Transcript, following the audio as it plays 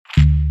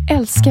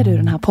Älskar du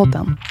den här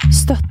podden?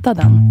 Stötta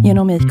den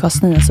genom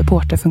IKAs nya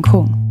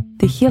supporterfunktion.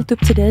 Det är helt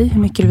upp till dig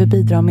hur mycket du vill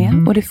bidra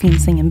med och det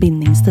finns ingen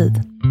bindningstid.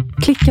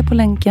 Klicka på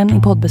länken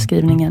i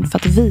poddbeskrivningen för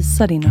att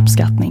visa din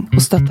uppskattning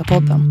och stötta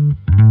podden.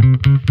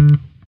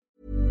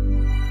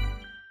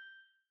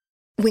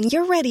 When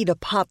you're ready to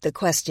pop the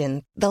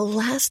question, the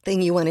last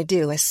thing you want to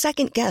do is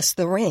second guess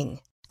the ring.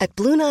 At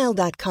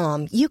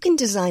BlueNile.com you can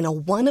design a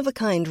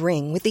one-of-a-kind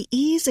ring with the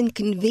ease and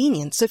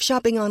convenience of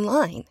shopping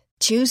online.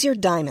 Choose your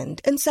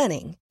diamond and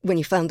setting. When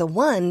you find the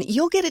one,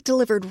 you'll get it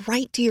delivered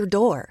right to your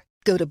door.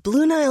 Go to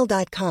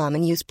BlueNile.com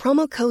and use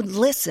promo code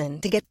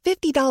LISTEN to get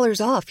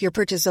 $50 off your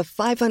purchase of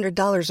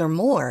 $500 or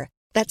more.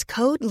 That's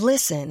code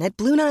LISTEN at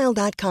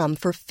BlueNile.com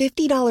for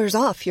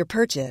 $50 off your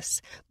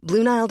purchase.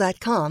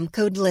 BlueNile.com,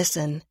 code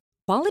LISTEN.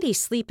 Quality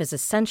sleep is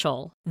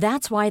essential.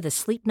 That's why the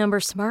Sleep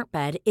Number Smart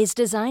Bed is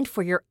designed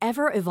for your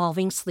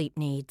ever-evolving sleep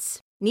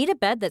needs. Need a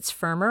bed that's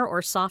firmer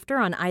or softer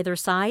on either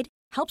side?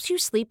 Helps you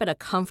sleep at a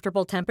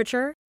comfortable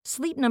temperature?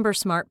 Sleep Number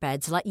Smart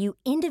Beds let you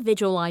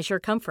individualize your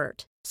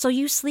comfort, so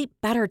you sleep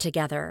better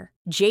together.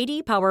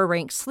 JD Power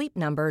ranks Sleep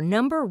Number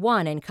number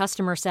 1 in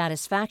customer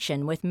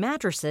satisfaction with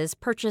mattresses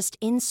purchased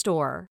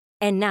in-store.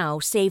 And now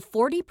save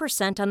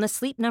 40% on the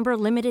Sleep Number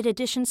Limited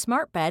Edition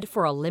Smart Bed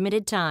for a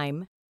limited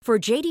time.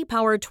 For JD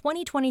Power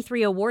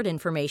 2023 award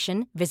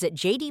information, visit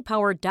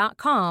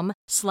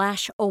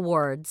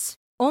jdpower.com/awards.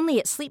 Only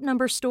at Sleep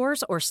Number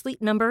stores or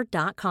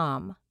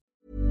sleepnumber.com.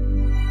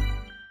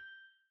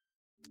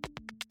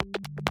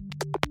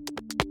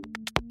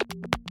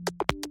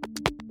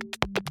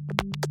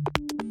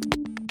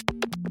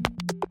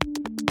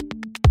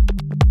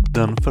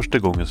 Den första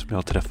gången som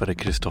jag träffade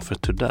Kristoffer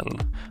Turdell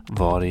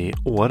var i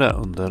Åre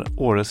under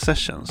Åre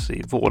Sessions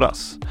i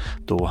våras,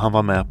 då han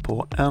var med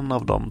på en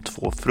av de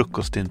 2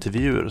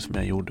 frukostintervjuer som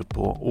jag gjorde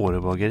på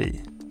Åre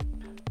bageri.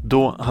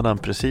 Då hade han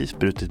precis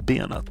brutit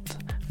benet,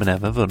 men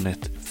även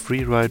vunnit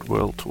Freeride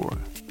World Tour.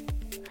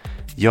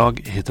 Jag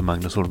heter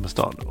Magnus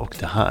Olmestad och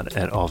det här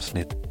är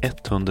avsnitt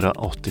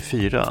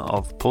 184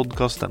 av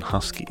podcasten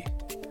Husky.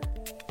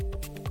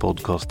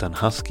 Podcasten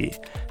Husky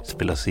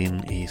spelas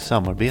in i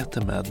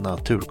samarbete med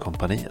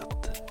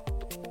Naturkompaniet.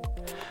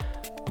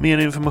 Mer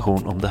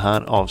information om det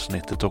här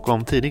avsnittet och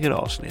om tidigare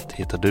avsnitt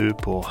hittar du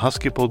på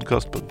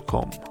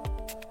huskypodcast.com.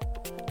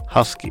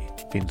 Husky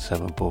finns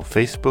även på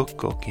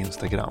Facebook och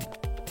Instagram.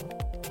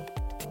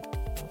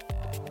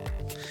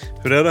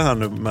 Hur är det här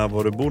nu med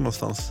var du bor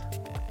någonstans?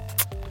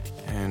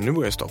 Nu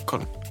bor jag i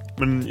Stockholm.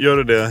 Men gör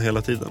du det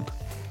hela tiden?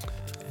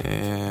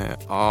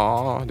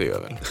 Ja, det gör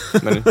jag väl.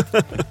 Men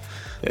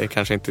jag är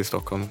kanske inte i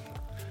Stockholm.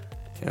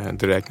 Jag har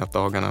inte räknat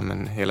dagarna,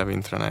 men hela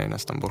vintrarna är jag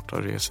nästan borta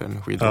och reser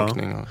med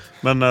skidåkning. Ja.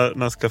 Men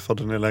när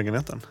skaffade ni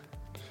lägenheten?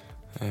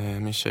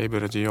 Min tjej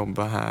började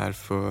jobba här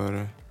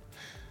för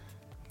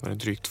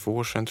drygt 2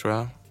 år sedan tror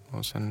jag.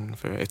 Och sen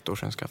för 1 år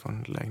sedan skaffade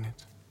hon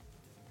lägenhet.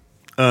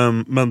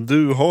 Men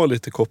du har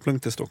lite koppling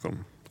till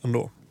Stockholm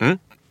ändå? Mm.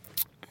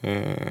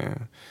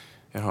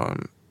 Jag har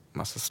en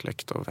massa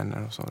släkt och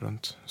vänner och så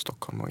runt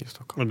Stockholm och i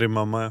Stockholm. Och din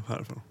mamma är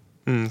härifrån?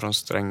 Från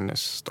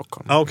Strängnäs,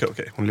 Stockholm.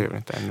 Okej. Hon lever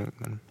inte ännu.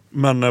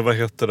 Men vad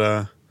heter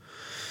det?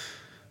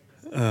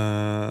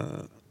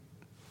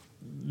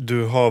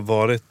 Du har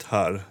varit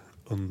här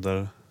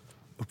under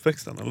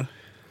uppväxten, eller?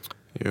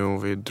 Jo,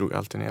 vi drog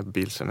alltid ner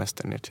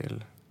bilsemester ner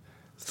till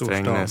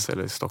Strängnäs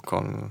eller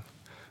Stockholm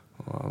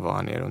och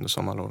var nere under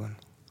sommarloven.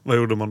 Vad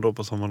gjorde man då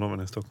på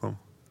sommarloven i Stockholm?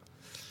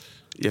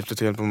 Hjälpte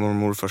till på mormor och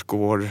morfars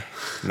gård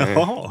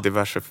med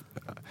diverse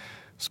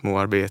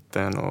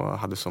småarbeten och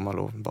hade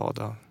sommarlov,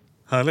 bada.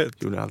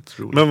 Härligt. Gjorde allt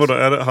roligt. Men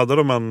vadå, hade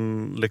de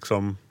en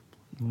liksom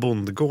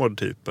bondgård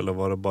typ, eller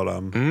var det bara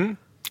en...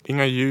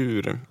 Inga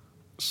djur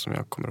som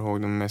jag kommer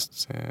ihåg, de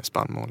mest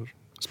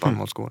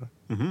spannmålsgårdar.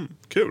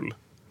 Kul.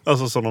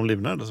 Alltså som de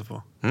livnärde sig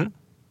på.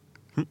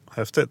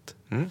 Häftigt.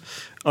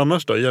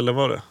 Annars då,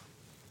 Gällivare?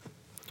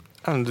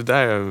 Ja, det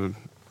där är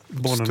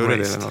större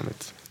delen av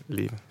mitt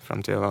liv.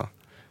 Fram till jag var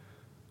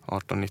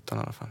 18-19 i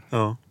alla fall.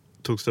 Ja,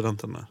 tog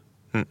studenten där.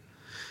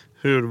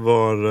 Hur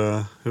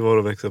var det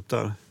att växa upp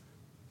där?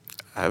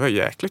 Det var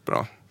jäkligt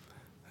bra.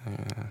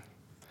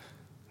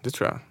 Det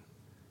tror jag.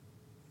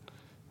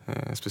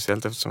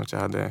 Speciellt eftersom att jag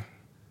hade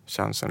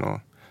chansen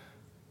att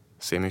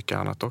se mycket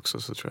annat också,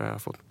 så tror jag har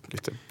fått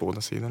lite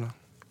båda sidorna.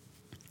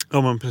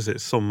 Ja, men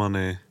precis.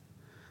 Sommaren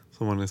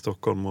i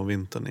Stockholm och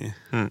vintern i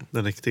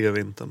den riktiga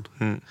vintern.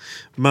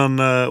 Men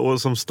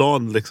och som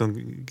stad liksom,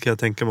 kan jag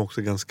tänka mig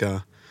också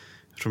ganska,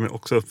 eftersom jag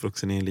också är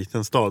uppvuxen i en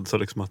liten stad, så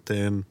liksom att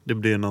det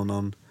blir en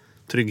annan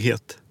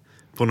trygghet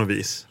på något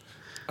vis.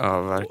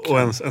 Ja, verkligen. Och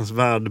ens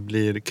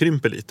värld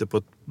krymper lite på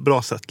ett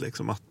bra sätt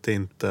liksom, att det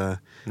inte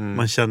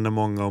man känner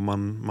många och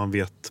man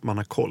vet, man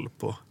har koll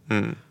på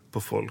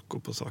folk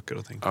och på saker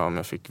och ting. Ja, om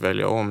jag fick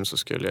välja om så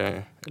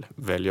skulle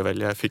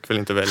jag fick väl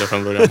inte välja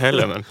från början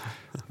heller, men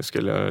jag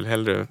skulle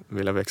hellre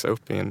vilja växa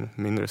upp i en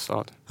mindre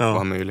stad och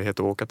ha möjlighet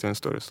att åka till en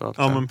större stad.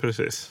 Ja, men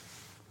precis.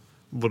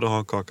 Borde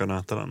ha kakan och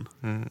äta den.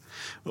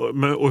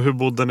 Och hur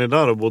bodde ni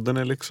där då? Bodde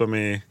ni liksom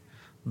i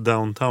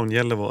downtown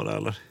Gällivare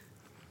eller?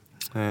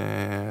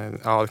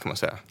 Ja, det kan man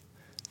säga.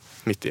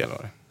 Mitt i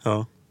Gällivare.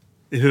 Ja.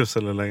 I hus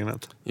eller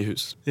lägenhet? I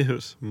hus. I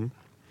hus. Mm.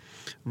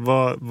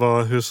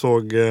 Hur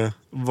såg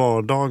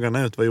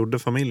vardagarna ut? Vad gjorde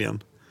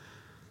familjen?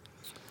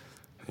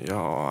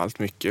 Ja, allt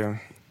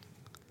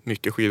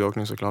mycket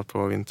skidåkning såklart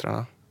på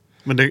vintrarna.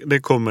 Men det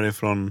kommer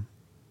ifrån...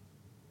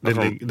 Det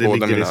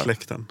ligger i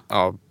släkten?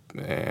 Ja,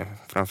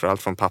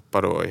 framförallt från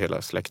pappa då,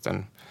 hela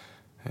släkten.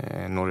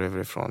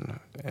 Norröverifrån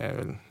är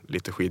väl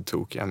lite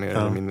skidtokiga mer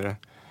eller mindre.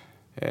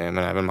 Men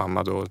även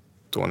mamma då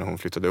när hon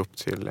flyttade upp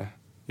till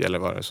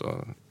Gällivare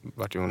så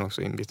vart ju hon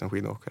också inbiten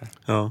skidåkare.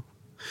 Ja.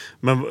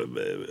 Men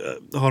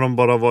har de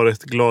bara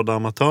varit glada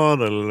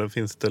amatörer eller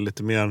finns det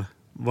lite mer?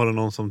 Var det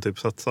någon som typ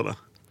satsade?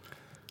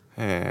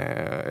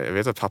 Jag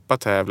vet att pappa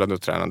tävlade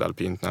och tränade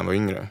alpint när han var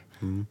yngre.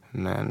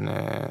 Men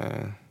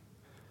jag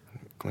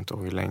kommer inte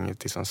ihåg hur länge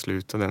tills han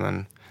slutade.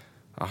 Men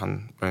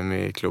han var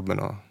med i klubben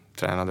och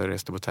tränade och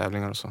reste på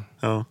tävlingar och så.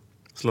 Ja,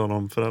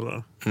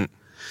 slalomföräldrar.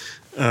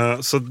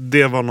 Så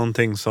det var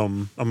någonting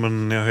som,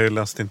 jag har ju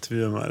läst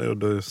intervjuer med dig och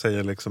du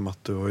säger liksom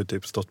att du har ju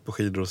typ stått på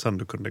skidor och sen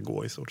du kunde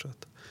gå i stort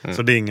sett.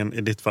 Så det är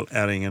i ditt fall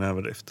är det ingen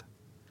överdrift?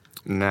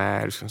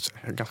 Nej, jag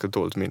har ganska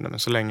dåligt minne, men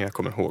så länge jag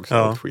kommer ihåg så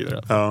har jag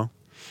skidor. Ja.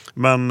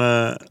 Men,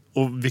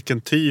 och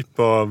vilken typ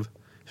av,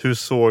 hur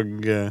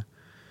såg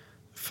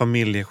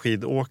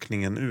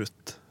familjeskidåkningen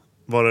ut?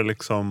 Var det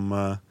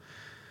liksom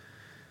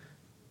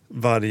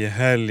varje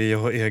helg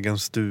och egen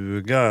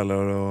stuga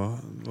eller?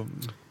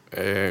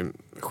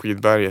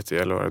 Skidberget i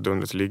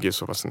Gällivare ligger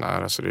så pass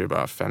nära så det är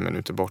bara 5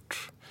 minuter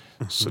bort.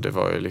 Så det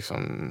var ju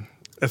liksom...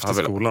 Efter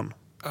skolan?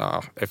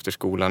 Ja, efter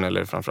skolan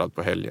eller framförallt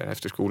på helger.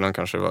 Efter skolan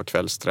kanske det var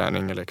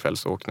kvällsträning eller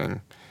kvällsåkning.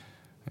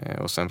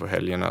 Och sen på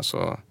helgerna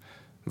så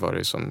var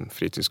det som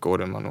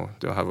fritidsgården.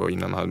 Det här var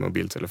innan man hade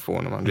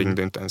mobiltelefon och man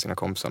ringde inte ens sina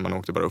kompisar. Man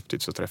åkte bara upp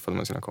dit så träffade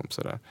man sina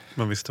kompisar där.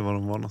 Man visste var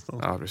de var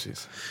någonstans? Ja,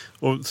 precis.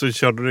 Och så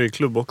körde du i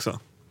klubb också?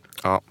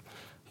 Ja,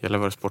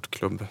 Gällivare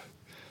sportklubb.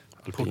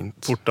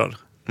 Alpint. Portar?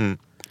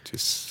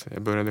 Tills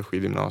jag började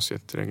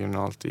skidgymnasiet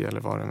regionalt i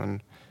Gällivare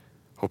men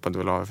hoppade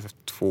väl av efter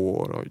 2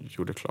 år och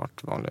gjorde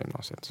klart vanliga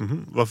gymnasiet.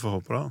 Varför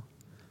hoppade du av?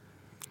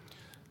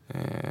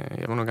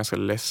 Jag var nog ganska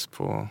less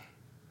på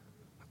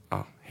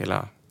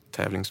hela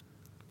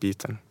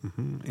tävlingsbiten.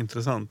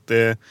 Intressant.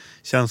 Det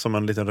känns som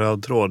en liten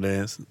röd tråd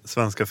i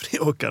svenska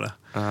friåkare.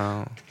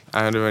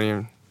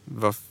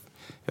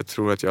 Jag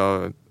tror att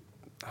jag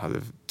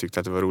hade tyckt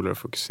att det var roligare att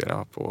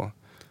fokusera på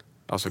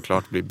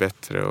såklart bli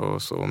bättre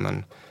och så,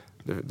 men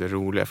det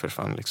roliga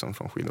försvann liksom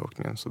från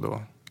skidåkningen så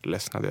då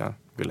ledsnade jag,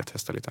 ville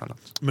testa lite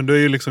annat. Men du är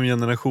ju liksom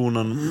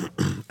generationen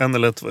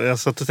jag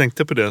satt och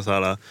tänkte på det så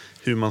här,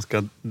 hur man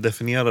ska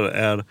definiera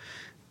det.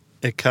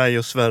 Är Kaj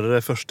och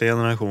Sverre första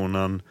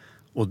generationen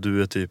och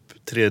du är typ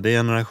 3:e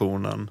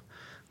generationen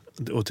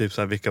och typ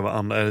så här, vilka var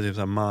andra? Är det typ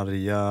så här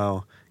Marja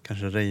och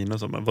kanske Reine och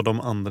så, men var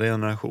de andra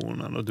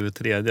generationen och du är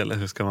 3:e eller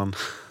hur ska man?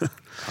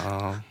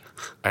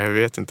 Jag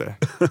vet inte.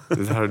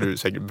 Det har du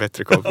säkert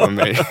bättre koll på än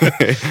mig.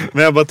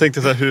 Men jag bara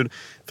tänkte så här,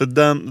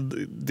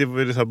 det var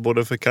ju så här,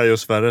 både för Kaj och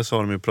Sverre så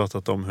har de ju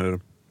pratat om hur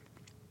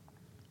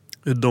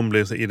de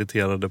blev så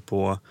irriterade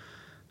på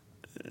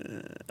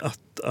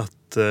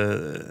att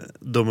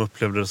de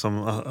upplevde det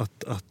som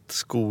att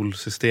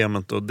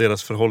skolsystemet och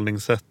deras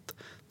förhållningssätt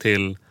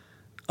till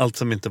allt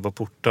som inte var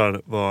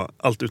portar,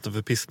 allt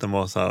utanför pisten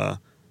var så här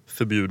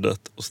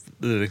förbjudet och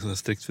det är liksom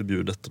strikt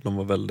förbjudet och de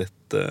var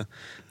väldigt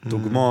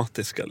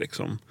dogmatiska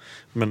liksom.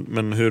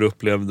 Men hur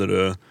upplevde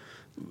du,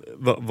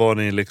 var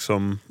ni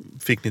liksom,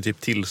 fick ni typ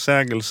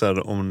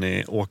tillsägelser om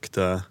ni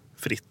åkte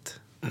fritt?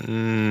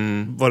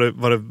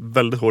 Var det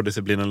väldigt hård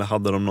disciplin eller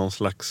hade de någon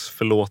slags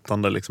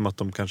förlåtande liksom, att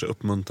de kanske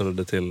uppmuntrade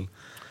det till?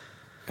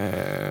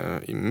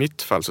 I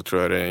mitt fall så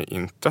tror jag det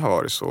inte har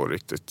varit så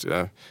riktigt.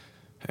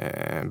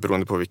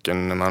 Beroende på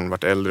när man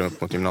varit äldre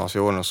upp mot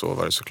gymnasieåren och så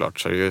var det såklart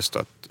seriöst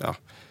att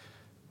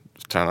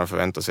tränare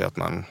förväntar sig att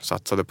man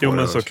satsade på det.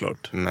 Men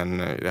såklart. Men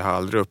jag har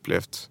aldrig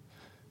upplevt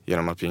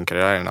genom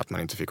alpinkarriären att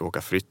man inte fick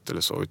åka fritt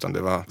eller så, utan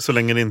det var... Så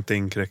länge det inte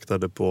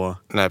inkräktade på...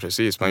 Nej,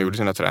 precis. Man gjorde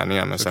sina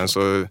träningar, men sen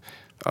så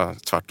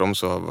tvärtom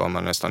så var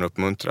man nästan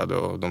uppmuntrad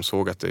och de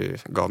såg att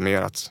det gav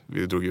mer att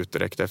vi drog ut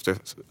direkt efter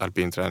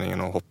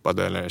alpinträningen och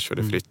hoppade eller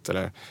körde fritt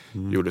eller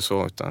gjorde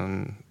så,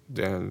 utan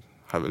det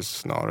har väl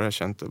snarare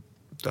känt att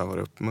det har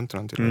varit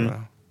uppmuntrande till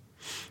det.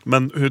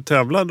 Men hur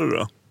tävlade du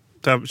då?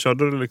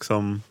 Körde du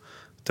liksom...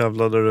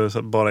 Tävlade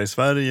du bara i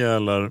Sverige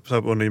eller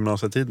under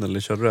gymnasietiden eller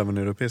körde du även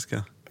i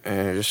europeiska?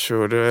 Jag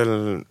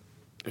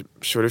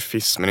körde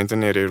FIS men inte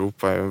nere i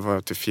Europa. Jag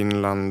var till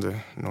Finland,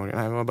 Norge.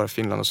 Nej, det var bara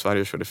Finland och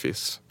Sverige och körde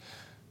FIS.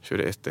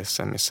 Körde ett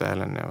SM i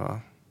Sälen när jag var,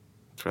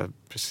 tror jag,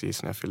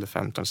 precis när jag fyllde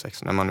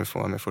 15-16. När man nu får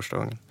vara med första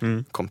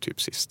gången. Kom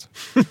typ sist.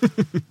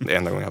 Det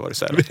enda gången jag var i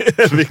Sälen.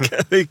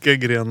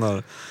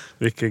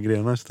 Vilka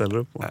grenar ställer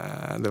du på?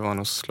 Det var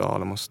nog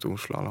slalom och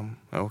storslalom.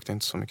 Jag åkte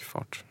inte så mycket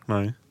fart.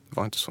 Nej. Det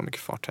var inte så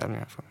mycket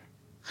farttävlingar för mig.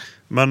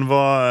 Men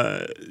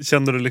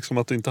kände du liksom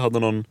att du inte hade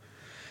någon...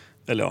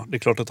 Eller ja, det är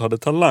klart att du hade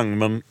talang,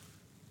 men...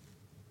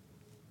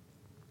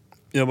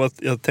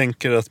 Jag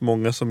tänker att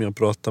många som jag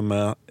pratar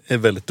med är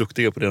väldigt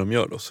duktiga på det de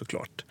gör då,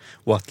 såklart.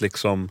 Och att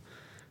liksom...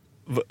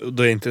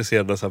 Då är jag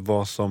intresserad av så här,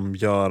 vad som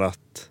gör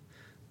att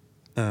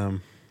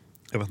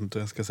jag vet inte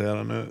hur jag ska säga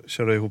det, nu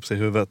kör det ihop sig i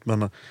huvudet,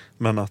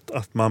 men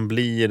att man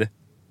blir,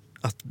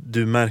 att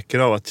du märker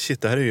av att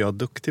shit, det här är jag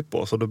duktig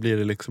på, så då blir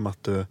det liksom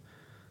att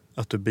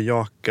du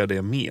bejakar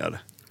det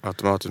mer.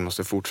 Automatiskt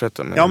måste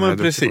fortsätta med. Ja, men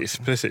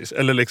precis.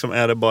 Eller liksom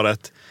är det bara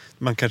att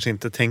man kanske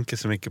inte tänker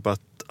så mycket på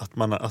att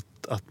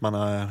man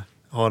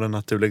har en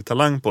naturlig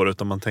talang på det,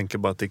 utan man tänker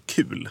bara att det är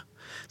kul.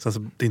 Sen så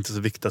det är inte så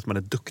viktigt att man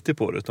är duktig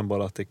på det, utan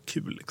bara att det är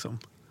kul liksom.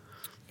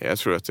 Jag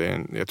tror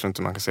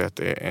inte man kan säga att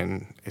det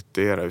är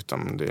ettdera,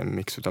 utan det är en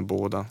mix utav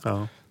båda.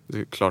 Ja. Det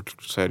är klart,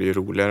 så är det ju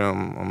roligare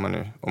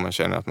om man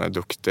känner att man är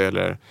duktig,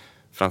 eller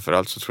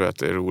framförallt så tror jag att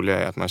det är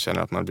roligare att man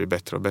känner att man blir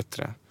bättre och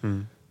bättre.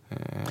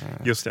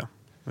 Just det.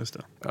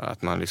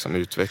 Att man liksom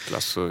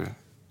utvecklas,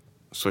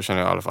 så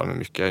känner jag i alla fall med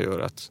mycket jag gör,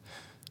 att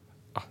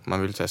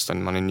man vill testa,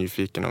 man är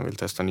nyfiken och vill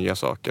testa nya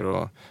saker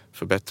och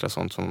förbättra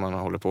sånt som man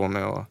håller på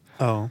med. Och,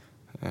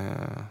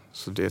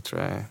 så det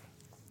tror jag är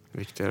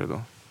viktigare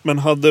då. Men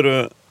hade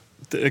du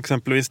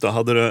exempelvis då,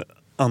 hade du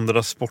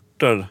andra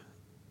sporter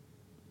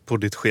på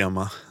ditt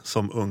schema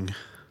som ung?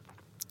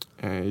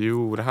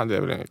 Jo, det hade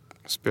jag väl. Jag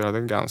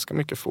spelade ganska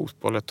mycket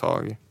fotboll ett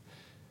tag.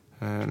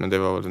 Men det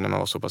var när man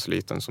var så pass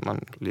liten som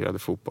man lirade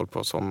fotboll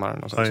på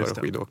sommaren, och sen så var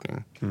det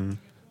skidåkning.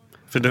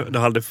 För det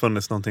hade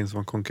funnits någonting som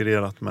var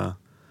konkurrerat med?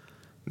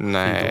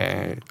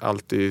 Nej,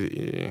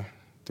 alltid.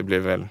 Det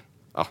blev väl,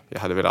 jag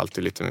hade väl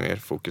alltid lite mer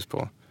fokus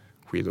på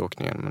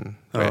skidåkningen, men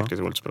det var jäkligt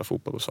roligt att spela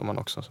fotboll på sommaren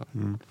också. Så.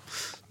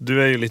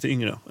 Du är ju lite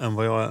yngre än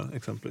vad jag är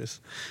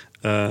exempelvis.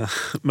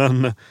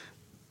 Men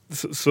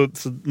så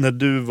när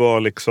du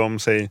var liksom,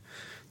 säg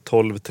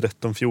 12,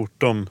 13,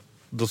 14,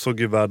 då såg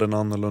ju världen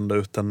annorlunda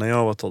ut än när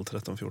jag var 12,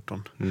 13,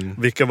 14.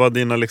 Vilka var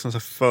dina liksom så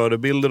här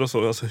förebilder och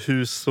så? Alltså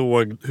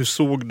hur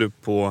såg du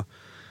på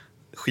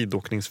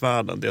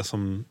skidåkningsvärlden? Det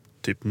som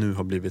typ nu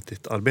har blivit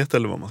ditt arbete,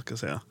 eller vad man ska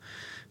säga.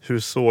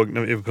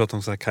 När vi pratar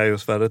om så här Kaj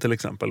och Sverre till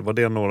exempel, var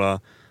det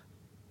några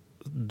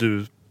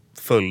du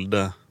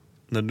följde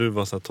när du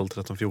var så här 12,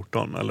 13,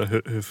 14?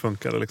 Eller hur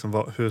funkar det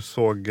liksom? Hur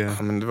såg...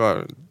 Ja, men det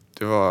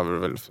var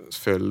väl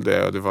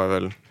följde, och det var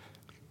väl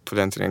på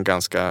den tiden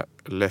ganska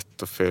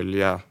lätt att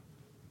följa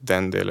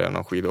den delen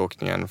av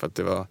skidåkningen, för att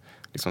det var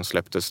liksom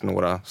släpptes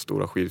några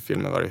stora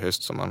skidfilmer varje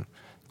höst som man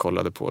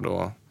kollade på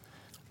då.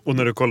 Och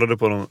när du kollade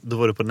på dem, då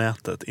var det på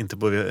nätet, inte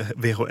på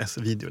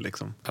VHS-video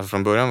liksom? Alltså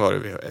från början var det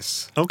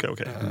VHS.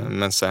 Okej.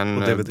 Men sen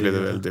blev det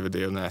väl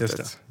DVD och nätet. Just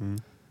det.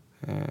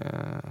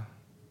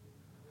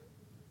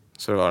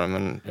 Så det var det,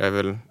 men jag är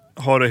väl...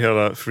 Har du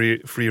hela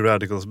Free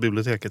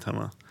Radicals-biblioteket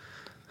hemma?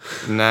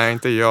 Nej,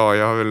 inte jag.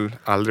 Jag har väl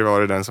aldrig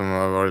varit den som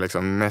har varit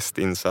liksom mest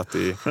insatt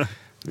i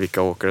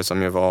vilka åkare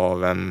som jag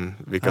var,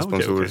 vilka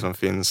sponsorer som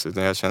finns.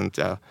 Utan jag har känt att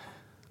jag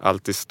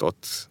alltid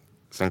stått.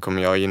 Sen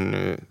kommer jag in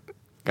nu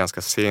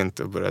ganska sent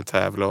och börjar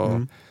tävla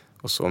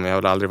och så. Men jag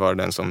har väl aldrig varit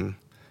den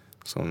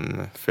som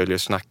följer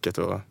snacket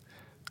och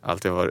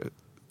alltid har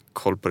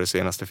koll på de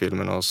senaste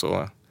filmerna och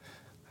så.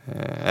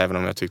 Även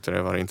om jag tyckte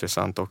det var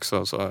intressant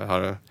också, så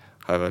har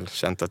jag väl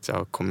känt att jag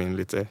har kommit in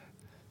lite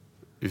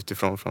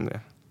utifrån från det.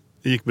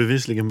 Det gick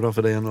bevisligen bra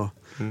för dig ändå.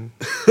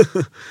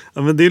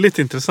 Ja, men det är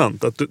lite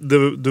intressant att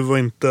du var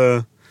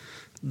inte...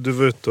 Du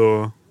var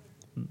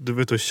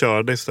ute och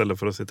körde istället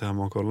för att sitta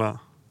hemma och kolla.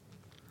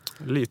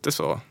 Lite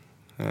så.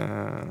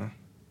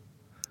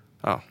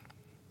 Ja.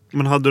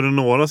 Men hade du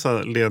några så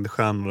här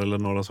ledstjärnor eller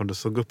några som du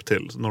såg upp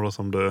till? Några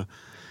som du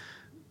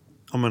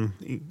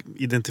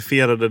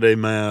identifierade dig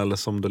med, eller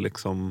som du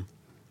liksom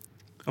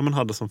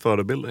hade som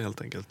förebilder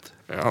helt enkelt?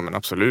 Ja, men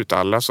absolut.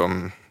 Alla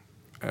som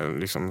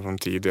liksom från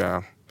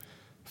tidiga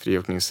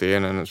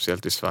friåkningsscenen,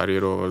 speciellt i Sverige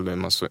då, det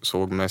man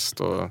såg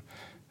mest,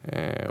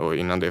 och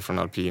innan det från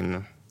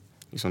alpin,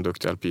 liksom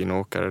duktiga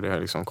alpinåkare, det har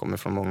liksom kommit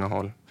från många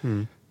håll.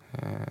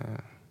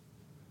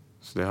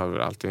 Så det har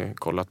väl alltid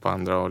kollat på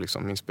andra och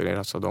liksom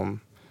inspirerats av dem.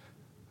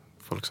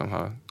 Folk som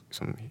har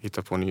liksom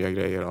hittat på nya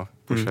grejer och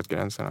pushat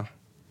gränserna.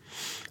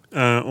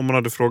 Om man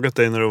hade frågat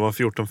dig när du var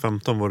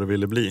 14-15 vad du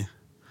ville bli,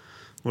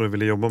 vad du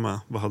ville jobba med,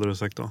 vad hade du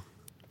sagt då?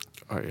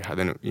 Jag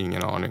hade nog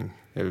ingen aning.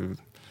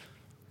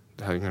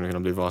 Det hade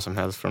kunnat bli vad som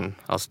helst, från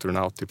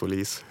astronaut till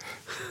polis.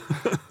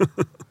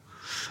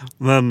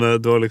 Men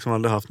du har liksom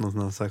aldrig haft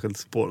något särskilt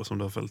spår som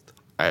du har följt?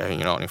 Nej, jag har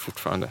ingen aning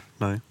fortfarande.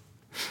 Nej.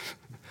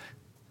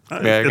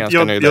 Men jag är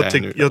ganska nöjd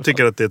där nu. Jag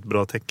tycker att det är ett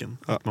bra tecken.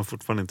 Ja. Att man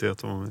fortfarande inte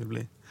vet vad man vill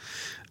bli.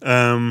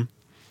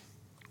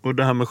 Och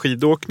det här med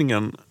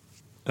skidåkningen,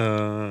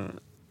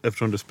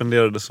 eftersom du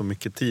spenderade så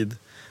mycket tid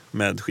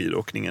med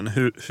skidåkningen,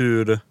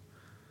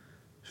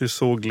 hur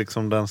såg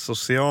liksom den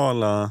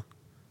sociala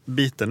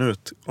biten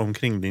ut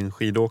omkring din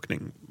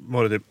skidåkning?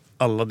 Var det typ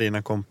alla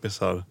dina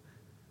kompisar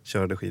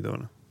körde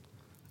skidor?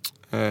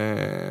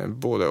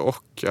 Både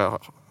och.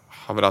 Jag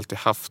har väl alltid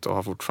haft och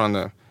har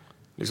fortfarande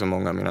liksom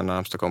många av mina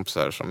närmsta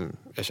kompisar som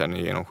jag känner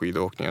genom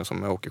skidåkningen,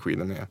 som jag åker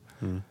skidor med.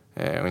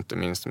 Och inte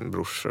minst med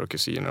brorsor och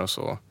kusiner och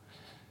så.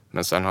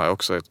 Men sen har jag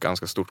också ett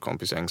ganska stort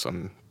kompisgäng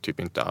som typ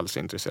inte alls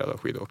är intresserad av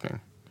skidåkning.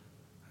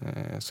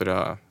 Så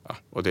det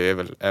och det är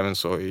väl även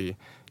så i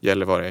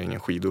Gällivare, är ingen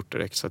skidort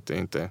direkt, så att det är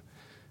inte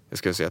jag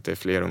skulle säga att det är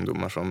fler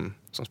ungdomar som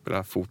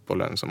spelar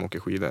fotboll än som åker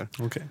skidor.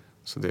 Okay.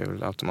 Så det är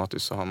väl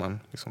automatiskt så har man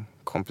liksom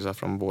kompisar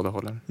från båda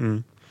hållen.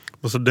 Mm.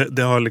 Och så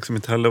det har liksom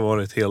inte heller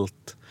varit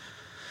helt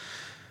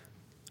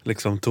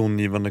liksom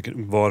tongivande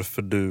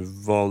varför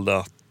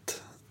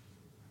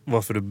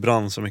du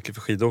brann så mycket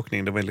för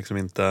skidåkning. Det var liksom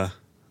inte,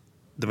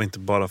 det var inte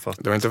bara för att...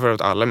 Det var inte för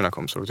att alla mina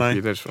kompisar åkte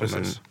skidor. Så,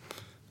 precis.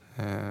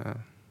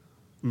 Men,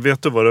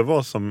 vet du vad det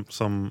var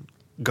som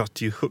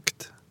got you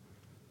hooked?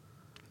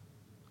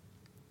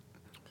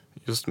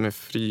 just med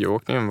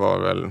friåkningen var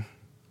väl...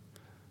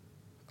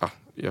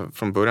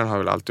 från början har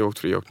jag väl alltid åkt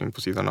friåkning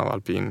på sidan av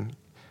alpin.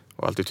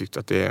 Och alltid tyckt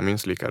att det är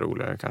minst lika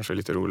roligare. Kanske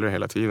lite roligare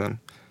hela tiden.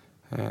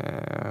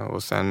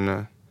 Och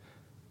sen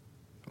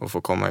att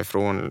få komma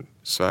ifrån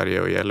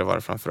Sverige och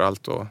Gällivare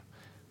framförallt och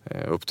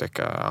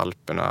upptäcka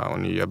Alperna och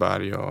nya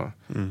berg och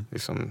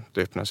liksom,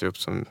 det öppnar sig upp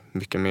så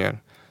mycket mer.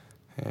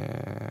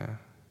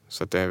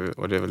 Så att det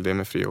är väl det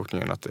med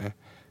friåkningen, att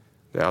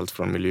det är allt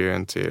från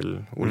miljön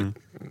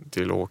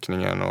till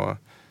åkningen och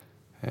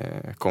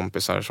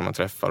kompisar som man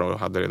träffar och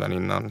hade redan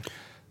innan.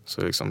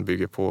 Så liksom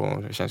bygger på,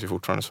 och det känns ju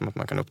fortfarande som att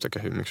man kan upptäcka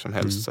hur mycket som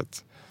helst. Så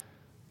att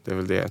det är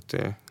väl det att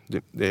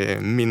det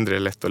är mindre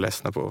lätt att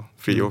ledsna på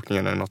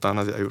friåkningen än något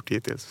annat jag har gjort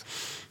hittills.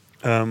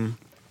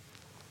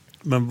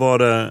 Men var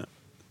det,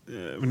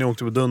 ni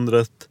åkte på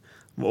Dundret,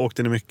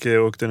 åkte ni mycket,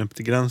 åkte ni upp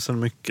till gränsen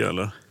mycket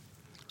eller?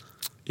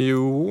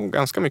 Jo,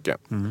 ganska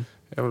mycket.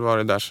 Jag har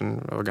varit där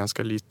sedan jag var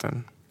ganska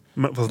liten.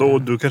 Men, fast då,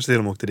 du kanske till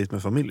och med åkte dit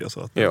med familj och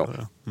så? Att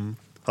ja.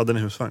 Hade ni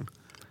husvagn?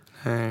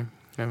 Nej,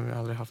 det har vi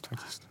aldrig haft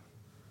faktiskt.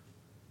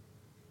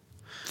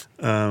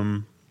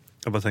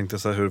 Jag bara tänkte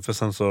så här, för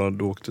sen så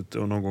du åkte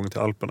någon gång till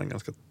Alperna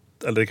ganska,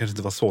 eller det kanske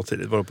inte var så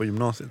tidigt, var det på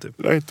gymnasiet typ?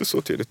 Nej, inte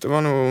så tidigt. Det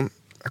var nog,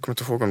 jag kommer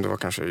inte ihåg om det var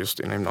kanske just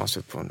innan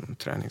gymnasiet på en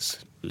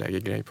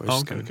träningslägergrej på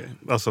hösten. Okay.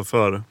 Alltså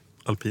för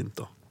alpint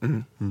då?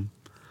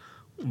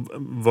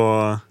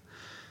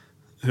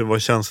 Hur var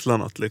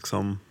känslan att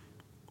liksom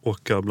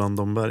åka bland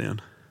de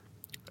bergen?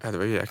 Ja, det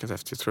var jäkligt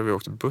häftigt. Jag tror vi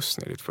åkte buss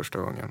ner dit första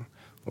gången.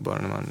 Och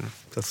bara när man...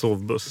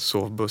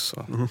 Sovbuss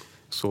och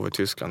sov i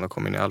Tyskland och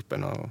kom in i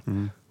Alperna och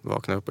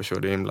vaknade upp och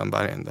körde in bland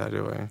bergen där.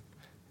 Det var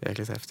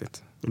jäkligt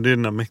häftigt. Och det är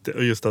den där mäktiga,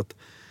 och just att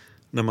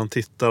när man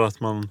tittar att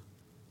man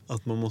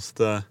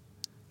måste...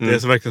 Det är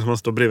så verkligen som man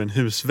står bredvid en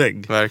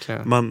husvägg.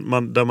 Verkligen.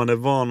 Där man är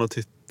van att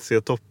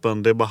se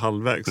toppen, det är bara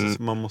halvvägs.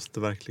 Så man måste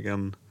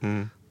verkligen...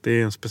 Det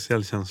är en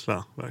speciell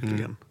känsla,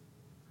 verkligen.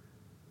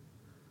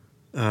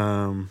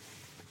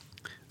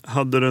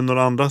 Hade du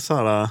några andra så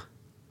här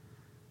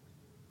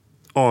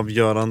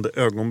avgörande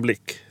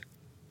ögonblick?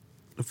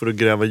 Då får du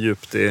gräva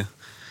djupt i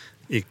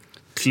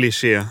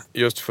kliché.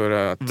 Just för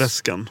att...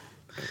 väskan.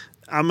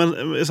 Ja, men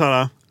så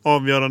här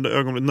avgörande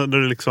ögonblick när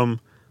det liksom,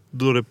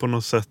 då det på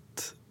något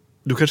sätt,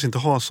 du kanske inte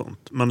har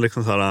sånt, men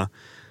liksom så här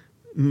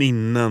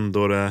minnen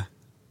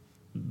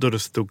då det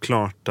stod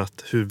klart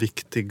att hur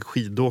viktig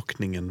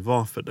skidåkningen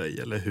var för dig,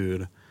 eller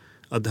hur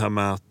att det här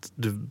med att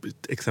du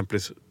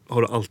exempelvis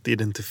har du alltid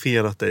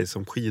identifierat dig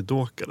som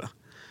skidåkare,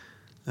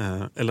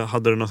 eller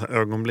hade du något så här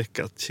ögonblick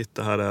att shit,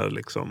 det här är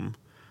liksom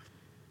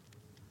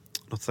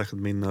något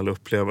särskilt minne eller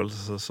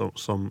upplevelse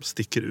som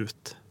sticker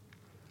ut?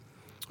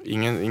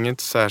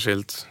 Inget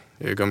särskilt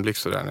ögonblick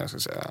sådär när jag ska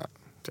säga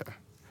att jag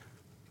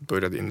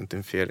började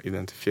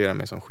identifiera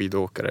mig som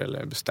skidåkare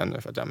eller bestämde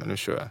mig för att nu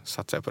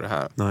satsar jag på det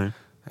här. Nej.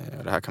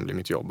 Det här kan bli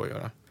mitt jobb att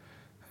göra.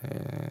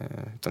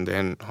 Utan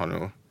det har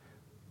nog,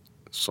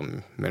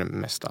 som med det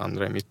mesta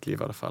andra i mitt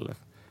liv i alla fall,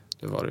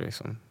 det var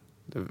liksom,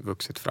 det har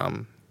vuxit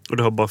fram. Och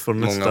det har bara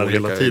funnits där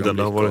hela tiden.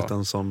 Det har varit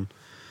en sån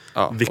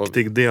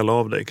viktig del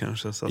av dig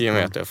kanske. Så i och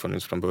med att det har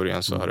funnits från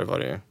början så har det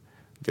varit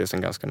dels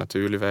en ganska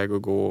naturlig väg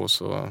att gå, och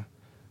så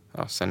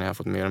sen har jag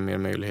fått mer och mer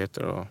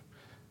möjligheter, och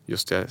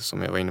just det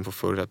som jag var inne på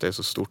förut, att det är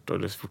så stort och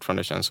det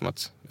fortfarande känns som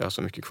att jag har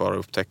så mycket kvar att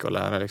upptäcka och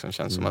lära. Liksom.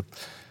 Känns som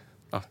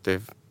att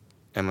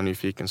är man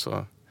nyfiken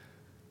så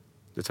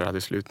det tar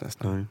aldrig slut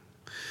nästan.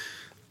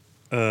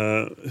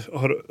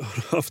 Har du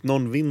haft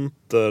någon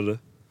vinter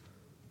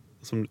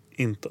som du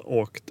inte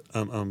åkt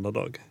en enda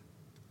dag?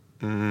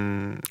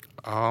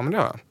 Ja, men det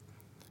har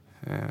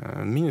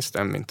jag. Minst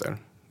en vinter.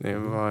 Det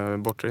var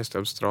bortrest i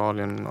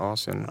Australien,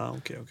 Asien.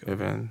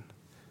 Över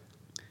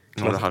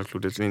norra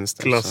halvklotet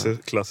vinsten.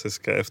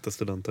 Klassiska efter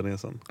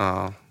studentenresan.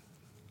 Ja.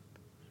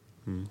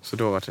 Så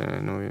då var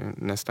det nog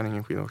nästan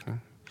ingen skidåkning.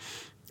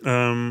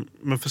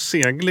 Men för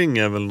segling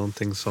är väl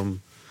någonting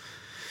som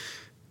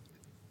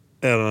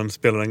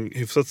spelar en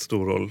hyfsat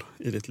stor roll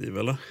i ditt liv,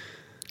 eller?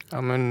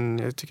 Ja, men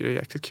jag tycker det är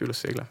jäkligt kul att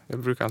segla. Jag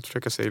brukar alltid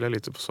försöka segla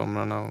lite på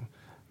somrarna, och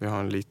vi har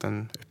en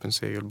liten öppen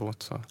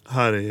segelbåt. Så.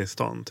 Här i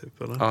stan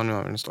typ, eller? Ja, nu har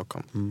vi den i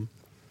Stockholm.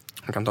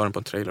 Man kan ta den på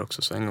en trailer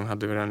också, så en gång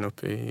hade vi den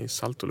uppe i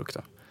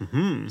Saltolukta.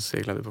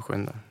 Seglade på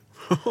sjön där.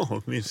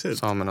 Mysigt.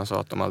 Samerna sa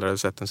att de aldrig hade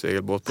sett en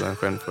segelbåt på den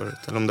sjön förut.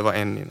 Eller om det var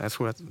en innan. Jag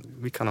tror att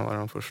vi kan ha varit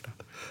de första.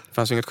 Det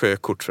fanns inget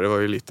sjökort, så det var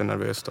ju lite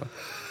nervöst då.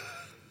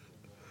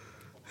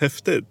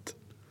 Häftigt.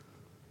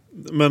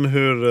 Men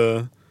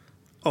hur...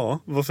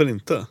 varför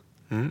inte?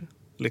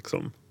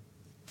 Liksom.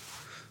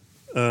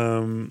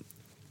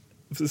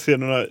 Ser du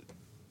några...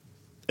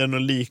 det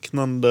några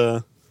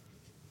liknande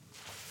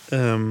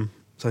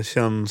så här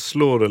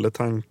känslor eller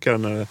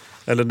tankar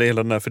eller det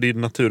hela den här, för det är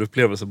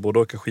naturupplevelse, både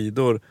åka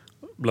skidor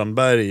bland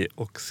berg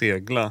och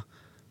segla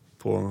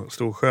på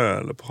stor sjö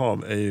eller på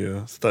hav är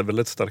ju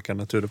väldigt starka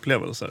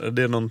naturupplevelser. Är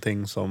det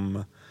någonting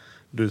som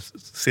du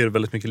ser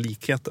väldigt mycket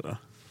likheter där?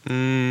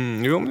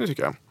 Jo, men det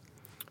tycker jag.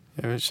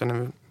 Jag känner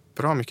mig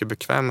bra mycket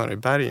bekvämare i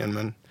bergen,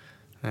 men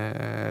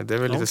det är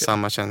väl lite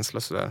samma känsla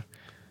sådär.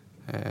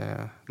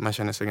 Man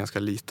känner sig ganska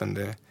liten.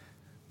 Det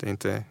är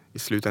inte, i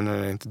slutändan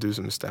är det inte du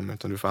som bestämmer,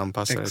 utan du får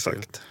anpassa dig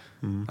till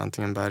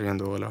antingen bergen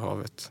då eller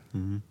havet.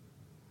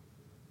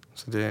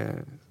 Så det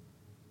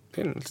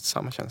är lite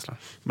samma känsla.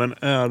 Men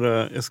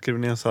jag skriver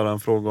ner så här en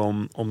fråga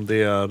om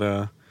det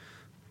är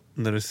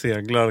när du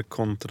seglar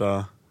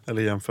kontra,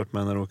 eller jämfört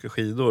med när du åker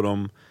skidor,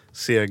 om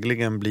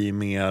seglingen blir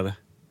mer...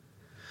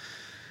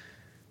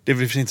 Det är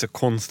väl inte så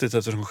konstigt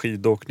eftersom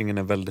skidåkningen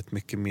är väldigt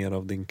mycket mer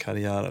av din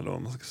karriär eller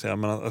vad man ska säga.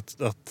 Men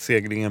att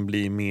seglingen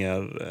blir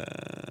mer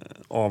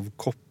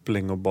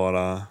avkoppling och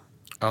bara...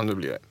 Ja, det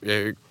blir det. Jag är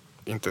ju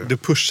inte...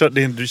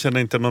 Du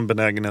känner inte någon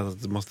benägenhet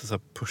att du måste så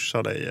här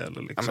pusha dig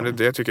eller liksom. Ja, men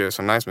det jag tycker är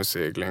så nice med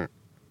segling.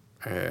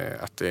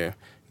 Att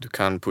du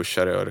kan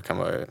pusha det och det kan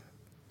vara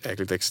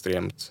jäkligt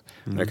extremt.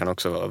 Men det kan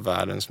också vara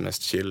världens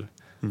mest chill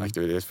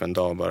aktivitet för en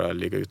dag. Bara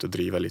ligga ut och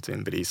driva lite i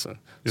en bris och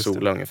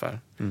sola ungefär.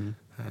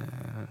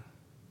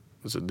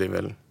 Så det är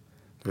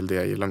väl det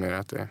jag gillar med det,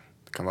 att det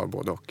kan vara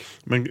både och.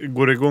 Men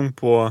går det igång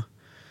på...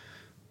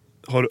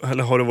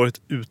 Har du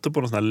varit ute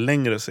på någon sån här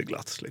längre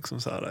seglats?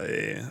 Liksom så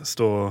här,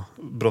 stå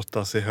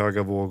brottas i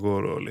höga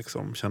vågor och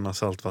liksom känna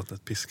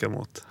saltvattnet piska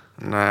mot?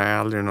 Nej,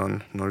 aldrig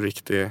någon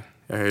riktig...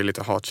 Jag har ju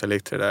lite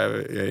hatkärlek till det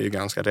där. Jag är ju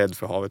ganska rädd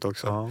för havet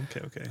också. Ja,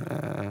 okej.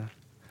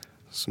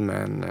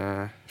 Men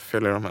jag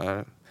följer de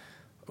här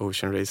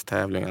Ocean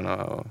Race-tävlingarna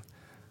och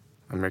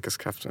America's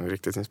Cup som är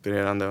riktigt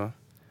inspirerande att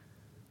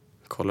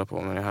kolla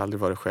på. Men jag har aldrig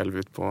varit själv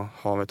ut på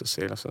havet och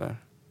seglat sådär.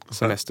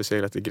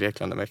 Semesterseglat i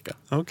Grekland en vecka.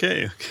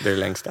 Okej. Det är det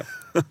längsta.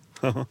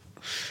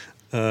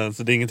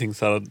 Så det är ingenting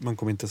så här att man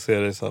kommer inte se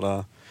dig så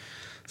här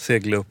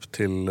segla upp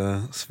till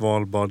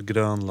Svalbard,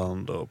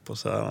 Grönland och på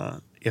så här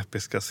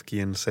episka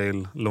ski and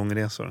sail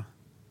långresor?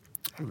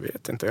 Jag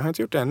vet inte, jag har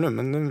inte gjort det ännu,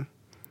 men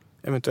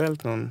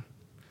eventuellt någon...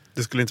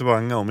 Det skulle inte vara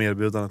anga om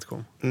erbjudandet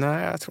kom?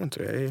 Nej, jag tror inte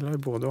det. Jag gillar ju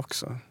både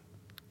också.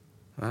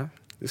 Nej,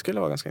 det skulle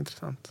vara ganska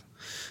intressant.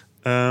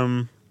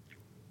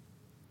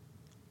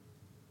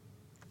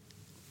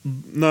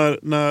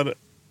 När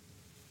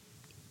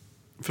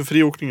för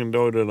friåkningen, då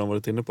har du redan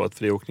varit inne på att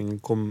friåkningen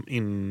kom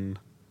in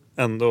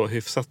ändå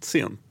hyfsat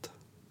sent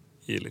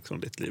i liksom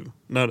ditt liv.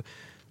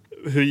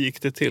 Hur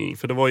gick det till?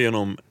 För det var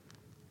genom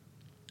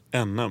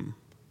NM.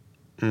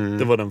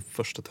 Det var den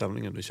första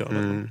tävlingen du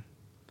körde.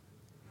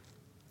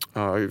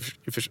 Ja,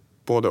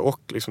 både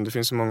och. Liksom, det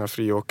finns så många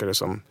friåkare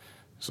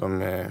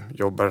som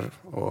jobbar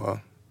och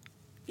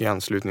i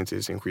anslutning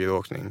till sin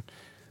skidåkning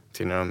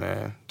till när de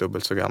är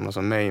dubbelt så gamla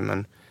som mig.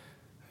 Men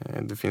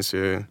det finns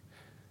ju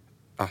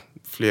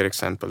fler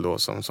exempel då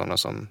som sådana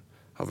som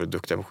har varit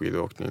duktiga på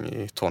skidåkning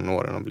i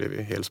tonåren och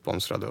blivit helt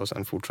sponsrade och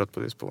sen fortsatt på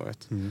det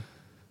spåret.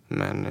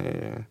 Men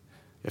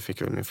jag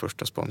fick väl min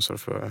första sponsor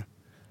för,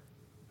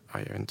 jag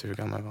vet inte hur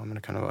gammal jag var, men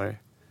det kan ha varit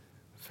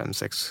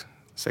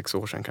 5-6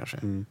 år sedan kanske.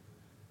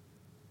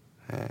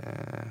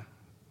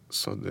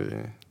 Så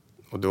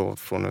och då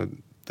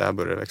från där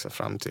började det växa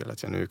fram till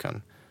att jag nu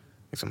kan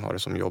liksom ha det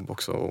som jobb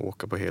också och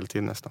åka på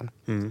heltid nästan.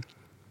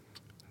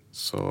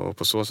 Så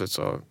på så sätt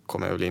så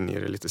kom jag väl in i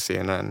det lite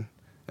senare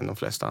än de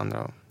flesta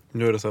andra.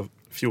 Nu är det så här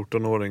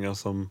 14-åringar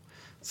som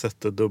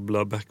sätter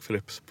dubbla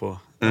backflips på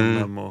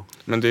NM.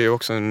 Men det är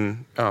också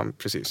ja,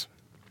 precis.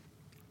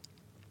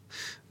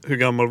 Hur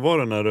gammal var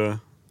du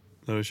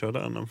när du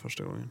körde NM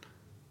första gången?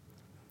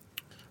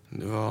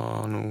 Det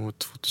var nog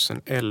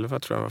 2011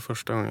 tror jag var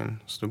första gången.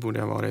 Så då borde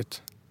jag ha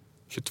varit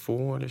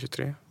 22 eller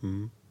 23.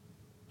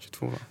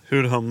 22 va?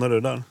 Hur hamnade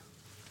du där?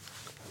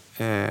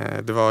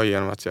 Det var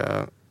genom att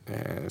jag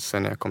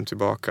sen när jag kom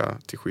tillbaka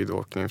till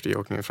skidåkningen,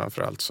 friåkningen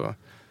framförallt, så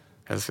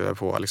hälsade jag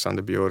på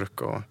Alexander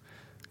Björk och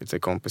lite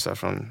kompisar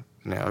från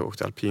när jag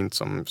åkte alpint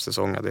som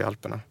säsongade i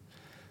Alperna.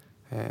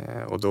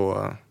 Och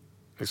då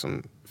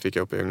liksom fick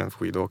jag upp ögonen för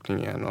skidåkning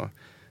igen. Och,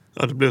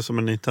 ja, det blev som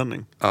en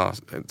nytändning. Ja,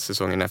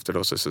 säsongen efter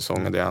då så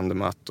säsongade jag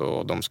Andermatt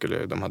och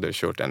de hade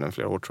kört ännu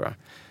flera år tror jag.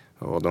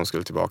 Och de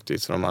skulle tillbaka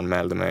dit så de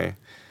anmälde mig.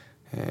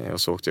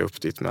 Och så åkte jag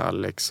upp dit med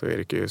Alex och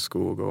Erik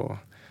Öskog och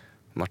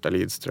Marta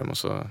Lidström och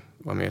så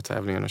var med i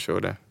tävlingen och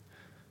körde.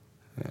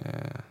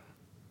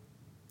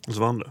 Och så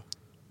vann du?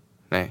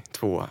 Nej,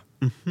 2.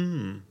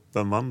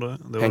 Vem vann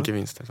då? Henke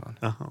Winstedt vann.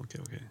 Jaha,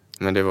 okej.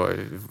 Men det var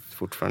ju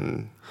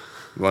fortfarande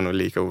var nog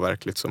lika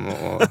overkligt som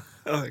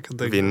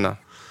att vinna.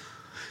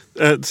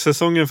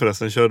 Säsongen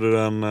förresten, körde du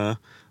en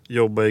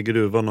jobba i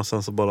gruvan och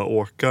sen så bara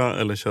åka,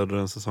 eller körde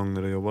du en säsong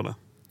när du jobbade?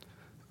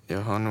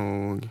 Jag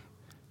har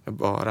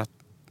bara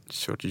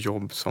kört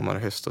jobb sommar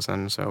och höst och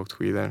sen så har jag åkt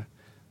skidor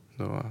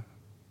då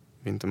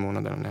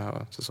vintermånaderna när jag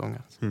har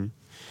säsongat.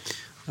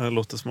 Det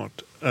låter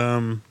smart.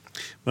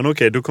 Men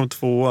okej, du kom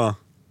 2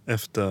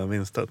 efter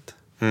Winstedt.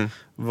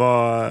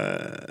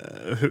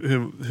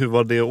 Hur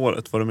var det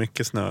året? Var det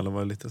mycket snö eller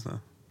var det lite snö?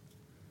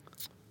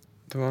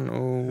 Det var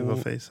nog... Hur var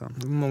fejsen?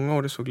 Många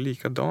år det såg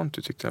likadant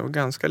ut tyckte jag. Det var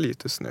ganska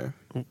lite snö.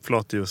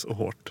 Flatljus och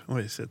hårt.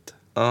 Oj, shit.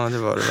 Ja, det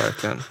var det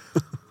verkligen.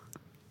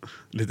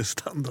 Lite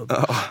standard.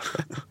 Ja.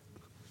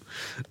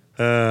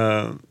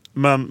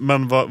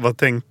 Men vad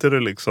tänkte du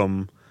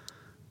liksom?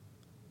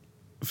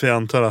 För jag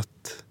antar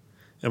att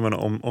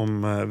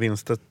om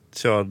Winstedt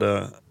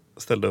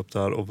ställde upp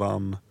där och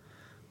vann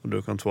och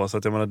du kom två, så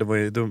att jag menar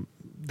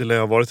det lär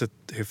ha varit ett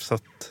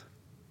hyfsat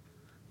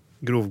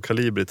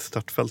grovkalibrigt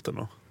startfält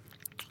då.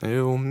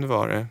 Jo, det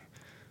var det.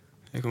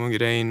 Jag kommer ihåg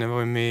Greine var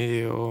ju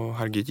med och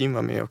Hargin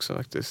var med också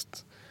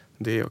faktiskt.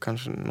 Det och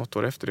kanske något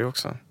år efter det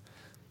också.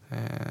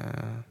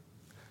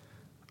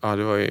 Ja,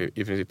 det var ju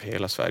i princip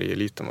hela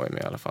Sverige-eliten var ju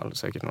med i alla fall.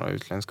 Säkert några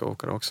utländska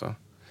åkare också.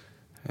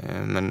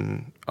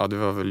 Men ja, det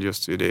var väl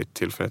just vid det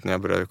tillfället när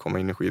jag började komma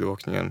in i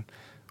skidåkningen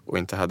och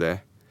inte hade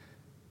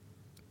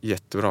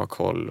jättebra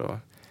koll. Och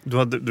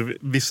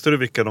visste du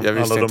vilka jag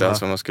visste inte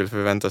alls vad man skulle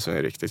förvänta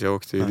sig riktigt. Jag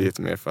åkte ju dit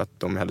mer för att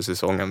de hade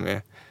säsongen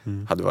med.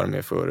 Hade varit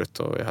med förut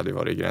och jag hade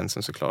varit i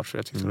gränsen såklart, så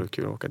jag tyckte det var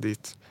kul att åka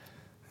dit.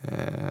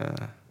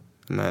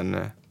 Men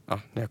ja,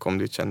 när jag kom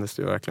dit kändes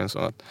det verkligen så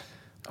att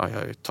jag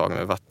hade tagit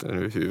med vatten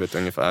över huvudet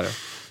ungefär.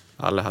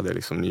 Alla hade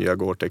liksom nya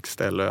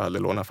Gore-Tex-ställ och jag hade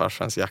lånat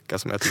farsans jacka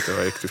som jag tyckte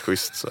var riktigt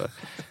schysst. Så.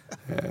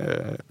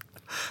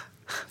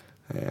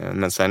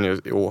 Men sen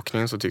i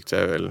åkningen så tyckte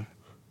jag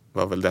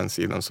var väl den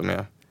sidan som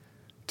jag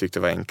tyckte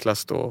var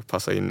enklast att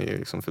passa in i.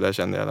 Liksom, för där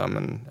kände jag att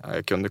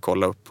jag kunde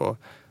kolla upp på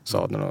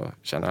sadeln och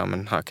känna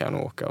att här kan jag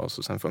nog åka. Och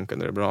så sen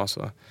funkade det bra,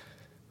 så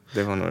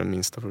det var nog det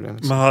minsta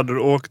problemet. Men hade du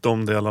åkt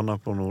de delarna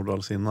på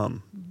Nordals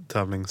innan?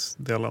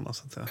 Tävlingsdelarna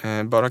så att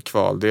säga? Bara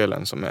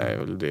kvaldelen som är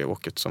väl det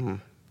åket som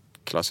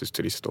klassiskt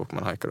turiståk.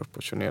 Man hajkar upp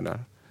och kör ner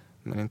där.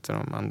 Men inte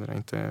de andra,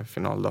 inte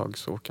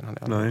finaldagsåken hade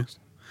jag. Nej.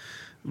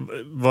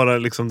 Var det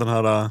liksom den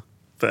här,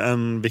 för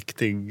en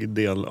viktig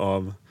del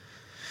av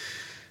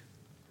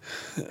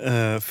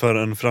för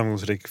en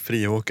framgångsrik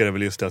friåkare är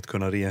väl just det att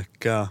kunna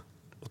reka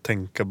och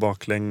tänka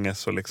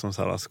baklänges och liksom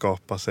så här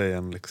skapa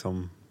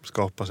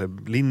sig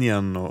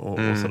linjen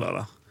och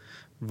sådär.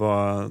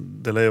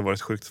 Det lär ju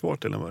varit sjukt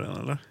svårt till en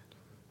början, eller?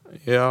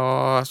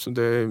 Ja, alltså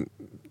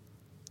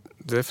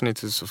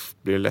definitivt så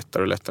blir det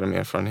lättare och lättare med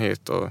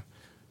erfarenhet och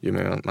ju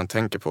mer man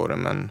tänker på det,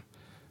 men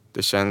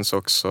det känns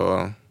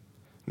också,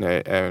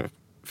 när jag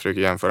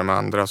försöker jämföra med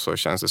andra, så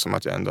känns det som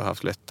att jag ändå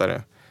haft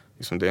lättare.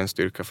 Liksom det är en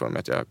styrka för mig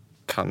att jag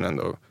kan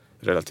ändå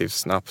relativt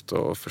snabbt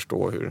och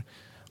förstå hur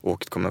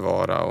åket kommer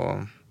vara och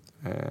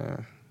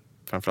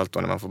framförallt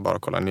då när man får bara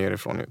kolla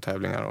nerifrån i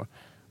tävlingar och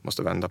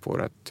måste vända på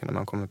det till när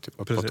man kommer upp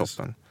på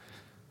toppen.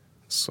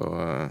 Så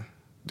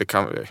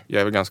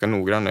jag är väl ganska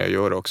noggrann när jag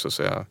gör det också,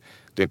 så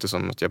det är inte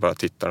som att jag bara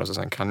tittar och så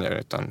sen kan jag det,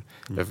 utan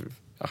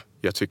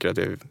jag tycker att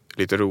det är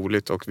lite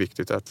roligt och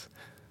viktigt att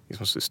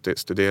liksom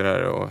studera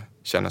det och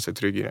känna sig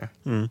trygg i det.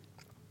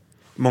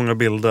 Många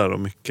bilder och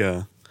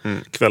mycket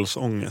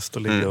kvällsångest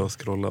och ligga och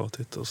scrolla och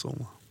titta och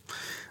så.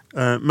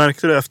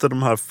 Märkte du efter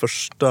de här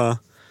första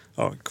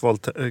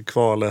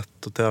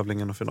kvalet och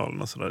tävlingen och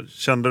finalen och sådär,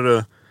 kände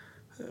du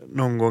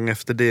någon gång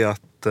efter det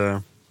att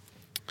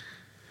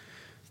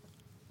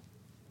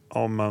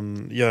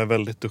jag är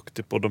väldigt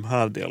duktig på de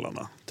här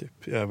delarna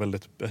typ.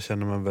 Jag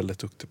känner mig väldigt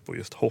duktig på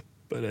just hopp,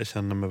 eller jag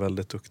känner mig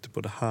väldigt duktig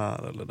på det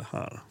här eller det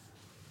här?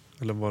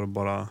 Eller var det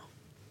bara,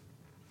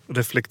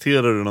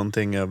 reflekterar du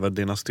någonting över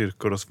dina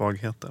styrkor och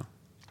svagheter?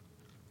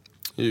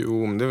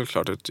 Jo, men det är väl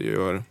klart att du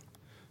gör.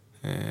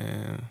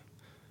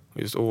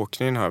 Och just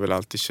åkningen har jag väl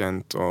alltid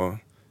känt, och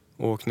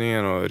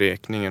åkningen och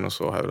räkningen och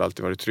så har jag väl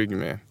alltid varit trygg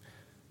med.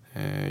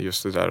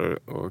 Just det där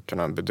att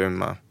kunna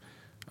bedöma,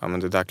 men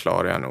det där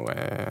klarar jag nog.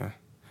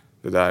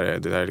 Det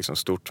där är liksom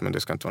stort, men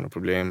det ska inte vara något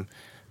problem.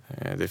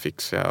 Det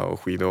fixar jag,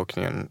 och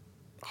skidåkningen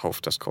har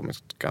oftast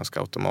kommit ganska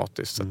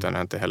automatiskt, så att den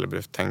har inte heller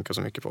behövt tänka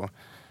så mycket på.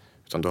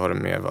 Utan då har det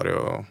mer varit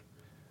att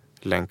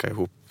länka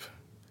ihop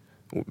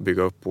och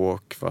bygga upp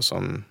åk, vad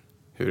som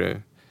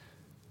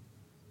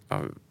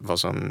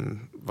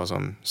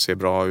ser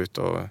bra ut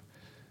och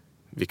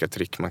vilka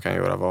trick man kan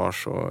göra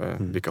vars och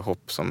vilka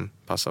hopp som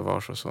passar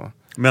vars och så.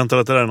 Men jag antar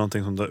att det är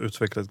någonting som du har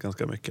utvecklat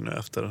ganska mycket nu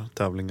efter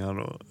tävlingar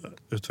och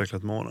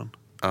utvecklat med åren.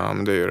 Ja,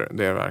 men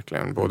det är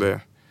verkligen.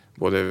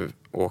 Både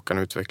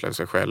åkarna utvecklar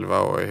sig själva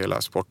och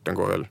hela sporten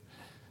går väl.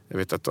 Jag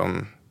vet att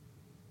de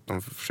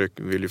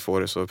vill ju få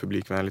det så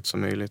publikvänligt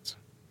som möjligt.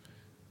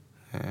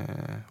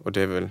 Och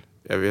det är väl,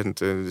 jag vet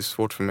inte, det är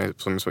svårt för mig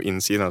som är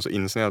så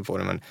insnöad på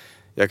det, men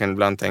jag kan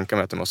ibland tänka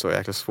mig att det måste vara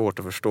jäkla svårt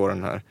att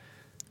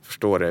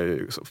förstå det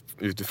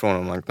utifrån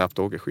om man knappt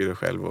åker skidor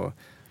själv, och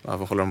vad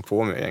håller de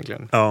på med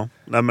egentligen? Ja,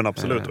 nej men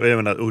absolut. Och jag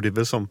menar, och det är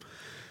väl som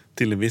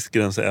till en viss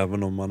gräns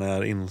även om man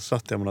är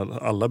insatt. Jag menar,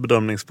 alla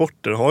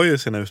bedömningssporter har ju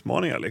sina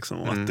utmaningar liksom,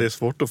 och att det är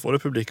svårt att få det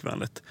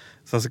publikvänligt.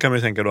 Sen så kan man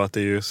ju tänka då att det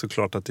är ju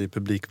såklart att det är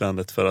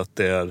publikvänligt för att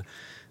det är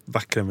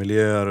vackra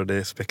miljöer och det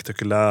är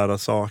spektakulära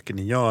saker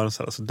ni gör.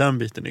 Så den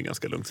biten är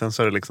ganska lugnt. Sen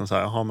så är det liksom så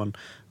här, men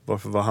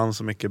varför var han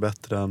så mycket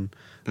bättre än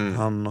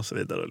han och så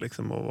vidare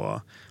liksom,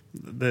 och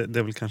det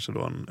är väl kanske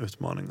då en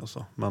utmaning och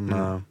så.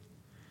 Men,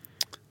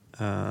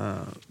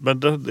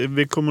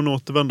 vi kommer nog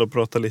återvända och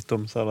prata lite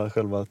om så här,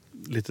 själva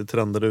lite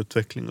trender och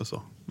utveckling och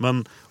så.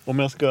 Men om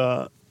vi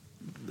ska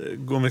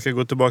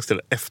gå tillbaka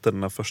till efter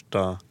den här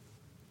första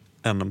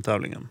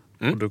NM-tävlingen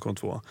och du kom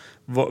 2.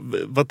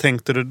 Vad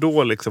tänkte du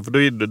då liksom? För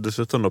då är det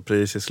dessutom då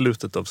precis i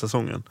slutet av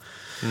säsongen.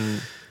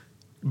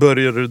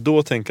 Började du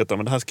då tänka att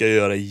men det här ska jag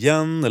göra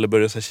igen? Eller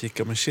började du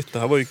kika, men shit, det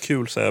här var ju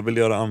kul, så jag vill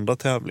göra andra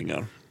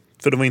tävlingar?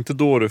 För det var inte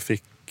då du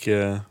fick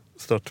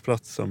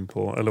startplatsen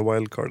på, eller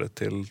wildcardet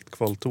till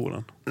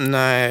kvaltouren?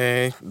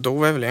 Nej, då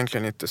var jag väl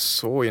egentligen inte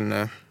så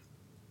inne.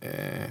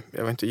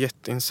 Jag var inte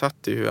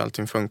jätteinsatt i hur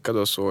allting funkade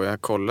och så.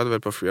 Jag kollade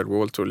väl på Free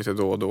World Tour lite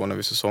då och då när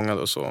vi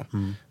säsongade och så.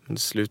 Men det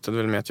slutade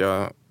väl med att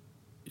jag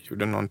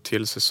gjorde någon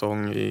till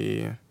säsong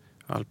i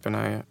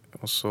Alperna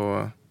och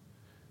så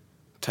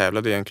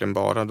tävlade egentligen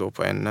bara då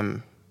på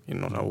NM i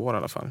några år i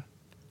alla fall.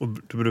 Och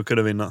du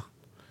brukade vinna?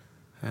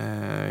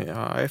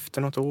 Ja,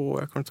 efter något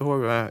år. Jag kommer inte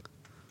ihåg.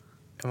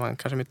 Jag var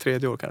kanske mitt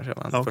 3:e år kanske.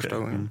 Jag vann första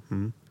gången.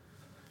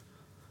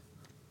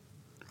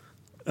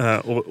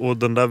 Och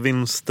den där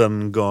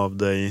vinsten gav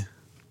dig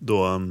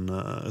då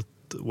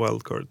ett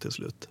wildcard till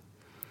slut?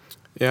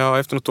 Ja,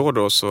 efter något år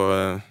då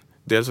så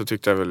dels så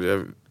tyckte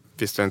jag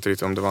visste inte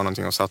riktigt om det var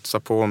någonting att satsa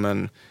på,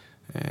 men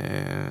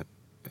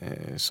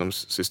som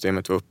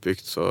systemet var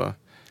uppbyggt så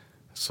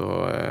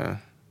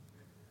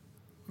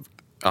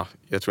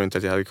jag tror inte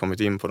att jag hade kommit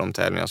in på de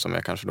tävlingar som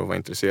jag kanske då var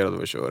intresserad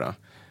av att köra.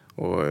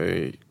 Och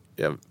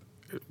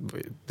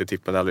det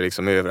tippade aldrig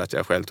liksom över att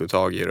jag själv tog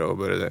tag i det och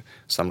började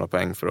samla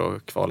poäng för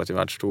att kvala till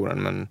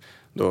världstouren. Men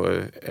då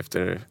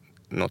efter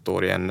något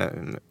år igen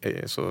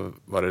så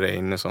var det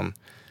Reine som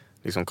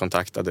liksom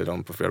kontaktade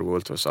dem på Free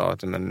World Tour och sa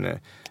att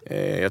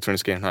jag tror ni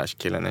ska ge den här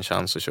killen en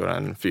chans att köra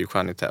en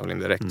 4-stjärnig tävling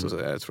direkt. Och så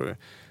jag tror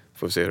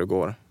får vi se hur det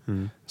går.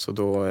 Så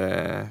då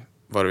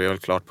var det väl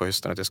klart på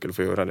hösten att jag skulle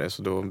få göra det,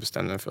 så då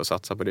bestämde jag mig för att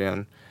satsa på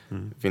det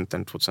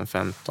vintern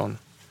 2015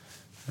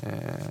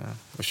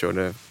 och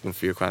körde de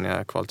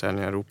 4-stjärniga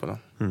kvaltävlingarna i Europa då.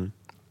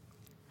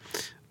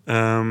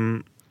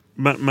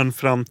 Men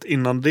fram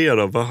innan det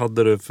då, vad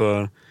hade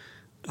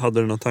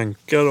du några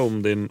tankar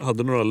om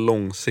hade du några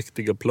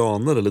långsiktiga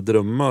planer eller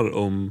drömmar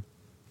om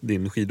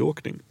din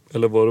skidåkning?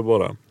 Eller var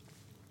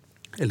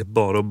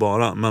det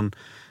bara, men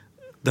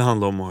det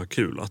handlar om att ha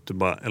kul, att du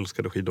bara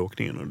älskade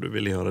skidåkningen och du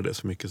ville göra det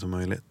så mycket som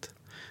möjligt?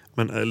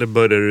 Eller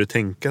började du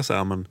tänka så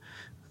här,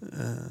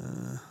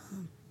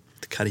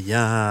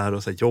 karriär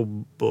och så här,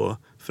 jobb och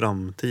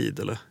framtid,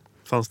 eller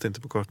fanns det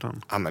inte på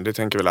kartan? Ja, men det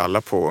tänker väl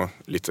alla på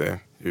lite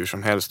hur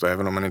som helst, och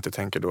även om man inte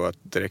tänker då att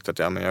direkt att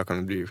jag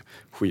kan bli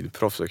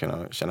skidproffs och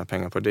kunna tjäna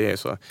pengar på det,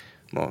 så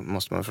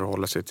måste man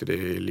förhålla sig till det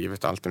i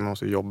livet. Alltid man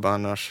måste jobba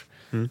annars,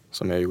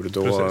 som jag gjorde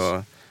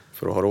då.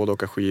 För att ha råd att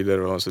åka skidor,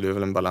 och så det är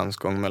väl en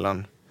balansgång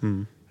mellan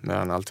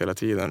allt hela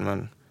tiden.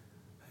 Men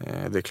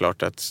det är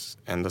klart att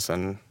ända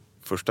sedan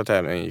första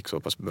tävlingen gick så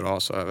pass bra,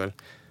 så har jag väl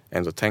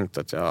ändå tänkt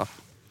att jag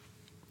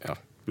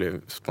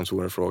blev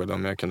sponsorer och frågade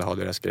om jag kunde ha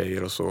deras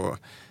grejer, och så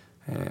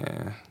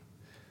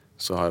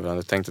har jag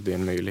väl tänkt att det är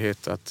en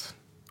möjlighet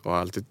och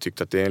alltid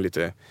tyckt att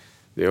det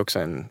är också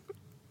en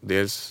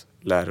dels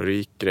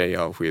lärorik grej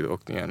av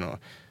skidåkningen, och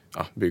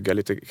bygga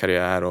lite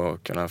karriär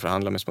och kunna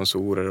förhandla med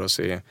sponsorer och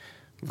se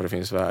vad det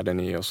finns värden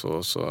i, och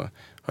så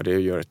har det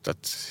gjort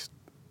att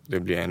det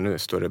blir ännu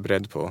större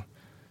bredd på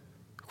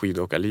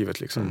skidåkarlivet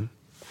liksom.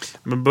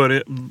 Men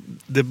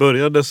det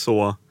började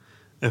så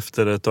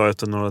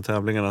efter några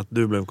tävlingar att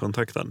du blev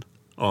kontaktad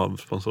av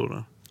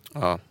sponsorer?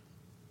 Ja.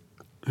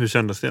 Hur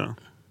kändes det då?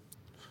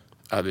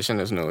 Ja, det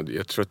kändes nog.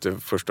 Jag tror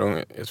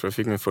jag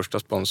fick min första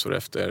sponsor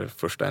efter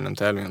första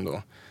NM-tävlingen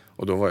då.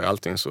 Och då var ju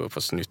allting så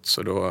pass nytt,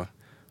 så då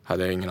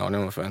hade jag ingen aning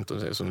om vad förväntade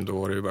sig. Så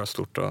då var det ju bara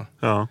stort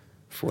att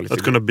få lite,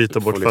 att kunna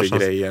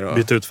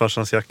byta ut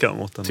farsans jacka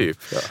mot den. Typ,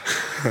 ja.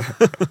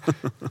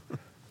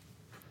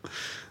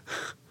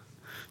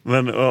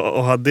 Men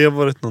och har det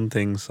varit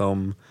någonting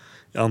som,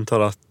 jag antar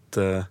att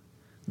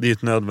det är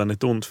ett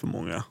nödvändigt ont för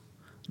många,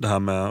 det här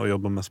med att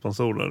jobba med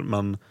sponsorer,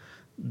 men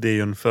det är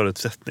ju en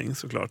förutsättning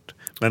såklart.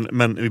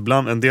 Men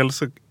ibland, en del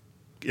så,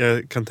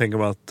 jag kan tänka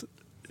mig att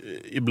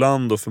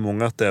ibland då för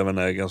många att det även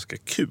är ganska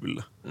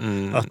kul.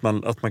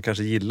 Att man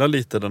kanske gillar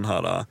lite den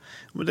här,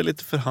 men det är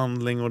lite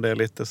förhandling och det är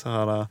lite så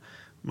här,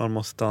 man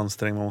måste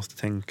anstränga, man måste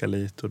tänka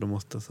lite och du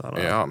måste så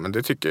här. Ja, men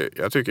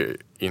jag tycker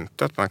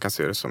inte att man kan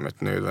se det som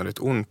ett nödvändigt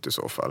ont i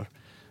så fall.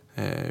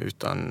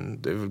 Utan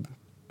det är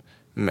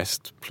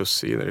mest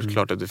plussidor. Det är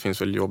klart att det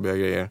finns väl jobbiga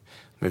grejer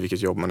med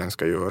vilket jobb man än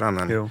ska göra,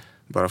 men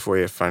bara få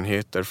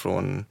erfarenheter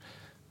från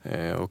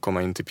att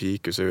komma in till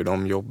Picus och hur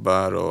de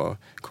jobbar, och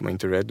komma in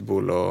till Red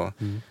Bull och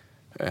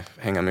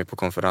hänga med på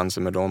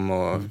konferenser med dem,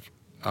 och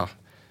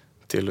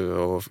till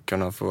att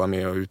kunna få vara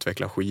med och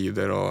utveckla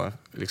skidor, och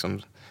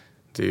liksom,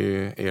 det är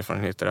ju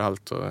erfarenheter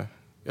allt. Och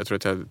jag tror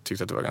att jag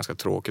tyckte att det var ganska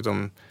tråkigt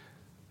om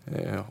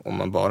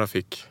man bara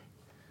fick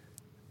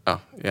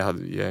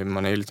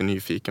man är ju lite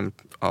nyfiken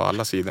av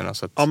alla sidorna,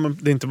 så att... Ja, men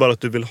det är inte bara att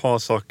du vill ha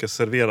saker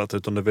serverat,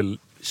 utan du vill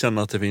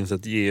känna att det finns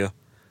ett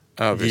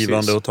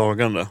givande och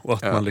tagande. Och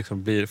att man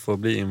liksom får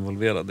bli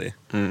involverad i.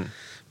 Mm.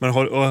 Men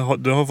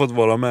du har fått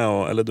vara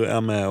med eller du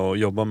är med och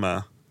jobbar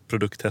med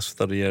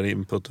produkttestar och ger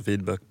input och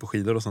feedback på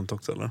skidor och sånt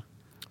också, eller?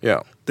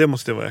 Ja. Det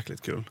måste ju vara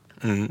jäkligt kul.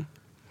 Mm.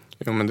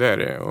 Jo, men det är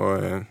det.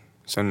 Och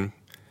sen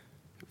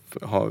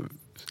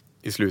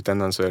i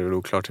slutändan så är det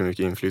oklart hur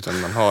mycket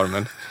inflytande man har,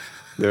 men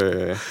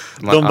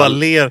de bara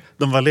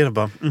ler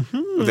bara.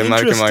 Och det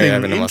märker man ju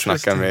även när man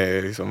snackar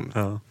med liksom,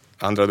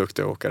 andra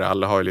duktiga åkare.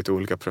 Alla har ju lite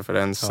olika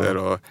preferenser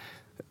och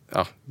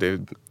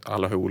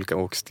alla har olika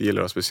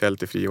åkstilar, och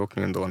speciellt i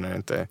friåkningen då när det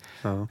inte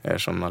är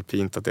som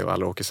alpint att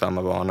alla åker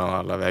samma bana och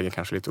alla väger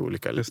kanske lite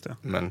olika.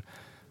 Men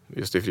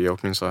just i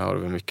friåkning så har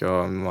det mycket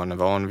vad man är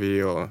van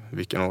vid och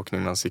vilken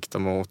åkning man siktar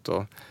mot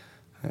och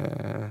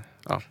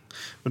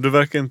Men du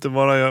verkar inte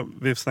vara,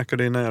 vi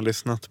snackade innan jag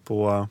lyssnat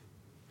på,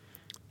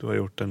 du har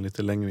gjort en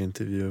lite längre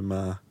intervju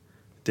med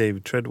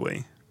Dave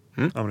Treadway,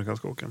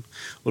 amerikanska åkaren.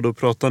 Och då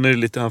pratade ni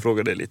lite, han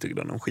frågade lite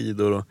grann om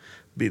skidor och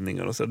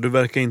bindningar och så. Du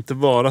verkar inte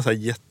vara så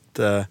här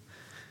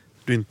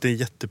du är inte en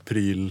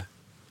jättepryl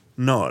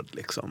nörd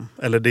liksom.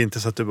 Eller det är inte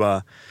så att du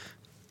bara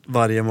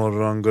varje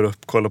morgon går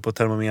upp, kollar på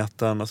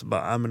termometern och så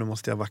bara, men nu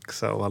måste jag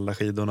vaxa och alla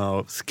skidorna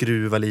och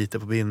skruva lite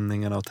på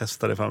bindningarna och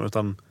testa det fram,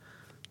 utan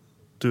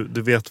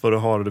du vet vad du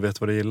har och du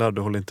vet vad du gillar.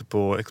 Du håller inte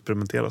på att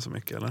experimentera så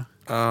mycket, eller?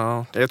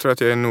 Ja, jag tror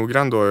att jag är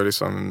noggrann då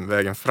liksom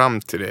vägen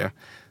fram till det.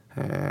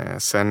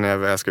 Sen när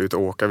jag ska ut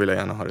och åka vill jag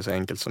gärna ha det så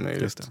enkelt som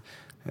möjligt.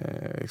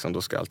 Liksom,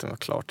 då ska allting vara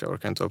klart. Jag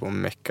orkar inte vara på och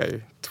mecka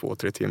i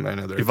 2-3 timmar innan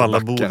jag drar ut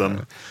på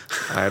backen.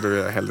 Nej, då vill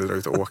jag hellre dra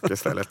ut och åka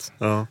istället.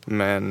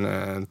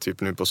 Men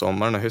typ nu på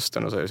sommaren och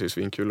hösten och så är det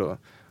svinkul att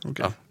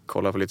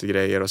kolla på lite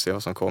grejer och se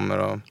vad som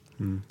kommer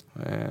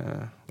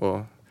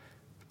och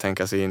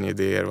tänka sig in i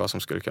idéer vad som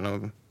skulle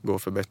kunna gå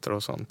för bättre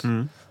och sånt.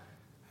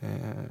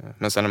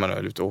 Men sen när man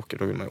är ute och åker,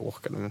 då vill man ju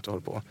åka, då vill man inte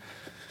hålla på.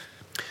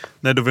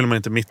 Nej, då vill man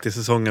inte mitt i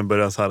säsongen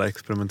börja så här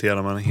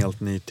experimentera med en helt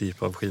ny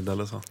typ av skida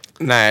eller så.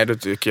 Nej, då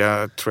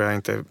tror jag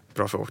inte är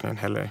bra för åkningen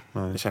heller.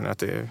 Nej. Jag känner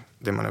att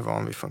det man är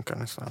van vid funkar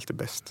nästan alltid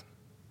bäst.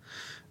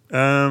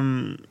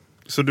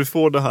 Så du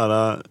får det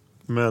här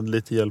med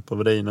lite hjälp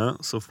av Reine,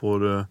 så får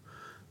du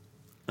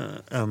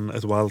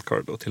ett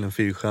wildcard då, till en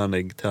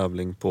 4-stjärnig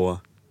tävling på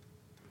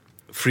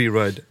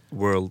Freeride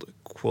World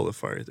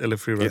Qualifier, eller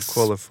Freeride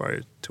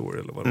Qualifier Tour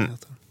eller vad det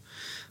heter.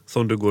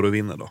 Som du går och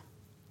vinner då.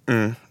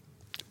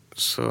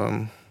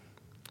 Så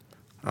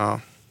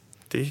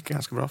det gick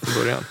ganska bra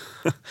från början.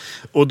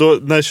 Och då,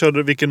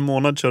 vilken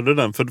månad körde du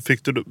den?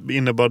 För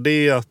innebar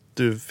det att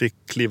du fick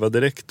kliva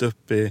direkt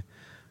upp i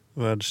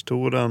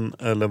världstouren,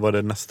 eller var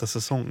det nästa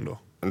säsong då?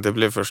 Det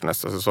blev först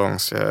nästa säsong,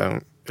 så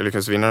jag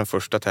lyckades vinna den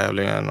första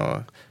tävlingen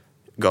och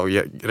gav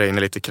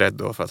Reine lite cred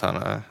då för att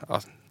han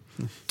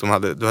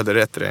du hade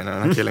rätt, Reine,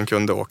 den här killen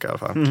kunde åka i alla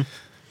fall.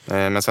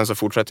 Men sen så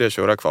fortsatte jag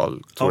köra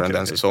kvaltouren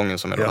den säsongen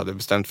som jag då hade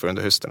bestämt för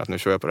under hösten, att nu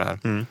kör jag på det här.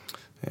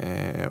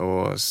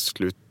 Och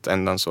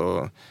slutändan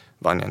så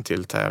vann jag en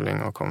till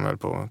tävling och kom väl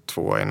på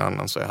 2 i en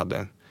annan, så jag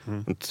hade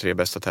de 3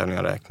 bästa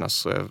tävlingarna räknas,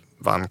 så jag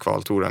vann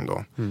kvaltouren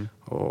då.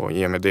 Och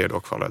i och med det då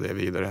kvalade jag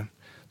vidare.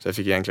 Så jag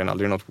fick egentligen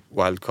aldrig något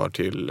wildcard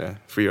till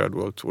Freeride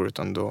World Tour,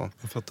 utan då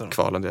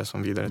kvalade jag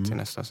som vidare till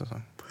nästa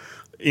säsong.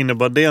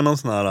 Innebar det någon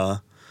sån här,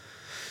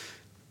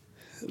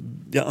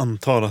 jag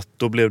antar att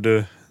då blev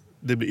det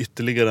blir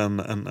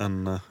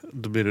ytterligare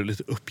då blir du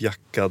lite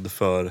uppjackad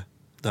för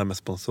det här med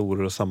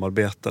sponsorer och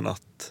samarbeten,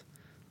 att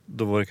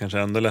då var det kanske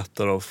ändå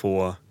lättare att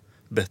få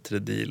bättre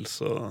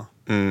deals och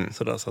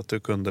sådär, så att du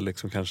kunde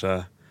liksom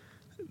kanske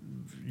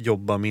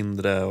jobba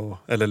mindre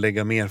eller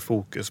lägga mer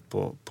fokus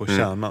på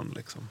kärnan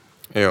liksom.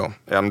 Ja,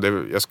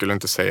 men jag skulle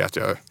inte säga att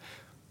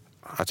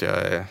jag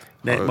är...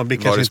 Nej, man blir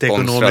kanske inte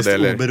ekonomiskt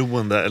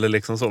oberoende eller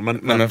liksom så.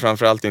 Men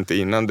framförallt inte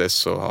innan dess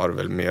så har det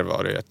väl mer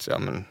varit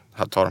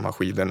att ta de här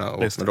skidorna och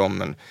med dem.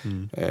 Men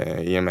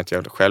i och med att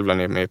jag själv la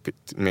ner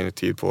mer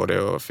tid på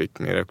det och fick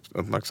mer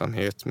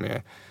uppmärksamhet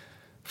med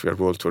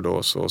Freeride World Tour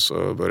då,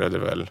 så började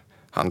det väl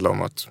handla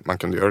om att man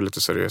kunde göra det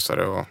lite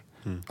seriösare och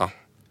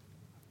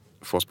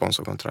få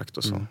sponsorkontrakt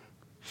och så.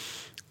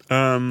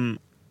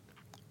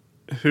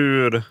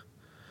 Hur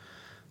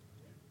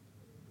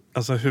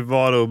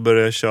var det att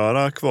börja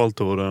köra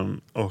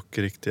kvaltouren och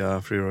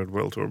riktiga Freeride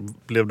World Tour?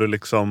 Blev du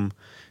liksom,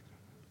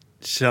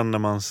 känner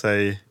man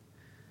sig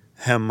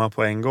hemma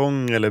på en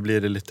gång, eller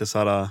blir det lite så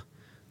här,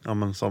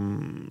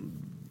 som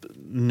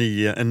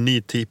en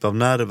ny typ av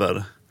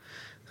nerver?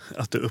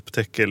 Att du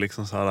upptäcker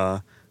liksom så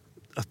här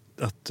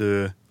att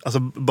du, alltså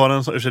bara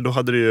en sån, då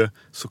hade du ju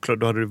såklart,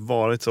 då hade du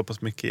varit så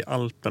pass mycket i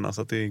Alperna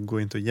så att det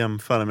går inte att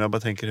jämföra, men jag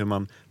bara tänker hur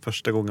man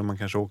första gången man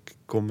kanske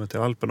åker till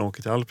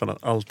Alperna,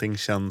 att allting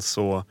känns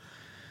så,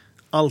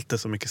 allt är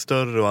så mycket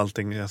större och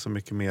allting är så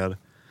mycket mer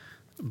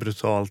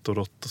brutalt och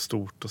rått och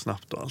stort och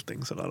snabbt och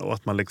allting sådär, och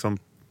att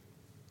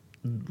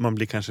man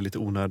blir kanske lite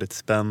onödigt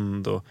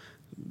spänd och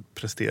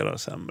presterar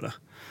sämre.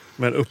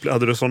 Men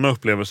hade du sådana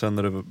upplevelser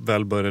när du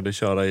väl började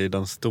köra i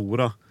den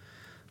stora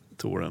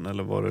touren,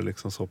 eller var det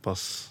liksom så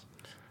pass?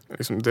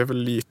 Det är väl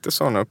lite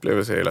sådana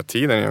upplevelser hela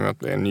tiden i och med att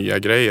det är nya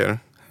grejer.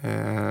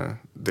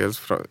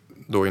 Dels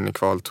då in i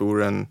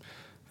kvaltouren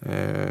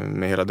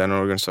med hela den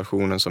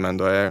organisationen som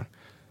ändå är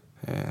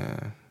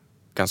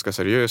ganska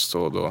seriös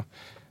så då.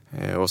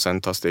 Och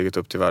sen ta steget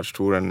upp till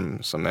världstouren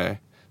som är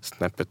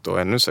snäppet då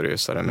ännu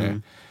seriösare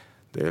med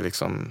det är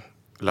liksom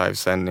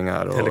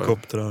livesändningar och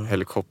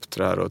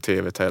helikoptrar och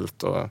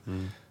tv-tält och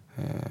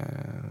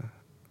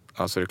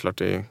alltså det är klart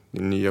det är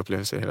nya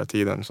upplevelser hela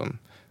tiden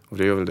och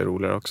det är väl det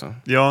roligare också.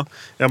 Ja,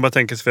 jag bara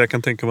tänker, för jag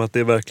kan tänka mig att det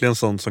är verkligen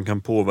sånt som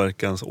kan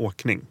påverka ens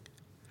åkning.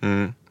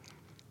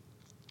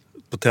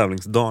 På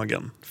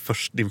tävlingsdagen.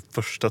 Din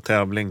första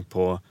tävling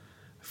på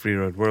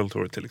Freeride World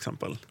Tour till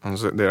exempel.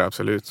 Alltså, det är det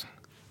absolut.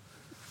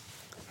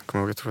 Jag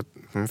kommer ihåg, jag tror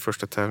att min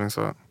första tävling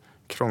så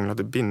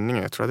krånglade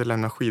bindningen. Jag tror jag hade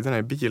lämnat skidorna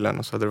i bilen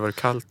och så hade det varit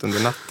kallt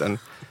under natten.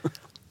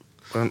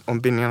 Och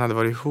om bindningen hade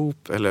varit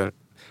ihop eller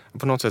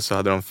på något sätt så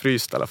hade de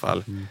fryst i alla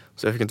fall.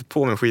 Så jag fick inte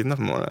på mig skidorna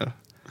på morgonen.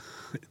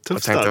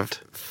 Tuff start. Jag tänkte,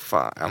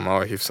 fan, jag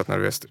var hyfsat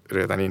nervös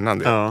redan innan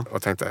det. Ja.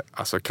 Och tänkte,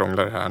 alltså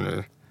krånglar det här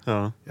nu.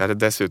 Ja. Jag hade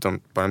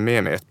dessutom bara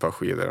med mig ett par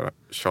skidor. Och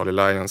Charlie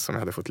Lyons som jag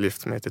hade fått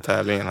lyft med till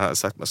tävlingen hade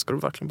sagt, ska du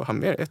verkligen bara ha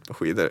med ett par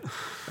skidor?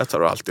 Jag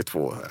tar alltid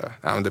 2.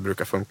 Ja, men det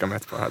brukar funka med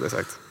ett par, hade jag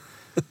sagt.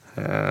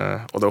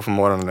 Och då på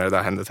morgonen när det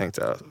där hände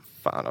tänkte jag,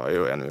 fan vad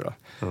gör jag nu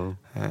då?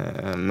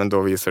 Men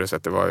då visade det sig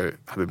att det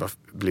hade bara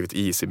blivit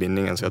is i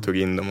bindningen. Så jag tog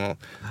in dem och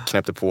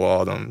knäppte på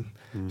av dem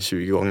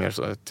 20 gånger.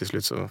 Så till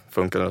slut så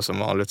funkade det som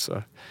vanligt.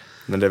 Så.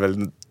 Men det är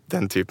väl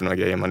den typen av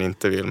grejer man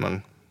inte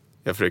vill.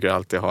 Jag försöker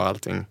alltid ha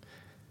allting,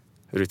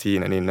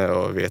 rutinen inne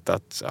och veta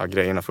att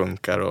grejerna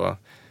funkar. Och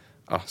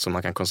så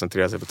man kan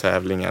koncentrera sig på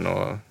tävlingen.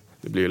 Och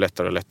det blir ju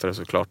lättare och lättare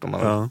såklart om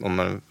man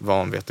är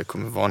van vid att det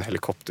kommer vara en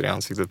helikopter i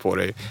ansiktet på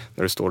dig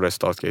när du står där i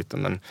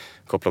startgaten. Men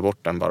koppla bort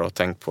den bara och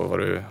tänk på vad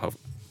du har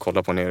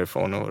kollat på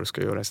nerifrån och vad du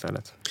ska göra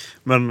istället.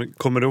 Men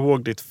kommer du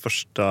ihåg ditt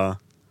första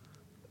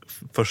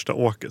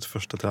åket,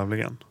 första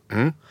tävlingen?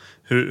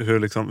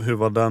 Hur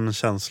var den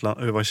känslan?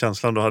 Hur var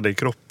känslan du hade i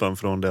kroppen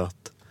från det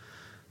att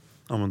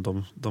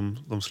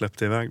de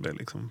släppte iväg dig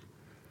liksom?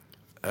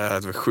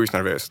 Det var sjukt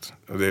nervöst.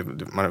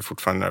 Man är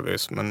fortfarande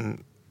nervös,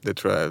 men det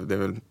tror jag det är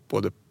väl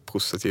både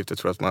positivt. Jag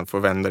tror att man får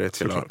vända det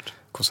till att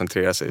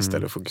koncentrera sig istället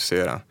för att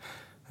fokusera.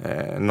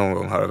 Någon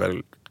gång har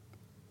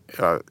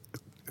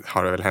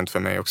det väl hänt för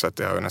mig också att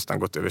det har nästan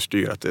gått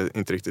överstyr. Att det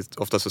inte riktigt,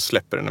 ofta så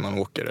släpper det när man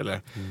åker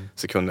eller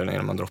sekunderna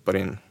innan man droppar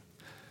in.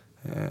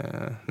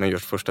 Men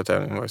just första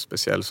tävlingen var ju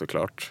speciell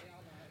såklart.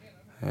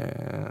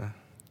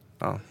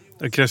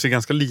 Det krävs ju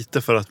ganska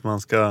lite för att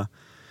man ska...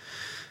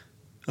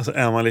 Alltså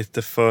är man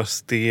lite för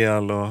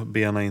stel och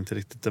benen inte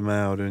riktigt är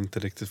med och du inte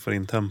riktigt får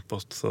in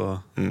tempot så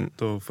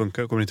då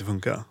kommer det inte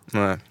funka.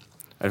 Nej,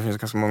 det finns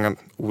ganska många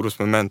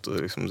orosmoment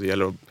och liksom det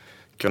gäller att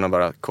kunna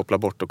bara koppla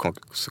bort och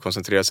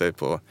koncentrera sig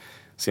på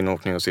sin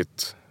åkning och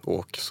sitt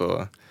åk.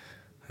 Så,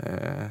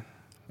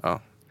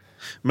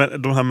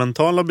 Men de här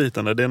mentala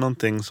bitarna, det är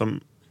någonting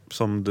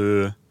som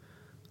du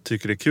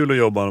tycker är kul att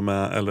jobba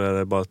med eller är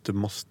det bara att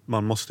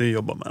man måste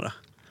jobba med det?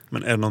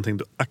 Men är det någonting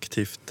du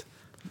aktivt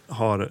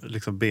har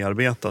liksom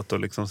bearbetat och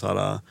liksom så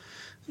här,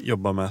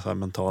 jobba med så här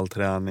mental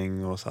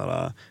träning och så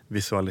här,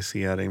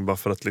 visualisering bara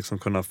för att liksom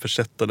kunna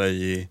försätta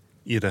dig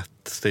i rätt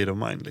state of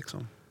mind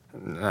liksom?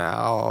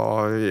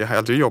 Ja, jag har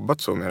aldrig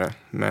jobbat så med det.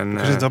 Men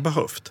kanske inte har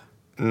behövt?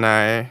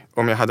 Nej,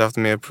 om jag hade haft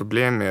mer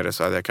problem med det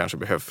så hade jag kanske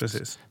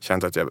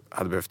känt att jag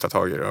hade behövt ta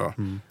tag i det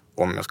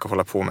om jag ska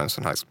hålla på med en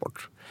sån här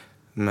sport.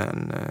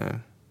 Men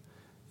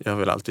jag har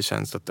väl alltid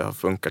känt att det har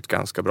funkat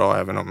ganska bra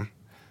även om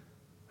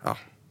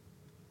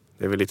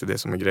det är väl lite det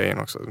som är grejen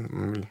också.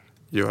 Man vill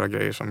göra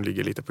grejer som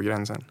ligger lite på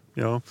gränsen.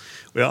 Ja,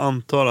 och jag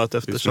antar att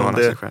eftersom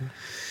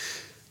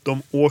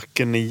de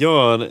åker ni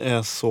gör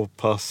är så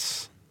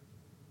pass...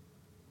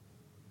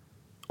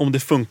 Om det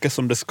funkar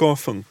som det ska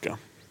funka.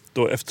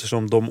 Då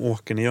eftersom de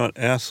åker ni gör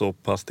är så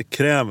pass... Det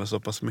kräver så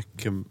pass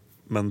mycket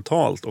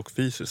mentalt och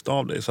fysiskt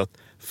av dig. Så att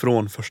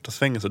från första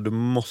svängen så du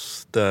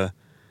måste...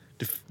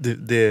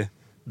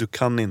 Du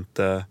kan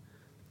inte...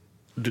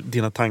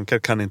 Dina tankar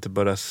kan inte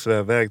börja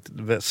sväva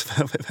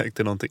iväg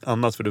till någonting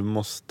annat för du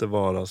måste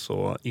vara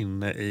så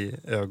inne i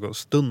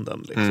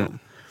ögonstunden liksom.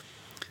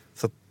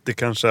 Så att det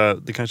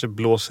kanske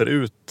blåser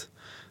ut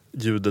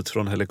ljudet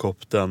från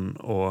helikoptern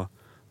och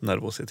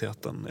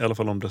nervositeten. I alla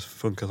fall om det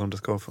funkar som det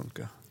ska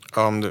funka.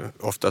 Ja,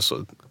 ofta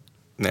så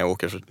när jag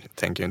åker så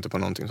tänker jag inte på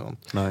någonting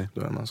sånt. Nej.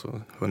 Då är man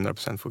så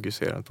 100%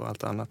 fokuserad på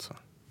allt annat. Så.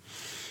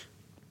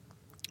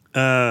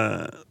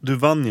 Du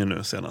vann ju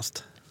nu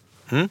senast.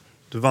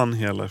 Du vann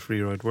hela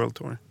Freeride World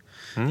Tour.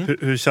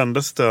 Hur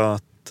kändes det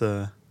att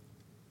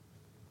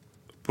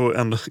på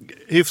ändå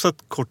hyfsat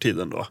kort tid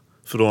ändå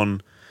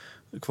från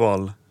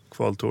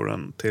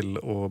kvaltouren till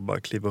att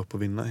bara kliva upp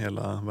och vinna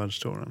hela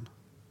världstouren?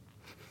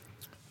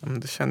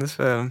 Det kändes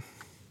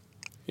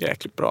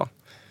jäkligt bra.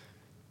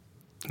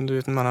 Du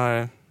vet, man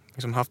har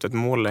liksom haft ett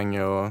mål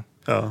länge och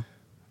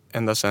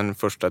ända sedan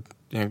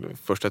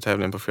första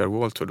tävlingen på Freeride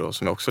World Tour då,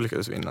 som jag också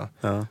lyckades vinna,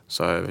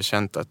 så har jag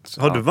känt att...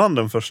 Har du vann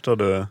den första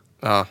du...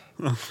 Ja.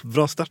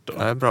 Bra start då.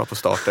 Jag är bra på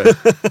starter.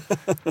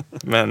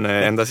 Men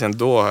ända sedan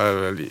då har jag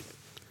väl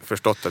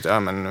förstått att du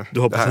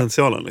har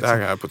potentialen liksom. Det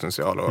här har jag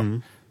potential och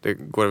det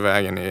går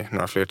vägen i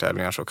några fler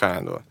tävlingar så kan jag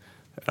ändå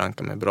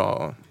ranka mig bra.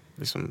 Och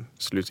liksom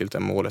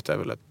slutgiltiga målet är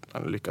väl att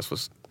han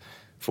lyckas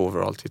få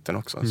overall-titeln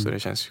också. Så det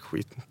känns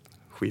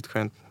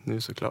skitskönt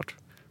nu såklart.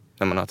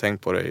 När man har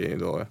tänkt på det i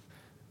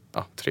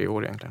 3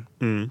 år egentligen.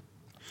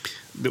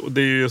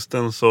 Det är ju just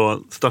den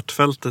så,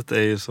 startfältet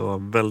är ju så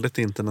väldigt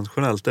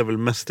internationellt. Det är väl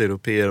mest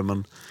europeer,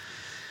 men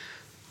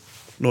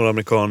några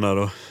amerikaner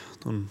och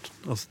någon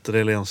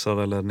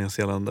australiensare eller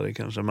nyzeeländare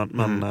kanske.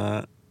 Men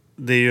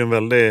det är ju en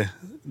väldigt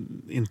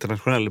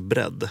internationell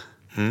bredd.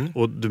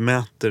 Och du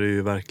mäter det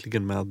ju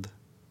verkligen med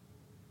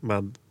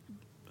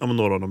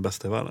några av de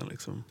bästa i världen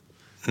liksom.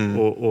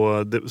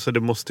 Så det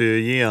måste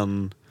ju ge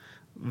en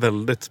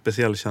väldigt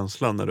speciell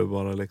känsla när du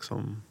bara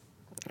liksom...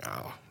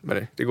 Ja,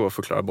 men det går att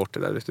förklara bort det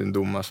där. Det är en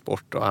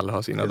domarsport och alla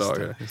har sina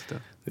dagar.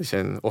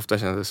 Ofta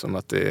känns det som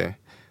att det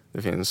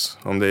finns,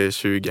 om det är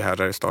 20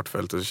 herrar i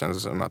startfältet så känns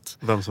det som att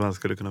vem som helst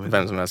skulle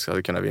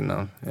kunna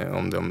vinna.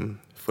 Om de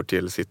får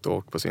till sitt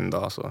åk på sin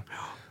dag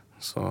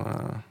så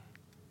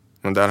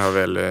men där har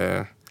väl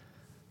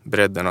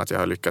bredden att jag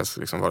har lyckats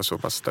liksom vara så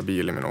pass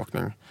stabil i min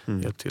åkning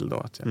hjälpt till då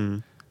att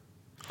jag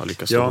har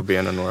lyckats stå på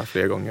benen några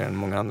fler gånger än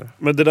många andra.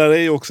 Men det där är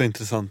ju också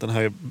intressant, den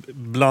här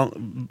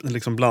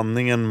liksom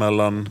blandningen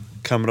mellan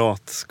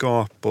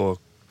kamratskap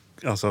och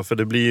alltså, för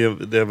det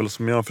är väl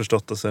som jag har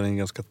förstått det så är det en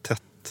ganska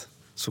tätt,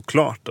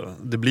 såklart då.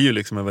 Det blir ju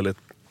liksom en väldigt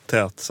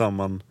tät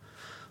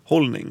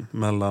sammanhållning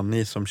mellan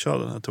ni som kör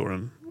den här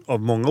touren av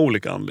många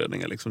olika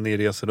anledningar liksom. Ni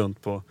reser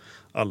runt på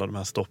alla de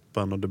här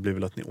stoppen och det blir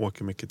väl att ni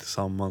åker mycket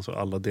tillsammans och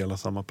alla delar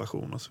samma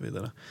passion och så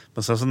vidare.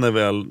 Men sen så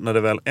när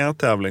det väl är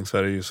tävling så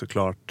är det ju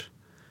såklart,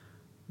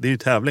 det är ju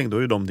tävling, då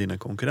är ju de dina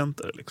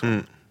konkurrenter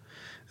liksom.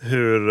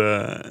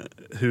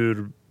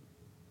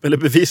 Eller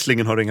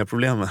bevisligen har du inga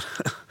problem med.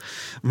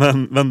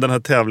 men den här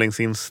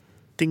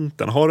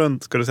tävlingsinstinkten,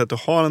 ska du säga att du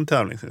har en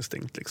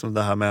tävlingsinstinkt liksom,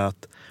 det här med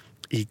att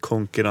i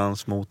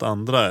konkurrens mot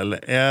andra,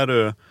 eller är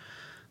du,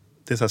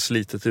 det är så här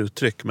slitet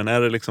uttryck, men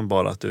är det liksom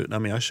bara att du, nej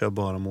men jag kör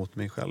bara mot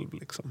mig själv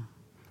liksom?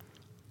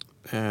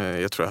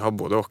 Jag tror jag har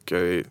både och.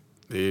 Det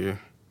är ju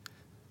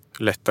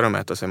lättare att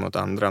mäta sig mot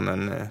andra,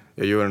 men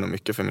jag gör det nog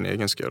mycket för min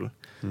egen skull.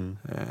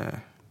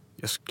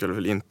 Jag skulle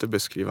väl inte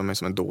beskriva mig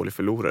som en dålig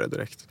förlorare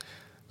direkt.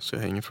 Så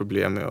jag har ingen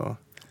problem med att...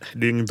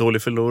 Du är ingen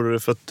dålig förlorare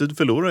för att du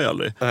förlorar ju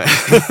aldrig. Nej.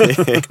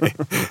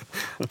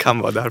 Kan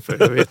vara därför,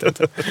 jag vet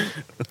inte.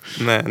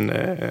 Men,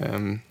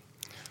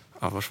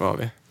 var var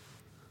vi?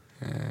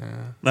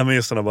 Nej, men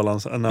just den här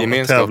balansen.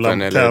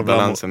 Gemenskapen eller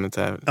balansen med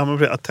tävling. Ja,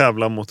 men att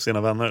tävla mot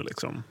sina vänner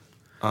liksom.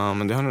 Ja,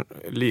 men det har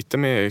lite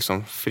med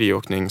liksom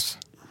friåknings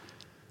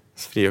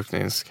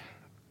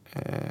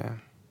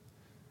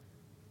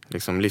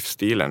liksom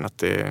livsstilen, att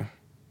det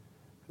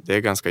är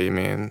ganska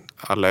gemen.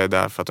 Alla är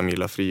där för att de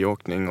gillar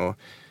friåkning och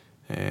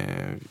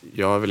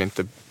jag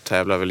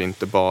tävlar väl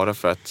inte bara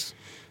för att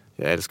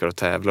jag älskar att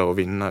tävla och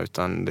vinna,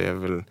 utan det är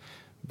väl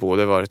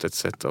både varit ett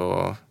sätt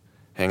att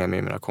hänga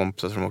med mina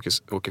kompisar som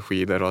åker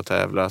skidor och har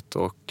tävlat,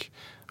 och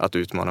att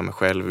utmana mig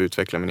själv och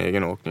utveckla min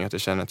egen åkning. Att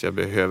jag känner att jag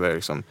behöver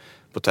liksom,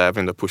 på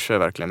tävling då pushar jag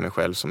verkligen mig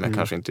själv som jag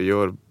kanske inte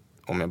gör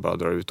om jag bara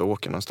drar ut och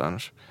åker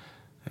någonstans.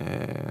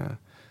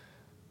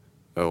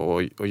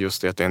 Och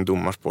just det att det är en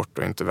domarsport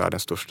och inte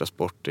världens största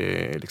sport,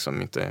 det är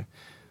liksom inte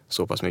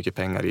så pass mycket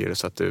pengar i det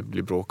så att det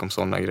blir bråk om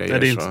sådana grejer.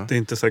 Nej, det är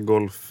inte så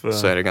golf.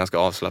 Så är det ganska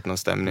avslappnad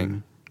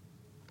stämning.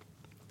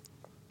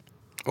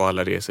 Och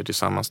alla reser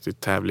tillsammans till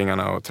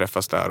tävlingarna och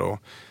träffas där och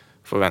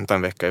får vänta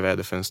en vecka i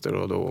väderfönster,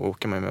 och då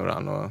åker man med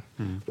varandra och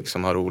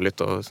liksom har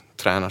roligt och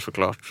tränar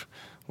såklart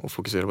och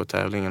fokuserar på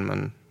tävlingen.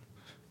 Men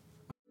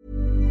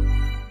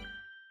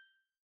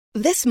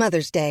This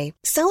Mother's Day,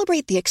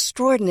 celebrate the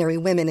extraordinary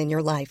women in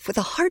your life with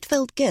a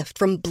heartfelt gift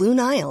from Blue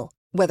Nile.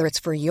 Whether it's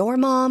for your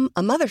mom,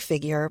 a mother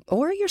figure,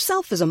 or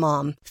yourself as a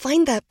mom,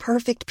 find that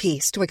perfect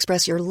piece to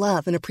express your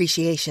love and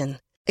appreciation.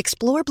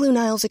 Explore Blue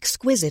Nile's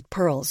exquisite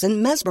pearls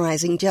and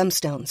mesmerizing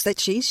gemstones that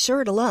she's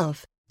sure to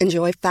love.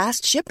 Enjoy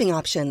fast shipping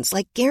options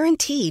like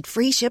guaranteed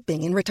free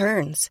shipping and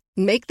returns.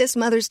 Make this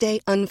Mother's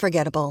Day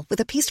unforgettable with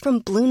a piece from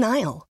Blue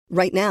Nile.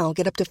 Right now,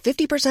 get up to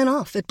 50%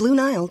 off at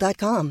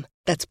BlueNile.com.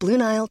 That's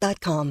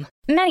BlueNile.com.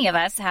 Many of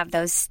us have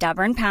those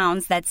stubborn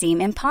pounds that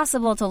seem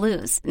impossible to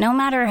lose, no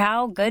matter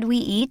how good we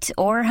eat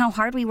or how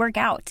hard we work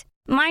out.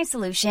 My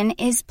solution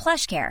is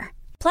PlushCare.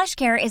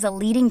 PlushCare is a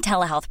leading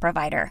telehealth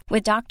provider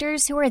with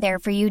doctors who are there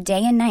for you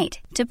day and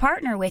night to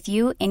partner with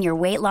you in your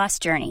weight loss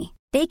journey.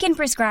 They can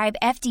prescribe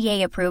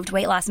FDA-approved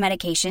weight loss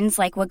medications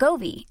like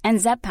Wegovy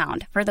and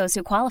Zepbound for those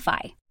who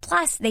qualify.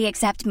 Plus, they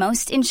accept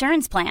most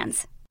insurance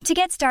plans. To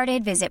get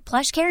started, visit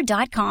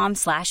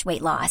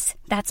plushcare.com/weightloss.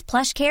 That's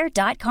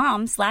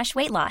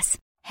plushcare.com/weightloss.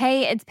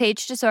 Hey, it's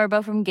Paige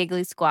DeSorbo from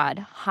Giggly Squad.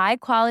 High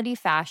quality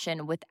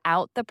fashion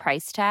without the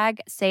price tag.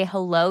 Say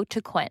hello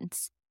to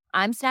Quince.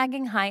 I'm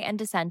snagging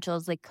high-end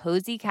essentials like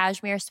cozy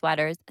cashmere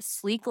sweaters,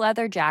 sleek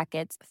leather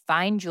jackets,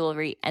 fine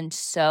jewelry, and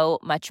so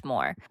much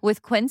more.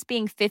 With Quince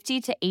being 50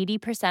 to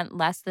 80%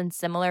 less than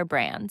similar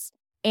brands.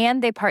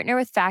 And they partner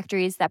with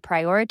factories that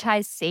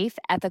prioritize safe,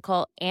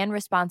 ethical, and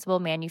responsible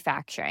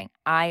manufacturing.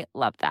 I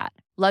love that.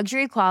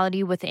 Luxury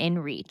quality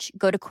within reach.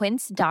 Go to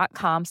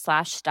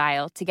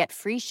quince.com/style to get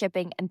free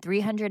shipping and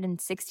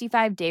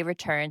 365-day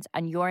returns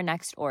on your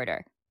next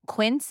order.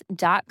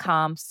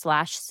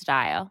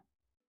 Quince.com/style.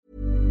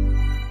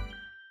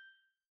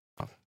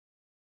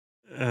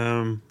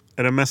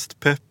 Är det mest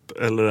pepp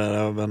eller är det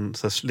även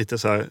lite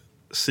så här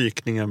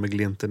psykningar med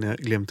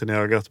glimten i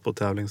ögat på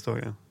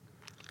tävlingsdagen?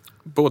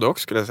 Både och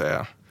skulle jag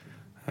säga.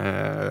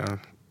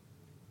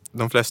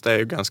 De flesta är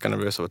ju ganska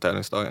nervösa på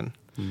tävlingsdagen.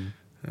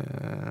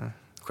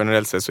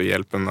 Generellt sett så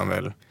hjälper man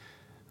väl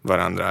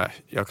varandra.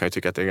 Jag kan ju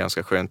tycka att det är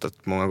ganska skönt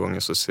att många gånger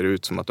så ser det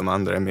ut som att de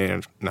andra är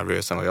mer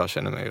nervösa än vad jag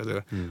känner mig.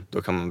 Och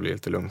då kan man bli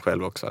lite lugn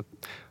själv också. Att,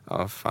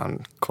 ja,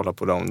 fan, kolla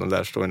på dem. De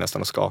där står ju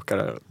nästan och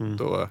skakar.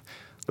 Då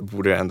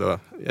borde jag ändå...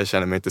 Jag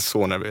känner mig inte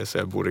så nervös så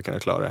jag borde kunna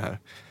klara det här.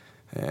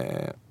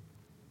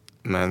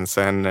 Men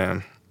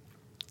sen...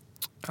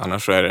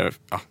 annars så är det...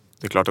 Ja,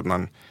 det är klart att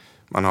man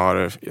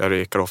har... Jag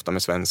rekar ofta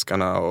med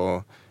svenskarna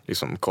och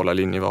liksom kollar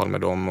linjeval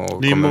med dem och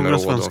kommer med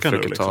råd och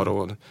försöker ta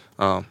råd.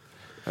 Ja.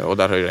 Och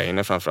där har ju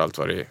Reine framförallt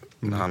varit...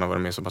 Han har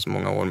varit med så pass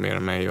många år mer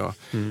än mig och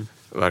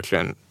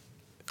verkligen...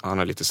 Han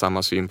har lite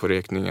samma syn på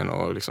räkningen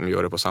och liksom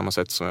gör det på samma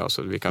sätt som jag.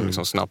 Så vi kan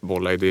liksom snabbt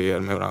bolla idéer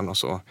med varandra och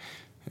så.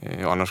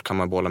 Annars kan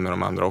man bolla med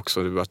de andra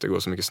också. Det är bara att det går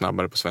så mycket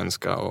snabbare på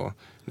svenska och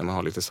när man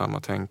har lite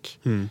samma tänk.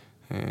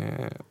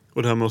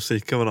 Och det här med att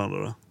sika varandra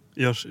då?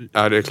 Ja,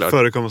 det är klart.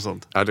 Förekommer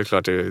sånt? Ja, det är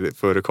klart det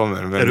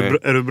förekommer. Men,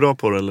 är du bra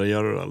på det eller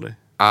gör du det aldrig?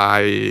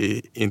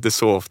 Nej, inte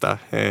så ofta.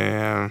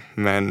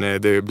 Men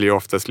det blir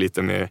oftast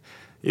lite med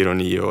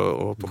ironi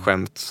och på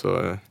skämt.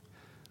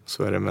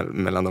 Så är det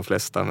mellan de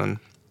flesta.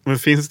 Men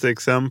finns det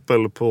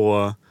exempel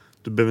på...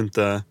 Du behöver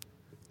inte...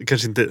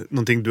 Kanske inte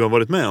någonting du har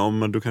varit med om,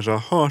 men du kanske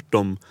har hört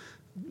om.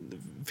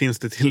 Finns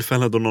det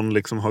tillfällen då någon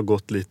liksom har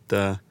gått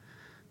lite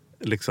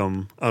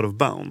liksom out of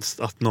bounds?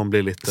 Att någon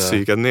blir lite...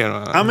 Psykad ner?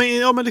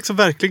 Ja, men liksom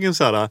verkligen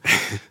så här...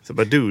 Så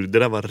bara, det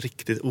där var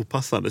riktigt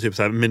opassande. Typ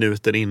så här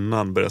minuter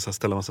innan började jag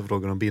ställa massa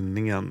frågor om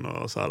bindningen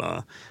och så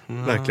här...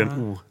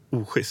 Verkligen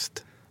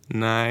oschysst.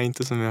 Nej,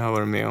 inte som jag har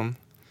varit med om.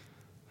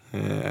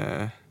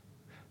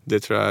 Det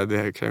tror jag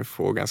det kan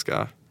få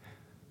ganska...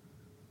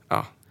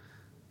 Ja,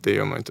 det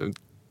gör man inte...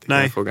 Det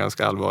kan få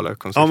ganska allvarliga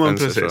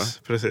konsekvenser. Ja, men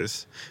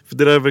precis. För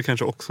det där är väl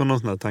kanske också någon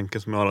sån här tanke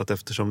som jag har, att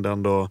eftersom det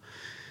ändå...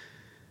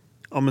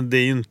 Ja, men det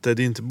är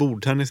inte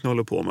bordtennis ni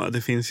håller på med.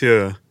 Det finns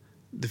ju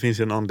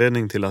en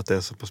anledning till att det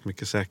är så pass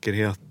mycket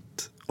säkerhet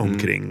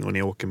omkring. Och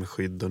ni åker med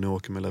skydd och ni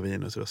åker med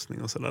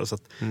lavinutrustning och sådär. Så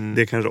att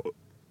det kanske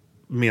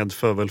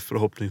medför väl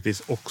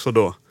förhoppningsvis också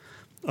då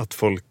att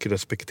folk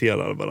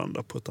respekterar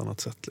varandra på ett annat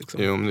sätt.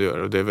 Liksom. Jo, men det gör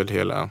det. Och det är väl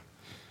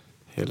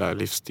hela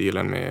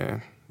livsstilen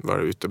med...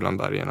 vara ute bland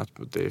bergen, att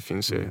det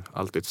finns ju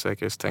alltid ett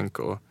säkerhetstänk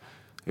och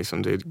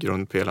liksom det är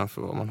grundpelaren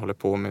för vad man håller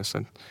på med.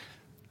 Sen,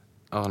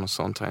 något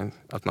sånt här,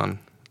 att man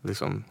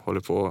liksom håller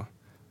på och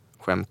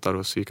skämtar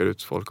och psykar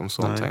ut folk om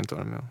sånt här inte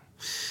var med.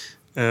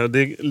 Det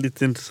är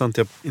lite intressant,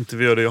 jag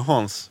intervjuade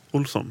Hans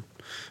Olsson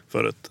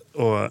förut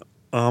och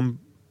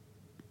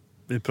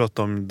vi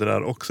pratade om det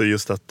där också,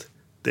 just att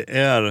det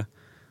är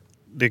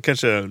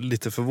kanske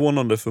lite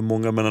förvånande för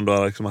många, men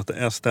ändå liksom att det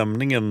är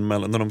stämningen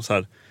när de så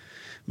här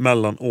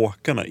mellan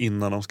åkarna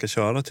innan de ska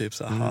köra typ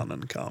så här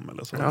Hanenkam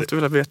eller så. Jag har alltid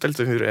velat veta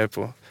lite hur det är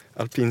på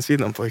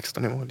alpinsidan på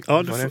högsta nivå.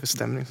 Ja, vad är det för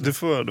stämning? Du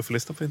får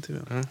lyssna på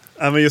intervjun.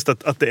 Ja, men just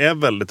att det är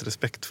väldigt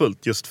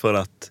respektfullt, just för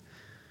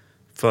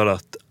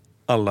att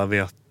alla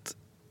vet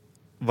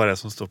vad det är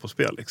som står på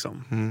spel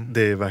liksom.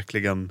 Det är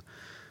verkligen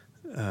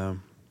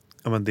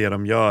men det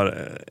de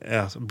gör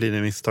blir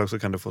det misstag så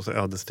kan det få så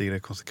ödesdigra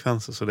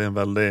konsekvenser, så det är en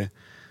väldigt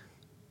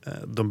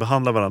de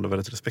behandlar varandra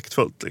väldigt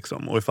respektfullt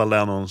liksom. Och ifall det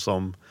är någon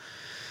som...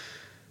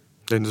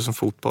 Det är inte som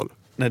fotboll.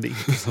 Nej, det är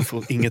inte som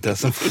fotboll. Inget är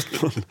som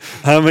fotboll.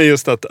 Nej, men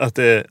just att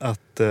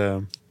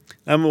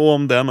men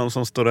om det är någon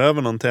som står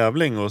över någon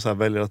tävling och så här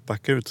väljer att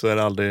backa ut, så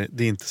är det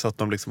är inte så att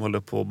de liksom håller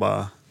på och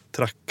bara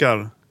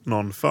trackar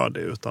någon för det,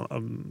 utan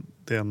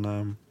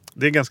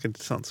det är ganska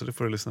intressant, så det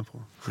får du lyssna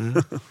på.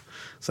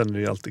 Sen är det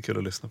ju alltid kul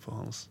att lyssna på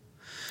Hans.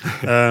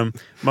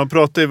 Man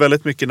pratar ju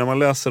väldigt mycket när man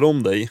läser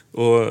om dig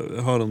och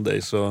hör om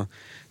dig, så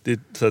det är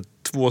så här,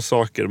 två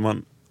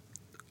saker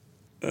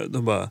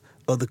de bara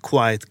the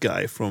quiet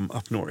guy from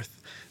up north,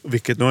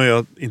 vilket nu har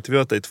jag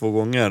intervjuat dig 2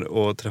 gånger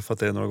och träffat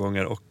dig några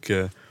gånger, och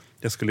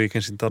jag skulle ju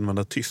kanske inte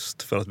använda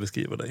tyst för att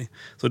beskriva dig,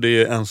 så det är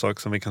ju en sak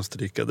som vi kan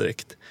stryka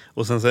direkt.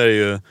 Och sen så är det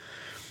ju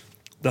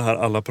det här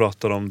alla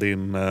pratar om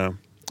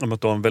om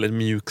att du har en väldigt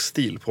mjuk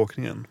stil på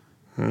åkningen.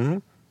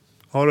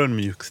 Har du en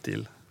mjuk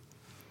stil?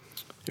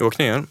 I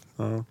åkningen?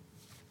 Ja.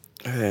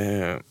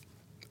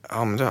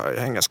 Men jag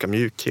är en ganska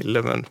mjuk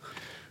kille, men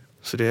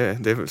så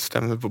det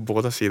stämmer på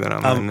båda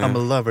sidorna. I'm a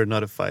lover,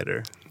 not a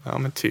fighter. Ja,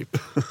 men typ.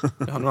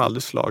 Jag har nog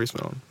aldrig slagits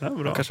med någon. Ja,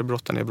 bra. Jag kanske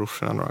brottar ner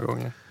brorsorna några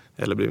gånger.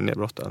 Eller blivit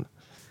nedbrottad.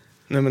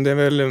 Nej, men det är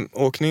väl,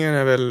 åkningen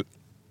är väl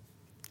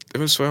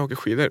så jag åker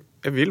skidor.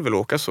 Jag vill väl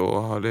åka så,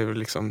 och har det väl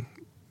liksom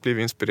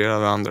blivit inspirerad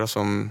av andra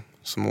som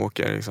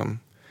åker liksom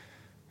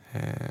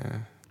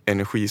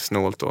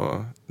energisnålt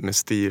och med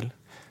stil.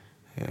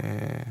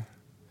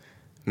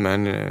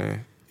 Men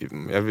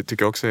jag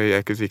tycker också det är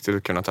jäkligt viktigt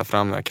att kunna ta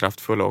fram den här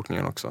kraftfulla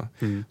åkningen också.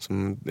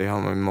 Som det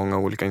har man många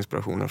olika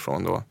inspirationer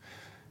från då.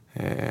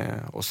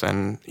 Och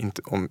sen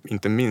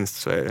inte minst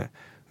så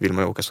vill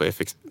man åka så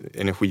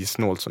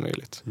energisnålt som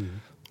möjligt.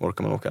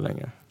 Orkar man åka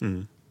längre.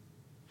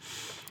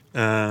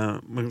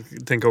 Man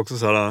tänker också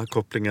så här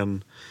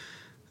kopplingen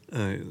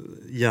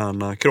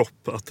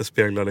hjärna-kropp, att det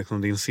speglar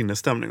liksom din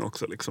sinnesstämning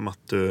också. Liksom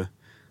att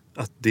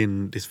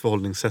ditt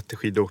förhållningssätt till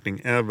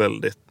skidåkning är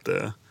väldigt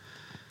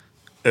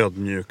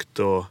ödmjukt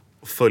och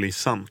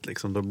följsamt.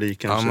 Liksom. Då blir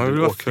kanske man vill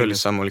vara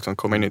följsam och liksom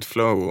komma in i ett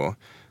flow. Och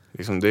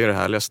liksom, det är det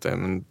härligaste.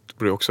 Men det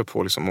beror också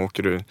på, liksom,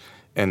 åker du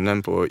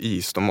NM på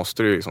is, då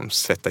måste du liksom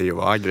sätta i och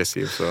vara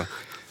aggressiv. Så,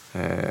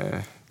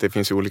 det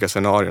finns ju olika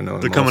scenarier.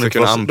 Då kan man inte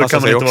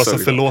vara så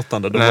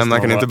förlåtande. Nej,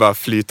 man kan inte bara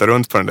flyta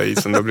runt på den där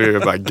isen. Då blir det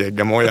bara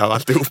geggamoja av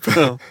alltihop.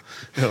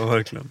 Ja,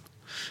 verkligen.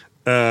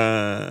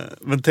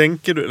 Men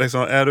tänker du,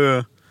 liksom,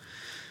 är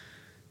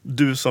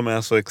du som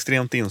är så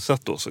extremt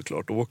insatt då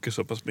såklart och åker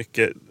så pass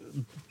mycket,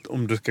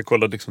 om du ska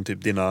kolla liksom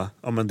typ dina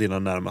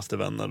närmaste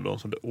vänner, de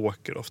som du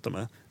åker ofta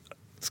med,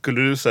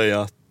 skulle du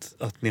säga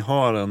att ni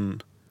har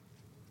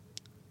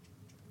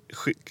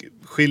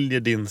skiljer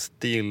din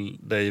stil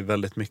dig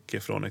väldigt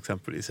mycket från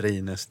exempelvis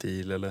Reines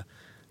stil eller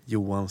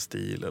Johans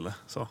stil eller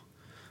så?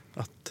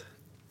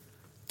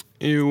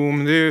 Jo,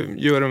 men det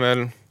gör de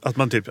väl. Att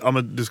man typ,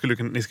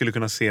 ni skulle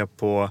kunna se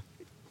på,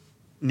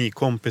 ni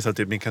kompisar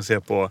typ, ni kan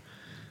se på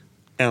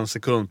 1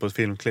 sekund på ett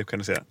filmklipp, kan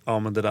du säga,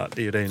 men det är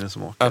ju Reine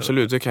som åker.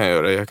 Absolut, det kan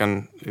jag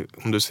göra.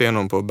 Om du ser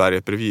någon på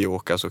berget bredvid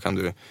åka, så kan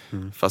du,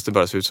 fast det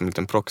bara ser ut som en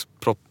liten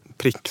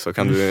prick, så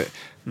kan du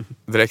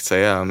direkt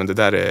säga, men det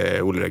där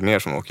är Olle Regnér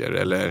som åker,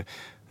 eller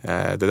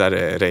det där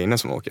är Reine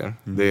som åker.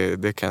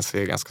 Det kan jag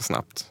se ganska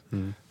snabbt.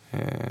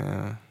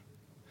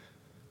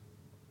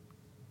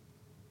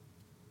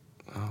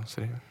 Ja,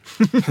 så det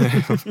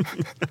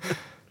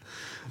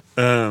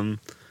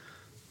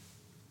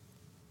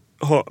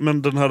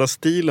men den här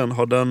stilen,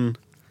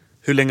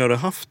 hur länge har du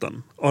haft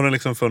den? Har den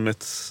liksom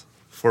funnits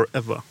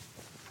forever?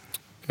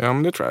 Ja,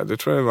 men det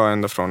tror jag var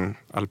ända från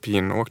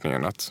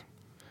alpinåkningen, att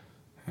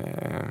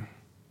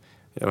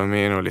jag var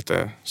med och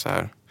lite så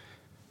här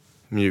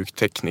mjuk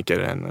tekniker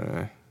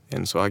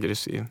än så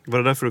aggressiv. Var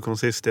det därför du kom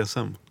sist i SM?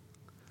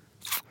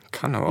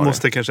 Kan ha varit.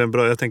 Måste kanske en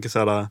bra, jag tänker så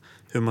här,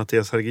 hur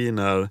Mattias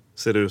Harginer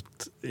ser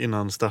ut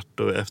innan start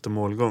och efter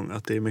målgång,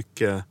 att det är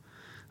mycket,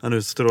 han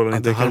utstrålar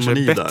inte harmoni där.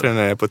 Det kanske är bättre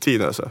när det är på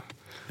tid alltså.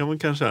 Ja, men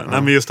kanske. Ja.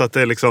 Nej, men just att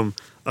det är liksom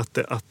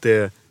att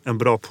det en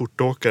bra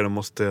portåkare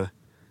måste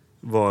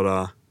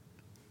vara,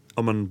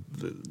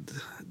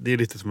 det är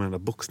lite som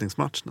en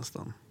boxningsmatch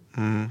nästan.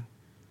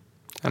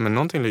 Ja, men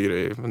någonting ligger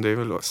i, men det är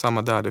väl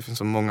samma där, det finns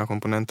så många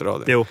komponenter av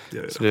det. Jo.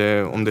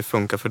 Så om det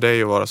funkar för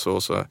dig att vara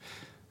så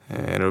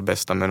är det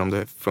bästa, men om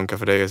det funkar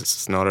för dig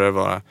snarare att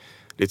vara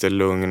lite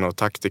lugn och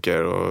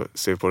taktiker och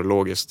se på det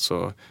logiskt,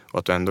 och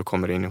att du ändå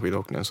kommer in i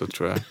skidåkningen, så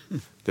tror jag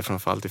det är från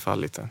fall till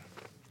fall lite.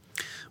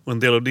 Och en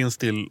del av din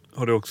stil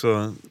har du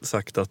också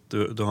sagt att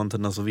du har en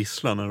tendens att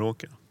vissla när du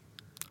åker.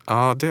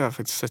 Ja, det har jag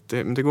faktiskt sett.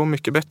 Det går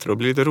mycket bättre och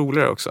blir lite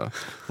roligare också. Om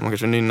man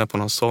kanske nynnar på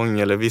någon sång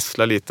eller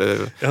visslar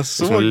lite.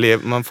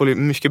 Man får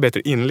mycket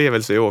bättre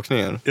inlevelse i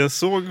åkningen. Jag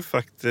såg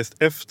faktiskt,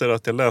 efter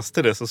att jag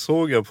läste det, så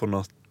såg jag på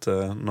något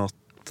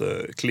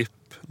klipp,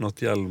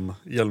 något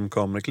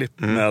hjälmkameraklipp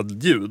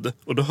med ljud.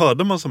 Och då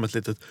hörde man som ett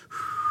litet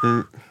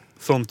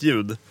sånt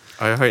ljud.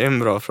 Ja, jag har en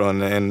bra från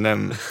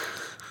NM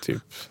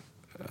typ.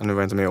 Nu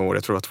var jag inte med i år,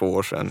 jag tror det var 2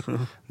 år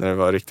sedan. När det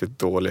var riktigt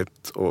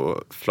dåligt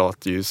och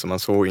flat ljus och man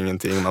såg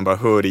ingenting. Man bara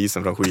hör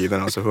isen från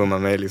skidorna och så hör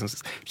man mig liksom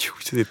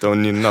sitta och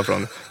nynna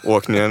från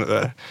åkningen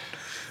där.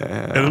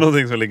 Är det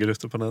någonting som ligger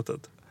ute på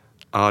nätet?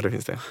 Ja, det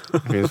finns det.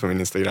 Det finns på min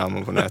Instagram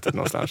och på nätet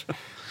någonstans.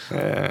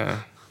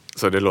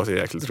 Så det låter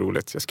jäkligt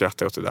roligt. Jag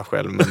skrattar åt det där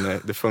själv, men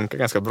det funkar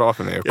ganska bra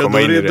för mig att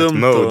komma in i rätt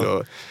mode.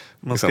 Och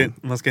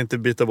man ska inte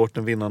byta bort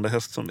en vinnande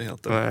häst, som det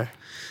heter. Nej.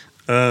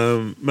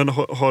 Men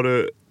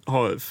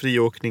har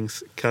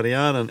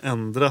friåkningskarriären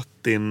ändrat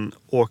din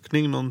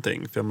åkning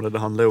någonting? För jag menar, det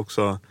handlar ju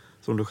också,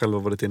 som du själv har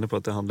varit inne på,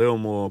 att det handlar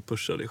om att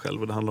pusha dig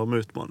själv och det handlar om att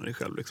utmana dig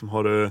själv.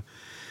 Liksom,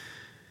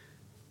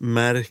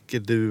 märker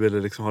du,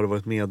 eller liksom, har det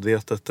varit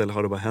medvetet, eller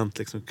har det bara hänt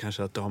liksom,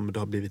 kanske att du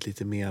har blivit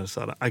lite mer så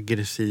här,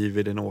 aggressiv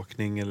i din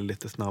åkning, eller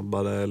lite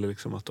snabbare, eller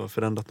liksom, att du har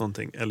förändrat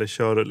någonting? Eller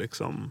kör du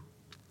liksom?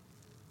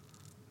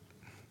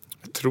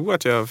 Jag tror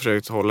att jag har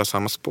försökt hålla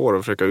samma spår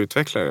och försöka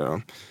utveckla det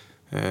då.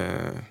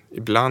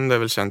 Ibland har jag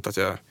väl känt att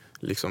jag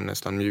liksom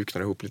nästan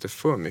mjuknar ihop lite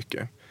för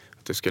mycket.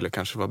 Att det skulle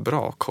kanske vara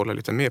bra att kolla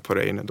lite mer på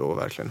Reine då och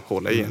verkligen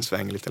hålla i en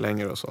sväng lite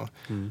längre och så.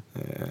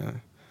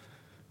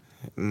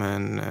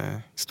 Men i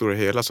stora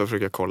hela så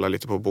försöker jag kolla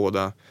lite på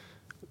båda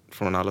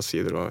från alla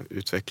sidor och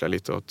utveckla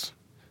lite åt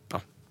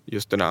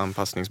just det där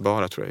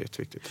anpassningsbara, tror jag är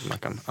jätteviktigt. Att man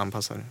kan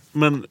anpassa det.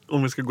 Men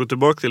om vi ska gå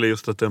tillbaka till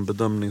just att det är en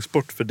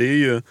bedömningssport, för det är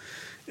ju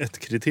ett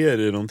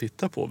kriterium de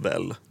tittar på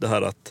väl. Det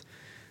här att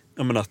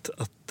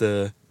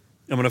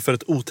för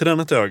ett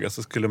otränat öga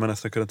så skulle man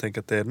nästan kunna tänka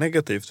att det är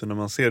negativt. För när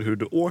man ser hur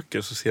du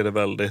åker så ser det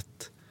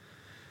väldigt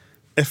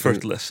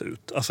effortless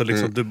ut. Alltså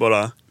liksom du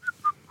bara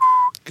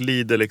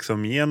glider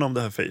liksom igenom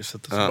det här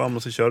facet. Och så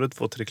måste köra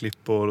 2-3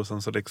 klippor och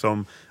sen så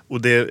liksom, och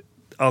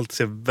allt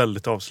ser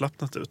väldigt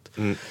avslappnat ut.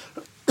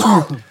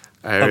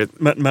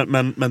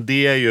 Men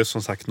det är ju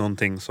som sagt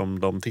någonting som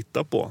de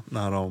tittar på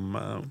när de...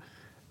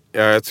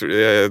 Ja, jag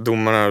tror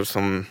domarna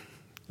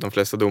de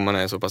flesta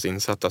domarna är så pass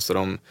insatta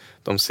så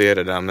de ser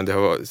det där. Men det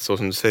har, så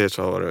som du säger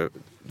så har det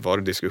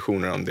varit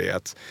diskussioner om det.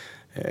 Att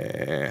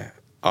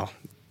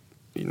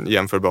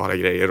jämförbara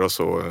grejer och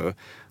så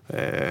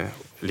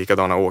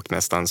likadana åk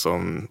nästan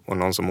och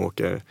någon som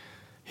åker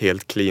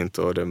helt cleant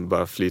och den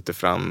bara flyter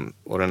fram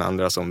och den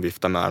andra som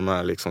viftar med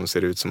armarna liksom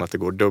ser ut som att det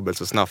går dubbelt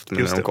så snabbt.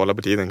 Men när de kollar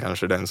på tiden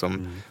kanske den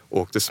som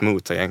åkte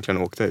smooth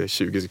egentligen åkte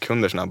 20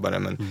 sekunder snabbare,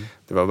 men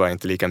det var bara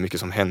inte lika mycket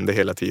som hände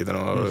hela tiden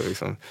och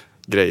liksom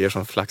grejer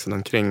som flaxade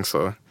omkring,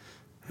 så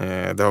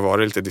det har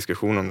varit lite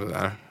diskussion om det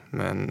där,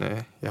 men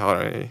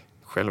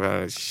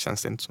själv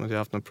känns det inte som att jag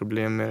har haft något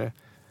problem med det.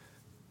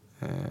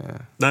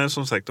 Nej,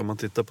 som sagt, om man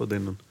tittar på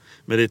din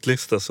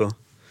meritlista så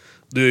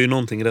du är ju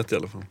någonting rätt i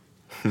alla fall.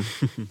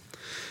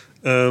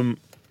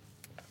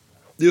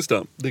 Just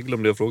det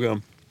glömde jag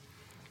fråga.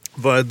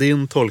 Vad är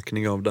din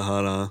tolkning av det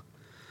här?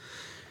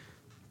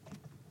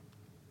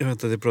 Jag vet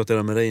inte att jag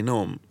pratade med Reina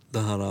om det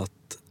här att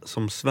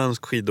som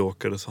svensk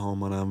skidåkare så har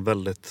man en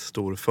väldigt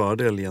stor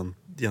fördel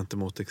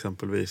gentemot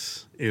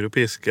exempelvis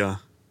europeiska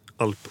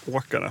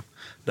alpåkare.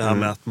 Det här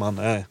med att man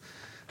är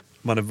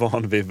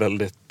van vid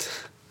väldigt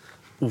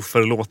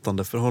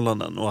oförlåtande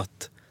förhållanden och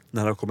att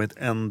när det har kommit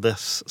en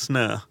dess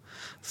snö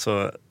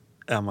så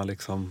är man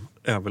liksom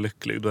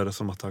överlycklig. Då är det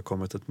som att det har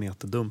kommit ett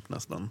meterdump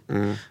nästan.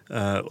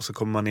 Och så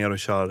kommer man ner och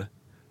kör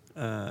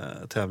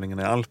tävlingen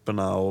i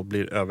Alperna och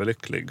blir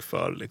överlycklig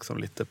för liksom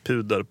lite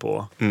puder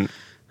på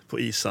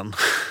isen.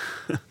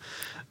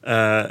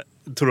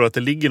 Tror du att det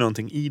ligger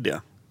någonting i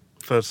det?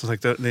 För som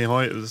sagt,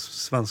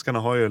 svenskarna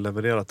har ju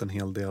levererat en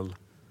hel del.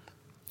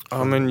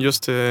 Ja, men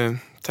just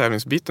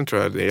tävlingsbiten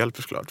tror jag det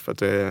hjälper såklart. För att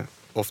det är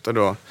ofta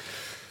då,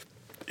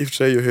 i och för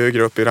sig ju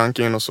högre upp i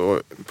rankingen och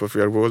så på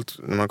Free World,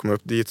 när man kommer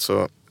upp dit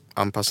så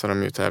anpassar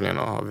de ju tävlingen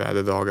och har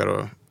väderdagar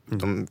och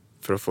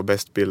för att få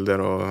bäst bilder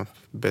och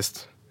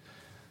bäst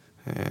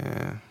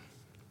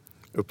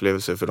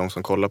upplevelser för de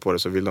som kollar på det,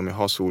 så vill de ju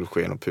ha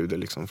solsken och puder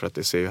liksom, för att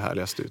det ser ju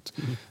härligast ut.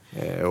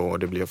 Och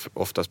det blir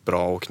oftast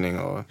bra åkning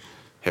och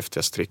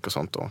häftiga strick och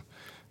sånt då.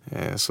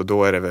 Så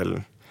då är det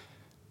väl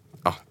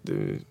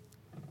det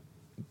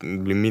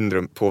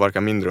blir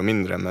påverkar mindre och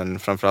mindre, men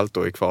framförallt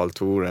då i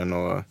kvaltouren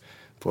och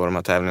på de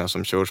här tävlingarna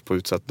som körs på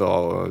utsatt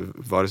dag, och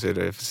vare sig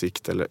det är för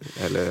sikt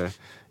eller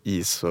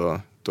is,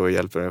 så då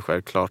hjälper det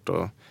självklart.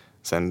 Och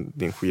sen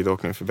din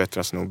skidåkning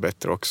förbättras nog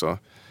bättre också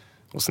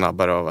och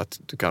snabbare av att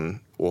du kan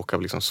åka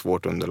liksom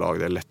svårt underlag.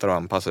 Det är lättare att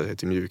anpassa sig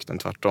till mjukt än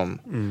tvärtom.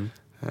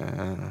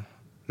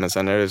 Men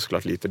sen är det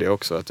såklart lite det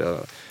också att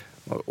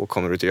och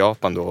kommer du till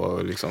Japan då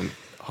och liksom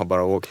har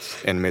bara åkt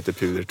 1 meter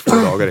puder 2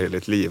 dagar i hela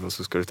ditt liv, och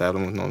så ska du tävla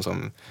mot någon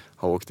som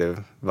har åkt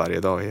det varje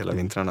dag i hela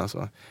vintrarna,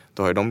 så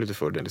då har ju de lite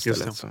fördel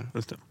istället.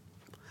 Just det.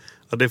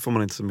 Ja, det får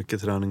man inte så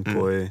mycket träning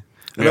på i...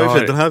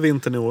 Den här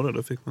vintern i år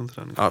då fick man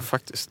träning på. Ja,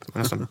 faktiskt.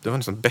 Det var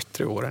nästan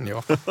bättre år än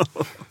jag.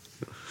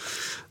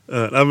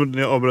 Nej, men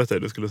jag avbröt dig,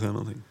 du skulle säga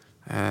någonting.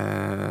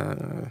 Nej,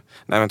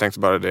 men jag tänkte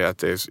bara det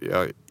att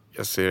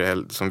jag ser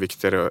det som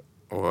viktigare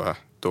att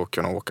då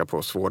kunna åka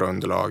på svåra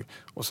underlag,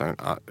 och sen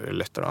är det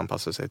lättare att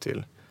anpassa sig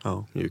till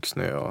mjuk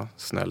snö och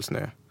snäll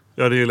snö.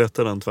 Ja, det är ju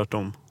lättare än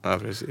tvärtom. Ja,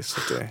 precis. Så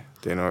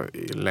det är nog,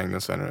 i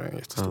längden så är det en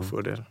jättestor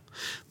fördel.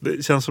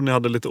 Det känns som ni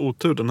hade lite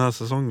otur den här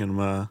säsongen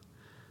med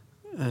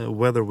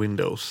weather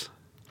windows.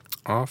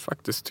 Ja,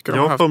 faktiskt. Tycker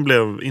Japan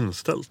blev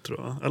inställt, tror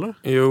jag, eller?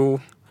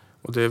 Jo,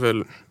 och det är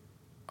väl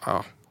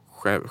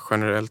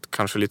generellt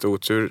kanske lite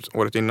otur.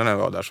 Året innan jag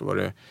var där så var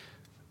det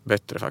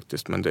bättre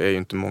faktiskt, men det är ju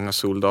inte många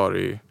soldagar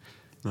i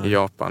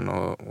Japan,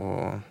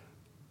 och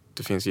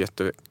det finns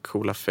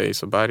jättekola face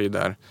och berg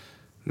där,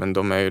 men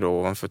de är ju då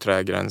ovanför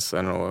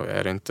trägränsen, och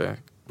är det inte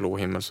blå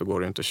himmel så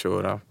går det inte att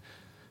köra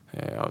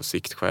av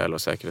siktskäl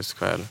och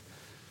säkerhetsskäl.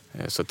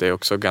 Så det är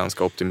också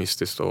ganska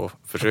optimistiskt att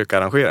försöka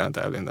arrangera en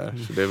tävling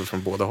där. Så det är väl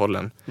från båda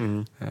hållen.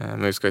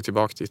 Men vi ska ju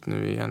tillbaka dit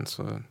nu igen.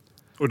 Så.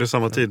 Och det är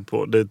samma tid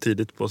på, det är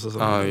tidigt på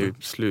säsongen? Ja, i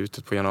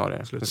slutet på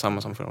januari. Det är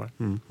samma som förra året.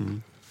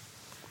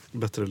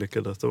 Bättre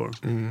lycka detta år.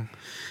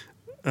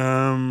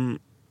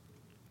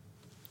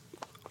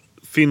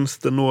 Finns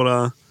det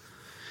några,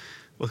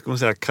 vad ska man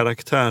säga,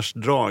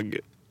 karaktärsdrag,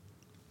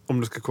 om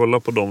du ska kolla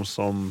på de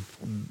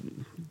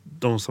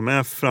som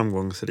är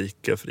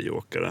framgångsrika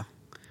friåkare?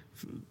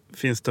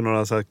 Finns det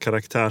några så här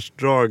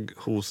karaktärsdrag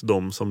hos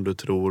dem som du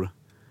tror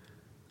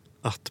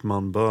att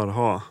man bör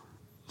ha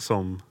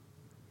som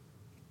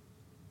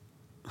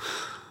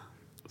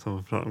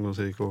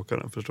framgångsrika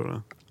åkare, förstår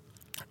du?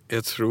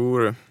 Jag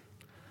tror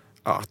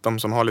att de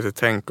som har lite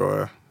tänk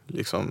och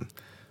liksom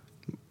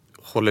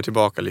håller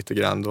tillbaka lite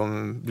grann,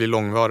 de blir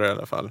långvariga i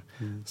alla fall.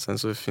 Sen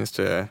så finns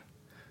det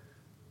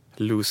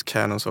loose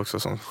cannons också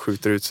som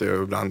skjuter ut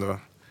sig ibland och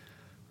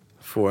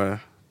får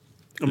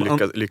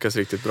lyckas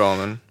riktigt bra.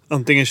 Men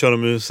antingen kör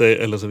de ut sig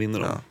eller så vinner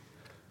de. Ja.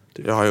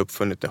 Jag har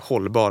uppfunnit den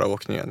hållbara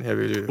åkningen. Jag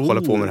vill ju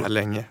hålla på med det här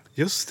länge.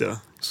 Just det.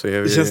 Så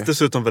det känns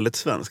dessutom väldigt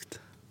svenskt.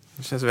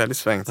 Det känns väldigt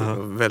svenskt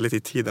och väldigt i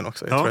tiden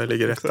också. Jag tror jag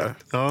ligger rätt där.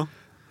 Ja.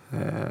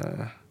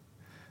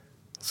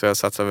 Så jag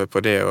satsar väl på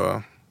det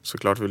och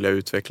såklart vill jag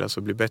utvecklas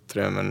och bli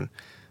bättre, men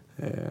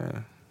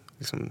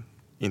liksom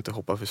inte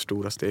hoppa för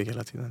stora steg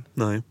hela tiden.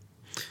 Nej.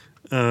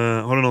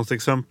 Har du något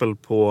exempel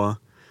på,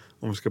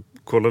 om vi ska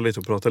kolla lite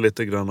och prata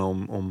lite grann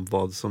om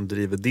vad som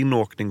driver din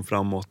åkning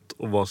framåt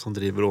och vad som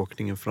driver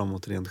åkningen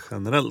framåt rent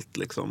generellt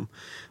liksom.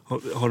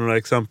 Har du några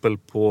exempel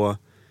på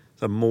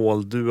så här,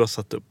 mål du har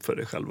satt upp för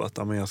dig själv? Att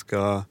jag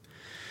ska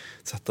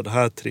sätta det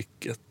här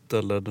tricket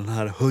eller den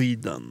här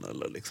höjden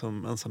eller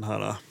liksom en sån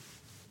här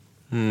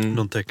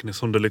någon teknik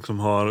som du liksom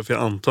har. För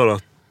jag antar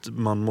att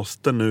man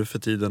måste nu för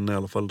tiden i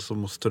alla fall, så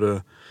måste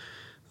du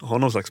ha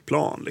någon slags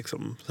plan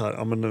liksom. Så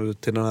här, men nu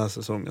till den här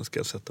säsongen ska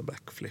jag sätta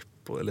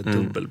backflip eller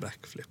dubbel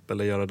backflip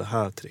eller göra det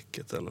här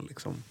tricket eller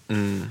liksom.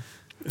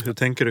 Hur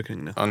tänker du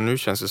kring det? Ja, nu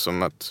känns det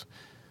som att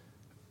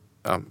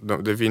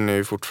det vinner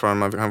ju fortfarande,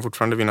 man kan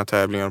fortfarande vinna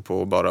tävlingar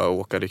på att bara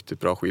åka riktigt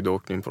bra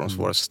skidåkning på de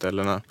svåraste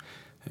ställena.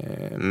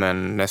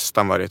 Men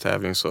nästan varje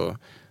tävling så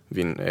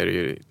är det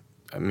ju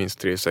minst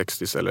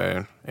 360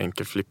 eller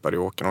enkelflippar i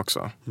åken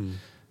också.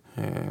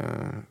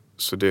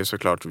 Så det är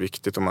såklart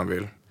viktigt om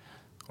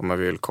man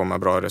vill komma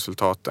bra i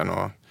resultaten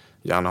och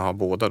gärna ha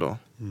båda då.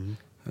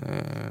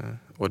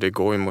 Och det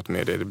går ju mot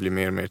mer det blir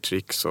mer och mer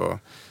tricks och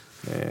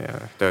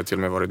det har till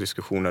och med varit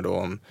diskussioner då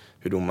om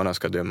hur domarna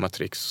ska döma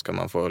tricks. Ska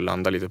man få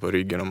landa lite på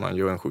ryggen om man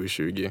gör en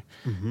 720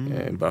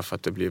 bara för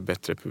att det blir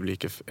bättre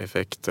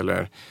publikeffekt,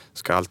 eller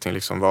ska allting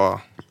liksom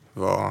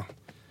vara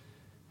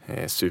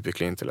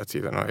superklint hela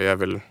tiden? Och jag är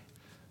väl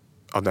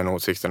av den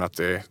åsikten att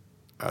det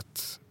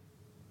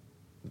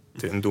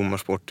är en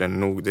domarsport, det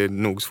är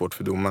nog svårt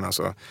för domarna,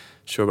 så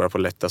kör bara på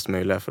lättast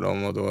möjliga för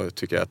dem, och då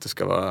tycker jag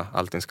att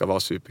allting ska vara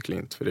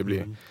superklint, för det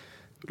blir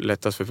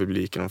lättast för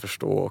publiken att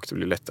förstå och det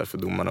blir lättare för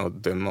domarna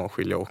att döma och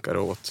skilja åkare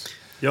åt.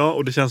 Ja,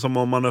 och det känns som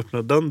om man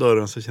öppnar den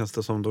dörren så känns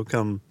det som då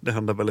kan det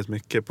hända väldigt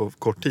mycket på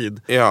kort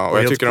tid. Ja, och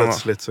jag helt tycker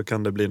plötsligt så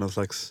kan det bli någon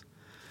slags...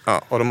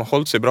 Ja, och de har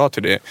hållit sig bra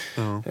till det.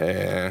 Ja.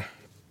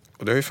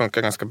 Och det har ju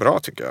funkat ganska bra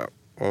tycker jag.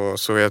 Och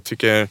så jag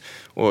tycker,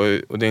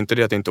 och det är inte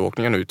det att inte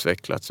åkningen har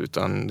utvecklats,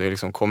 utan det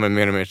liksom kommer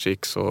mer och mer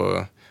tricks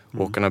och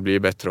åkarna blir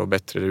bättre och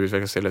bättre. Det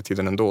utvecklas hela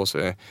tiden ändå,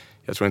 så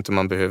jag tror inte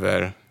man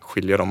behöver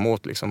skilja dem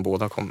åt liksom.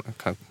 Båda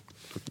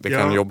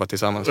kan jobba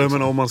tillsammans. Liksom.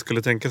 Men om man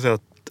skulle tänka sig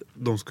att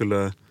de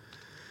skulle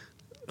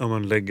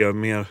lägga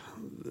mer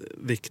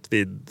vikt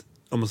vid,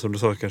 som du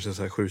sa, kanske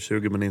så här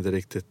 720, men inte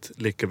riktigt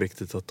lika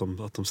viktigt att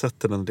de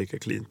sätter den lika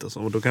klint och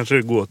så. Och då kanske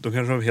det går, då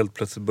kanske de helt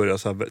plötsligt börjar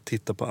så här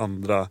titta på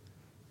andra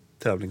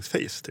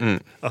tävlingsface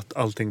typ. Att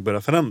allting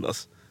börjar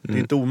förändras. Det är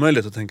inte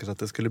omöjligt att tänka sig att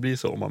det skulle bli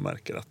så om man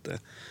märker att det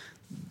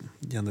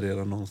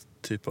genererar någon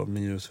typ av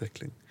ny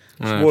utveckling.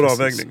 Svår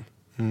avvägning.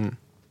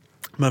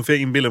 Men för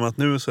jag inbillar mig att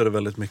nu så är det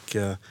väldigt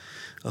mycket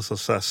alltså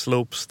så här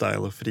slopestyle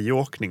och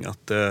friåkning,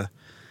 att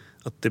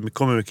det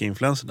kommer mycket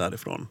influenser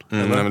därifrån.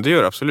 Nej, men det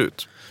gör det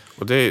absolut.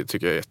 Och det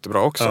tycker jag är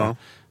jättebra också.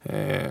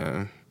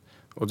 Ja.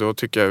 Och då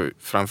tycker jag,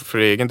 för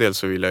egen del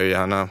så vill jag ju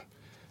gärna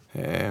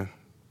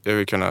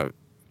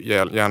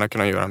gärna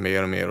kunna göra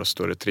mer och mer och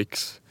större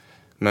tricks.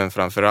 Men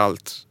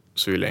framförallt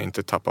så vill jag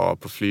inte tappa av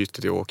på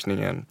flytet i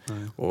åkningen.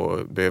 Nej.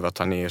 Och behöva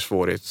ta ner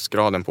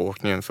svårighetsgraden på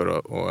åkningen för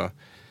att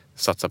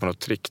satsa på något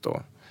trick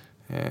då.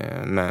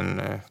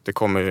 Men det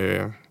kommer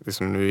ju,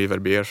 liksom nu i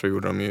Verbier så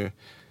gjorde de ju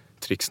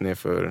tricks ner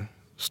för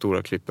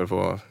stora klipper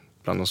på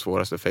bland de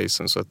svåraste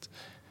facen, så att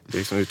det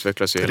liksom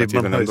utvecklas ju hela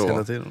tiden ändå.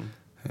 Hela tiden.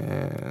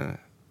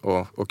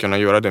 Och kunna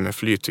göra det med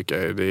flyt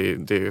tycker jag,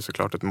 det är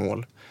såklart ett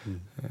mål.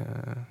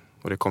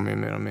 Och det kommer ju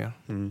mer och mer.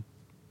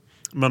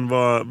 Men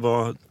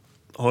vad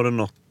har du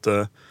något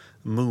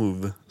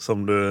move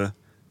som du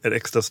är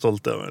extra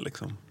stolt över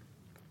liksom?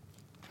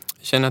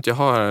 Jag känner att jag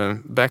har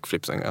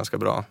backflipsen ganska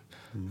bra.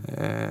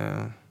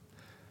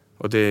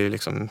 Och det är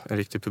liksom en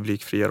riktig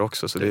publikfriare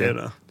också, så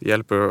det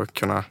hjälper att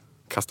kunna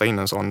kasta in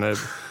en sån,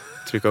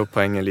 trycka upp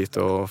poängen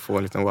lite och få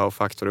en liten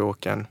wow-faktor i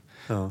åken.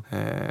 Ja.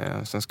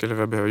 Sen skulle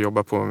vi behöva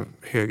jobba på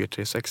höger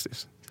 360.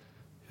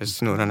 Jag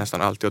snurrar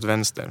nästan alltid åt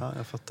vänster. Ja,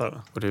 jag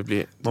fattar. Och det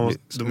blir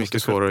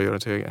mycket svårare att göra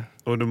till höger.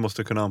 Och du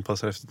måste kunna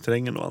anpassa efter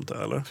terrängen då, antar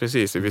jag, eller?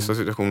 Precis, i vissa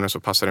situationer så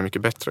passar det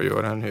mycket bättre att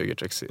göra en höger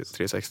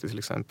 360 till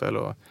exempel.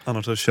 Och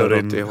annars så kör du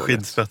in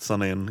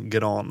skidspetsarna i en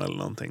gran eller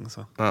någonting.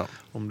 Så. Ja.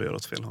 Om du gör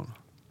åt fel håll.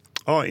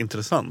 Ja,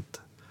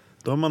 intressant.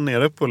 Då är man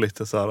nere på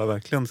lite så här,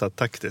 verkligen så här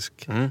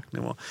taktisk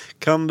nivå.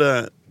 Kan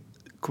det,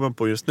 komma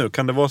på just nu,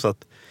 kan det vara så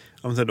att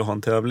du har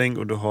en tävling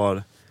och du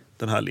har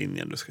den här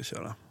linjen du ska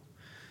köra.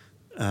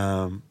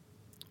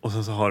 Och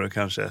sen så har du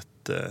kanske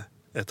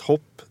ett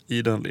hopp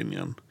i den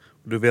linjen.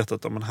 Och du vet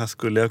att här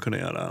skulle jag kunna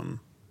göra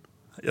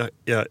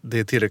det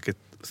är tillräckligt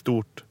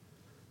stort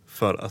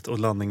för att och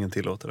landningen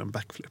tillåter en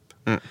backflip.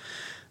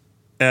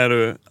 Är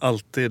du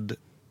alltid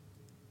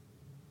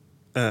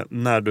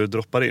när du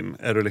droppar in?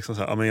 Är du liksom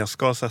så här, men jag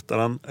ska sätta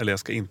den eller jag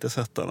ska inte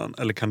sätta den?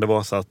 Eller kan det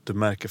vara så att du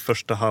märker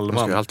första halvan?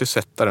 Man ska ju alltid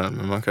sätta den,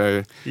 men man kan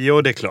ju...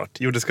 Jo, det är klart.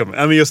 Jo, det ska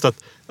man. Men just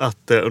att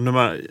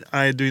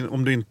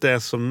om du inte är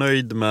så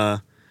nöjd med...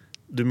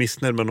 Du är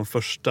missnöjd med de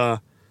första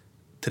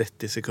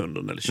 30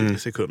 sekunderna eller 20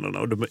 sekunderna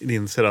och du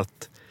inser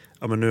att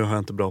men nu har jag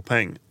inte bra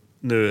poäng.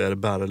 Nu är det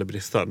bära eller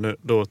brista.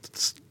 Då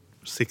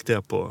siktar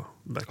jag på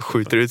backflippen.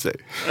 Skjuter ut sig.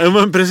 Ja,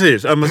 men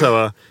precis. Ja, men så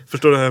här,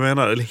 förstår du vad jag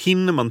menar? Eller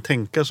hinner man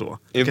tänka så?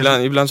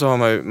 Ibland så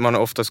har man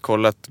har oftast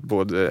kollat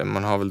både,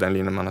 man har väl den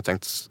linjen man har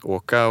tänkt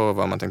åka och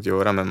vad man tänkt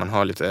göra, men man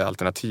har lite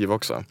alternativ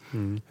också.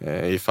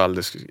 Ifall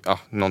det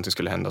någonting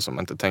skulle hända som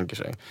man inte tänker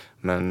sig.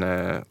 Men,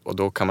 och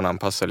då kan man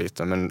anpassa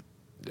lite, men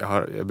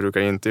jag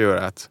brukar inte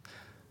göra att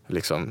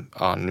liksom,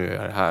 nu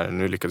är jag här,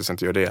 nu lyckades jag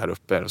inte göra det här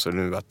uppe, så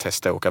nu bara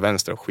testa att åka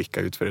vänster och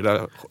skicka ut för det där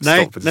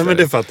stoppet. Nej, men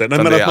det fattar jag.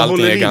 Nej, men att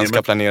allting är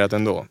ganska planerat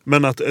ändå.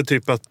 Men att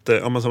typ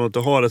som att du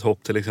har ett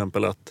hopp till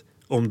exempel, att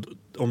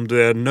om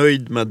du är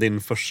nöjd med de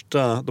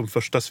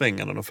första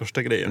svängarna, de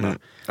första grejerna.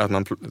 Att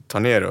man tar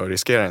ner och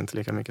riskerar inte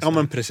lika mycket. Ja,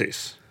 men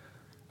precis.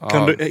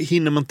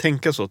 Hinner man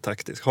tänka så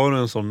taktiskt? Har du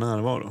en sån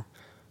närvaro?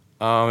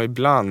 Ja,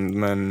 ibland,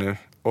 men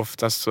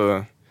oftast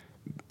så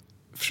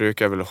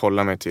försöker jag väl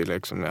hålla mig till,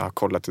 liksom, jag har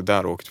kollat det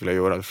där åket vill jag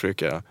göra, då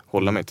försöker jag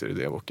hålla mig till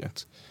det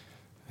åket.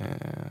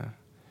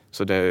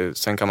 Så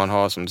sen kan man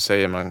ha, som du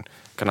säger, man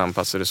kan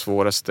anpassa. Det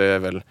svåraste är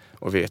väl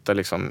att veta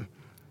liksom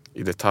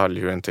i detalj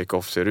hur en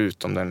take-off ser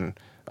ut. Om den,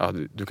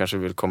 du kanske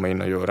vill komma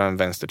in och göra en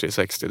vänster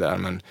 360 där,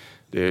 men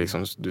det är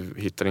liksom, du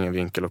hittar ingen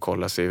vinkel och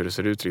kolla, se hur det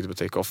ser ut riktigt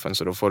på take-offen,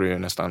 så då får du ju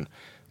nästan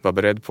vara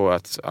beredd på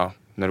att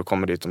när du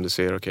kommer dit, om det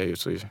ser okej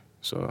ut,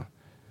 så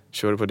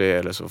kör du på det,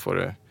 eller så får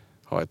du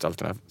ha ett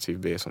alternativ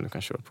B som du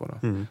kan köra på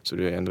då. Så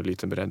du är ändå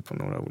lite beredd på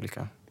några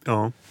olika.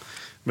 Ja,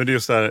 men det är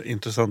just där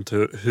intressant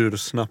hur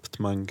snabbt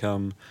man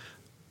kan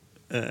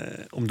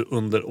om du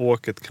under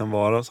åket kan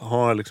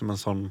ha liksom en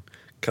sån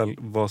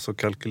vara så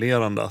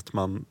kalkylerande att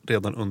man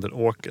redan under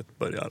åket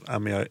börjar,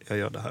 men jag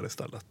gör det här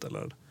istället,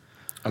 eller?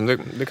 Ja,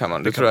 men det kan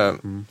man. Det tror jag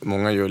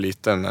många gör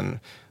lite, men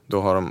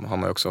då har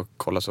man ju också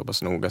kollat så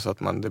pass noga så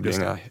att det blir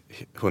inga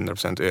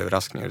 100%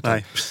 överraskningar,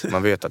 utan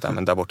man vet att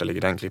men där borta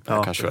ligger den klippen,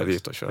 jag kan köra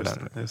dit och köra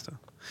den. Just det.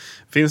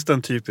 Finns det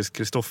en typisk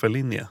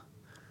Kristoffer-linje?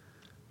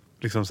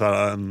 Liksom så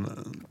här,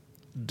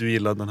 du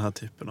gillar den här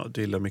typen av,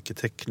 du gillar mycket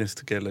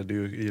tekniskt, eller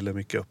du gillar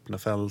mycket öppna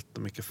fält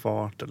och mycket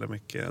fart eller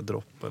mycket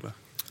dropp, eller?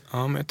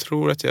 Ja, men jag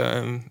tror att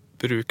jag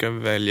brukar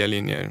välja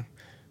linjer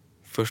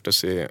först och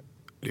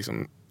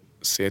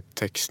se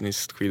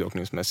tekniskt,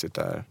 skidåkningsmässigt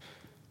där.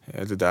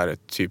 Det där är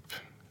typ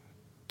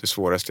det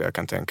svåraste jag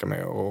kan tänka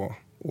mig, att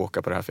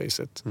åka på det här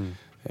facet.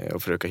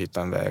 Och försöka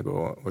hitta en väg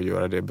och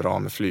göra det bra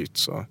med flyt.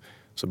 Så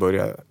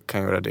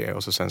kan jag göra det,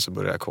 och sen så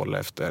börjar jag kolla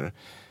efter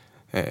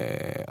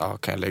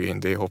kan jag lägga in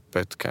det i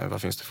hoppet,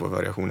 vad finns det för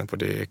variationer på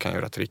det, kan jag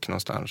göra trick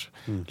någonstans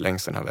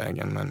längs den här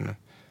vägen. Men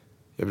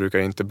jag brukar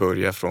inte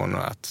börja från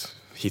att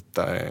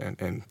hitta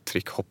en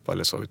trickhopp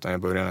eller så, utan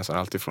jag börjar nästan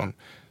alltid från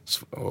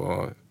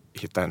att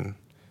hitta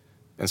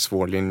en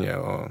svår linje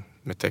och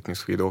med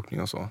teknisk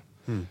skidåkning och så.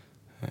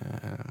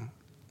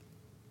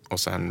 Och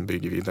sen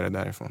bygger vidare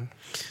därifrån.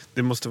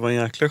 Det måste vara en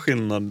jäkla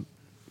skillnad,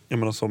 jag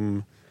menar,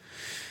 som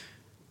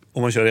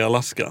om man kör i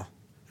Alaska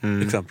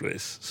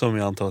exempelvis, som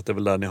jag antar att det är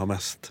väl där ni har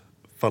mest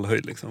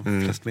fallhöjd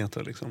liksom, flest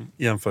meter liksom,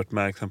 jämfört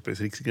med exempelvis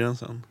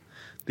Riksgränsen.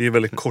 Det är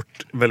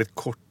väldigt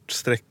kort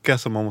sträcka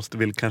som man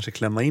vill kanske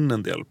klämma in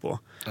en del på.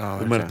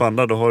 Men på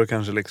andra då har du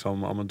kanske liksom,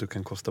 men du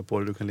kan kosta på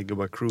det, du kan ligga och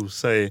bara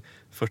cruisa i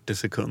 40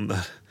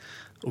 sekunder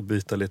och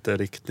byta lite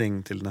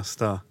riktning till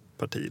nästa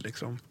parti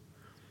liksom.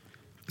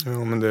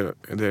 Ja, men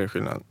det är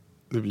skillnad.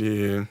 Det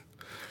blir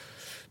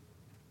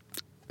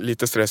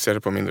lite stressigare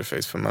på mindre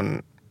face,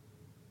 för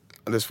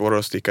det är svårare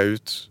att sticka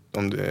ut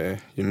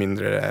ju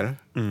mindre det är.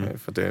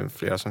 För det är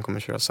flera som kommer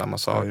köra samma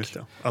sak. Ja, just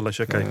det. Alla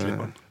kör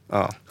kajklibban.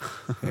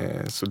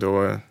 Så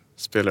då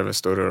spelar det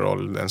större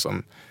roll den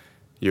som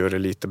gör det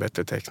lite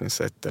bättre tekniskt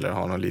sett, eller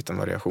har någon liten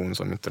variation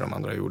som inte de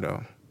andra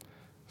gjorde.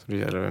 Så det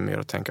gäller mer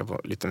att tänka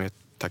på lite mer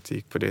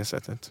taktik på det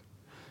sättet.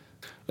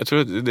 Jag tror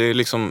att det är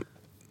liksom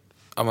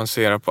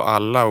avancera på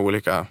alla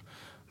olika,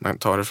 man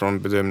tar det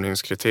från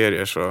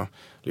bedömningskriterier, så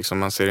liksom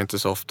man ser inte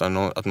så ofta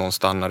att någon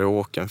stannar i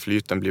åken.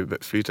 Flytet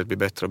blir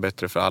bättre och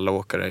bättre för alla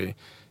åkare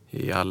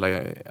i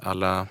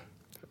alla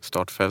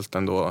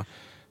startfälten då.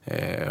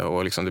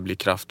 Och liksom det blir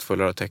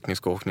kraftfullare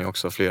teknisk åkning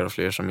också, fler och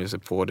fler som ger sig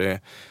på det,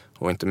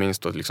 och inte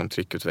minst då liksom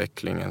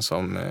trickutvecklingen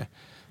som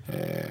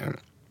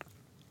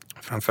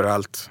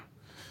framförallt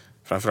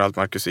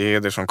Marcus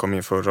Eder som kom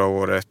in förra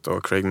året,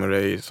 och Craig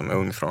Murray som är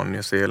ung från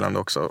Nya Zeeland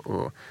också,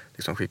 och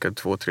liksom skickade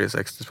 2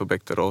 360 på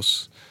Bäck till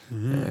Ross.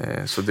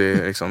 Så det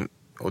är liksom,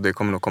 och det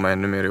kommer nog komma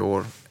ännu mer i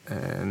år.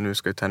 Nu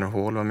ska ju Tanner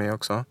Hall vara med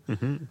också.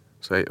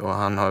 Så, och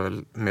han har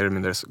väl mer eller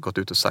mindre gått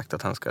ut och sagt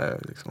att han ska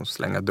liksom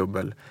slänga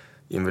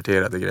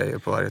inverterade grejer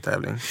på varje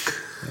tävling.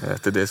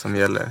 Det är det som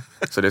gäller.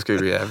 Så det ska ju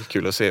bli jävligt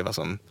kul att se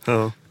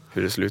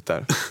hur det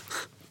slutar.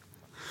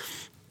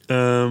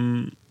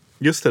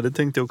 Just det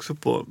tänkte jag också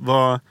på.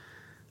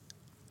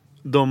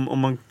 om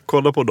man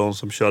kollar på de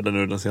som körde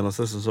nu den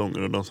senaste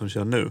säsongen och de som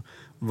kör nu,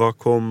 vad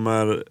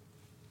kommer,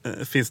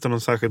 finns det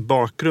någon särskild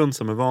bakgrund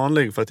som är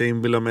vanlig? För att jag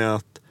inbillar mig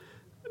att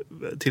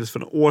tills för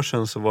några år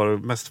sedan så var det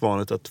mest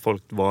vanligt att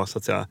folk var så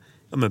att säga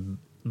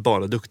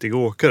bara duktiga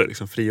åkare,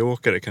 liksom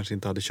friåkare, kanske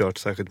inte hade kört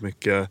särskilt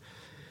mycket,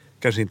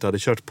 kanske inte hade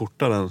kört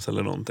portar ens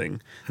eller någonting.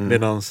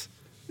 Medan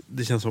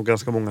det känns som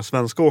ganska många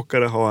svenska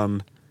åkare har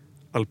en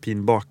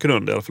alpin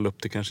bakgrund, i alla fall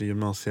upp till kanske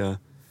gymnasie,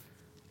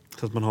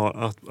 så att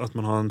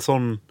man har en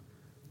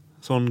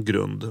sån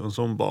grund, en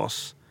sån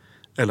bas,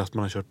 eller att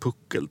man har kört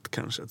puckelt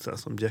kanske, så här,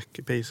 som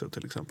Jackie Pacer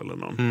till exempel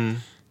eller någon.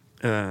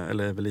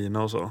 Eller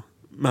Evelina och så.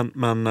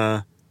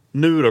 Men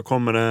nu då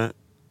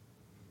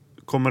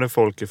kommer det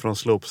folk ifrån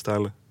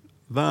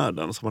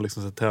slopestyle-världen som har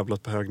liksom så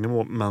tävlat på hög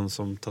nivå men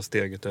som tar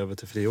steget över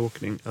till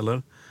friåkning,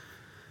 eller?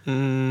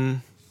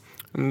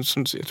 Jag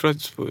tror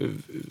att på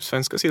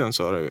svenska sidan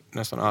så har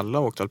nästan alla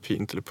åkt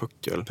alpint eller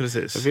puckel.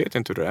 Precis. Jag vet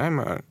inte hur det är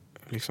med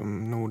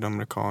liksom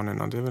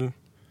nordamerikanerna. Det är väl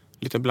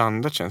lite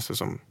blandat, känns det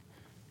som.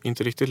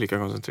 Inte riktigt lika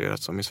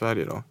koncentrerat som i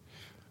Sverige då.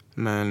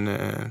 Men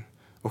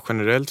och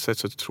generellt sett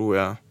så tror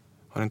jag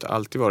har det inte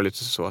alltid varit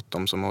lite så att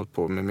de som har hållit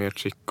på med mer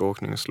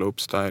trickåkning och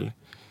slopestyle,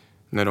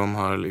 när de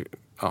har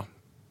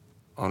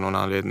av någon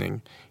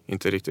anledning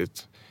inte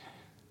riktigt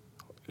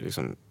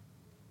liksom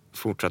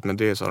fortsatt med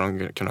det, så har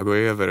de kunnat gå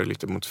över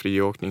lite mot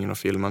friåkningen och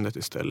filmandet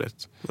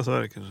istället. Så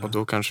är det kanske. Och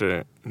då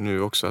kanske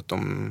nu också att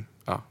de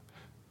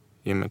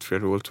i och med att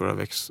Fred World Tour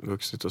har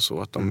vuxit och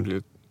så, att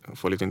de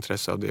får lite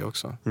intresse av det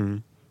också.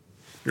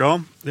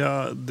 Ja,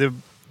 det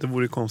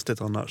vore ju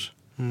konstigt annars.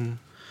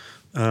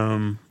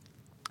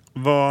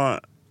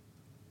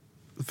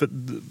 För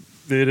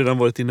vi har redan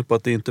varit inne på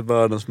att det inte är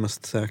världens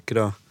mest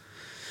säkra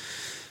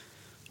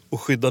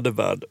och skyddade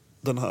värld,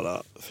 den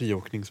här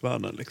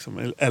friåkningsvärlden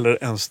liksom.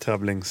 Eller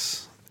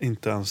ens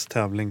inte ens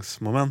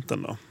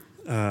tävlingsmomenten då.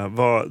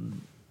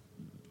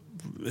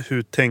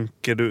 Hur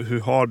tänker du, hur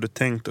har du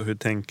tänkt och hur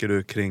tänker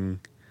du kring,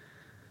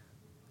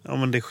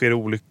 men det sker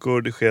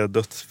olyckor, det sker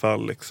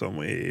dödsfall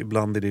liksom,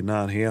 ibland i din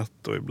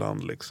närhet och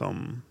ibland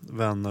liksom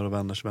vänner och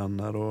vänners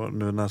vänner, och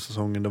nu den här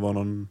säsongen det var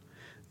någon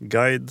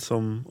guide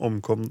som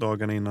omkom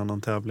dagarna innan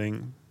någon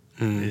tävling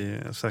i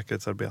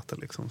säkerhetsarbete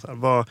liksom, så här.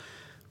 Vad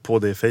på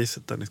det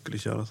facet där ni skulle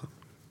köra så?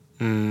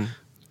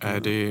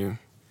 Det är ju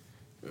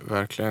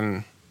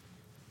verkligen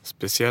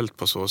speciellt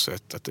på så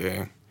sätt att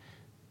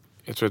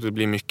jag tror att det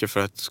blir mycket för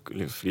att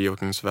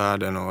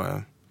friåkningsvärlden och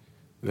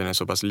den är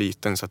så pass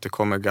liten så att det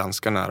kommer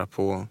ganska nära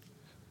på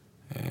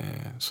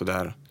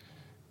sådär.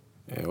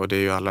 Och det är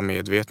ju alla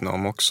medvetna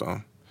om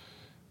också.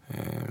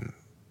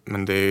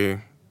 Men det är ju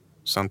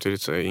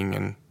samtidigt så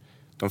är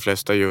de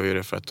flesta gör ju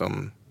det för att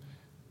de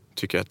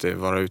tycker att det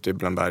vara ute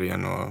bland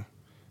bergen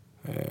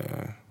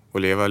och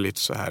leva lite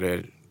så här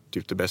är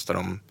typ det bästa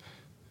de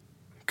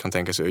kan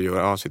tänka sig att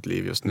göra av sitt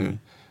liv just nu.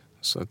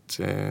 Så att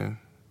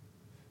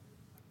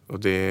och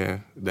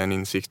den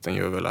insikten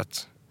gör väl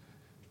att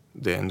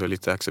det är ändå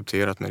lite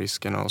accepterat med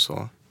riskerna och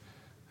så.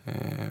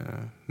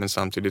 Men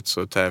samtidigt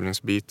så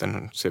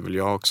tävlingsbiten ser väl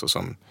jag också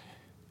som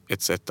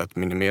ett sätt att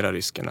minimera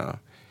riskerna.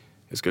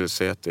 Jag skulle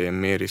säga att det är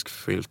mer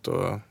riskfyllt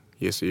att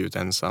ge sig ut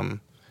ensam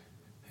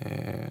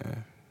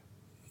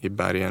i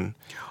bergen.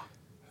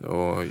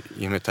 Och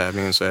i och med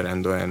tävlingen så är det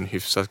ändå en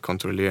hyfsat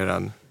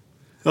kontrollerad.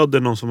 Ja, det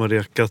är någon som har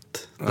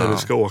rekat där du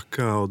ska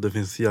åka och det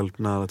finns hjälp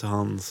nära till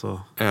hands.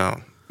 Ja,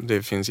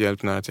 det finns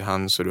hjälp nära till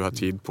hands så du har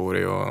tid på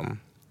dig och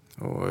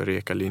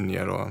reka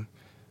linjer.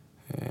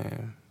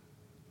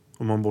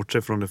 Om man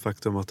bortser från det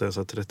faktum att det är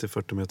så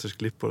 30-40 meters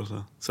klippor och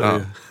så.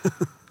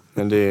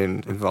 Men det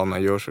är vad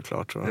man gör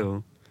såklart.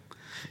 Så.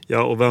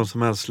 Ja, och vem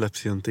som helst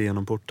släpps ju inte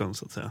igenom porten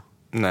så att säga.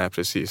 Nej,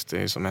 precis.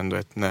 Det är som ändå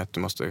ett nät du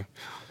måste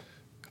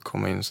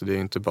komma in. Så det är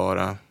inte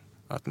bara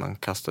att man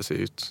kastar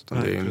sig ut.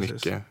 Utan det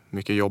är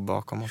mycket jobb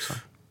bakom också.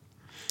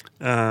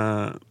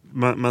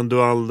 Men du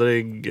har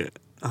aldrig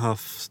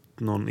haft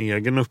någon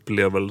egen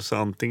upplevelse,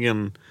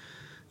 antingen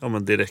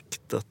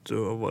direkt att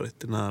du har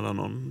varit nära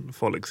någon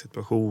farlig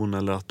situation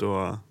eller att du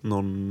har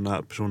någon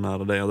person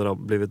nära dig har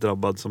blivit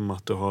drabbad, som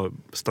att du har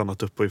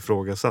stannat upp och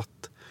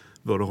ifrågasatt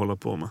vad du håller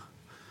på med?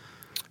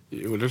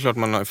 Jo, det är klart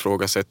man har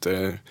ifrågasatt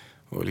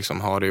och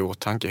liksom har det i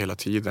åtanke hela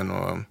tiden.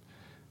 Och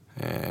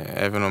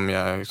även om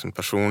jag liksom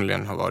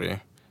personligen har varit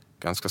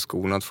ganska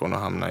skonad från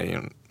att hamna i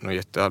en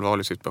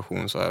jätteallvarlig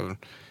situation, så har jag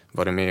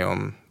varit med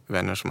om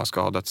vänner som har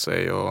skadat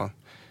sig och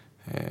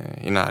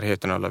i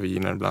närheten av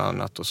laviner bland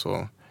annat och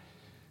så.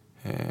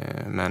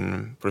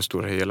 Men på det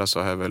stora hela så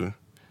har jag väl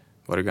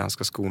varit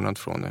ganska skonad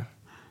från det.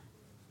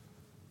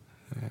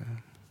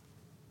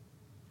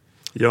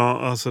 Ja,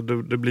 alltså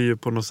det blir ju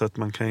på något sätt,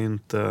 man kan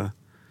inte,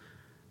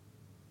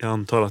 jag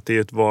antar att det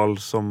är ett val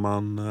som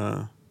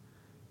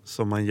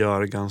man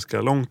gör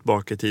ganska långt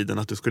bak i tiden,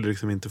 att du skulle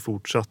liksom inte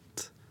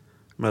fortsatt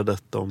med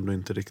detta om du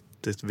inte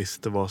riktigt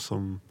visste vad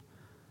som,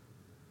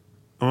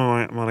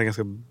 man har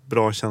ganska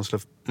bra känsla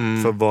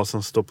för vad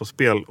som står på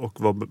spel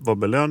och vad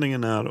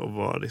belöningen är och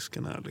vad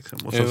risken är liksom.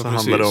 Och så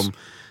handlar det om,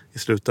 i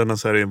slutändan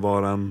så är det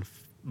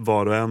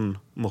var och en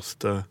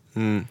måste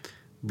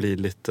bli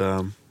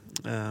lite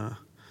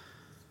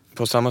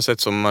på samma sätt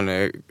som man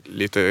är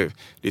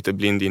lite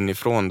blind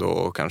inifrån då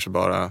och kanske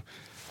bara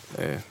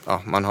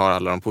man har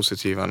alla de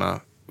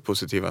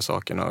positiva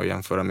sakerna att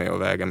jämföra med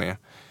och väga med,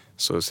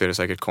 så ser det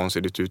säkert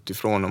konstigt ut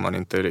utifrån om man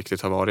inte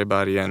riktigt har varit i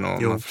bergen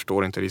och man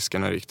förstår inte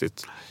riskerna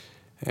riktigt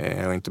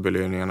och inte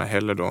belöningarna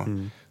heller då.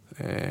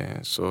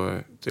 Så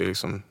det är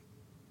liksom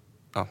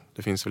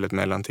det finns väl ett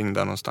mellanting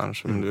där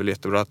någonstans. Men det är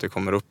jättebra att det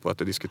kommer upp och att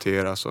det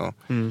diskuteras och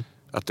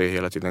att det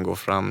hela tiden går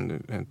fram.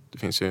 Det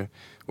finns ju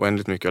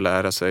oändligt mycket att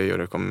lära sig och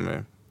det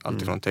kommer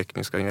alltifrån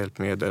tekniska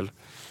hjälpmedel.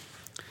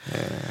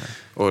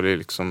 Och det är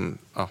liksom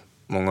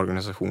många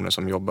organisationer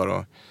som jobbar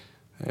och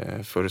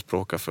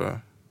förespråkar för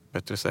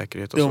bättre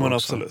säkerhet och så. Ja, men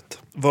absolut.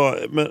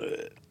 Men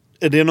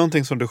är det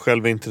någonting som du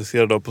själv är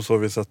intresserad av på så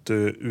vis att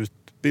du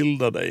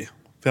utbildar dig?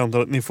 För jag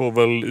antar att ni får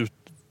väl ut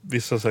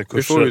vissa så här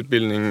kurser? Vi får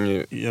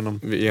utbildning genom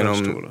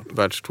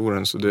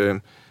världstouren. Så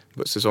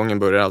säsongen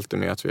börjar alltid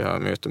med att vi har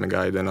möte med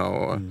guiderna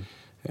och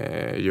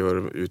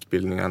gör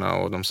utbildningarna,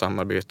 och de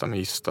samarbetar med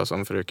ISTA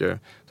som försöker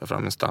ta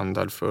fram en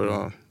standard för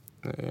att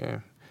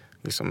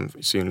liksom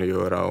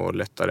synliggöra och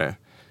lättare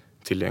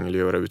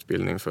tillgängliggöra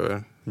utbildning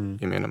för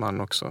gemene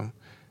man också.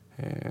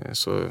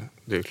 Så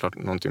det är klart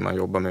någonting man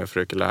jobbar med och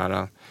försöker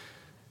lära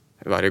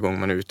varje gång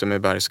man är ute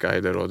med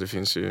bergsguider, och det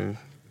finns ju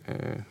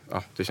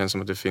det känns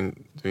som att det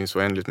finns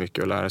oändligt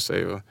mycket att lära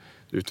sig och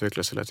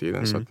utvecklas hela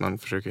tiden, så att man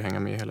försöker hänga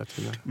med hela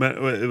tiden.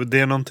 Men det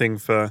är någonting,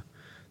 för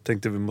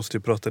tänkte vi måste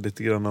ju prata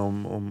lite grann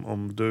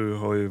om du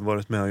har ju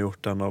varit med och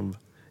gjort en av,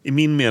 i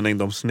min mening,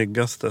 de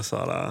snyggaste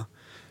såhär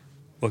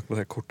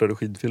kortare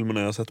skidfilmerna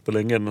jag har sett på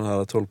länge, den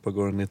här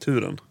Tolpagården i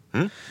turen.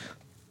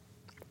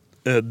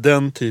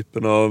 Den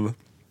typen av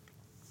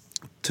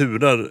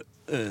turer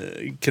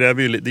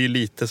kräver ju, det är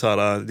lite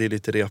såhär, det är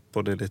lite rep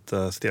och det är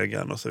lite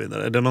stegjärn och så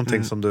vidare. Är det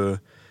någonting som du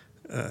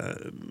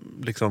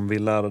liksom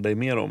vill lära dig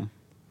mer om?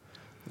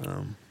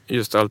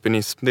 Just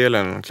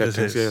alpinismdelen och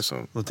klättringsgrejer så.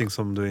 Någonting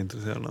som du är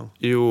intresserad av?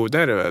 Jo, det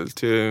är det väl.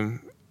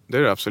 Det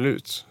är det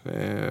absolut.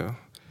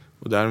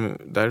 Och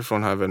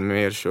därifrån har jag väl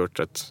mer kört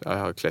att jag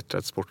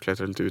har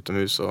sportklättrat lite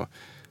utomhus och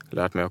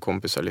lärt mig av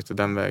kompisar lite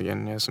den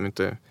vägen. Jag som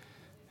inte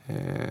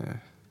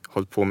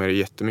hållit på med det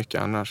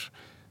jättemycket annars.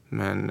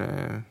 Men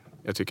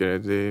jag tycker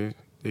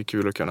det är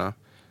kul att kunna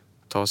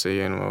ta sig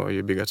igenom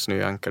och bygga ett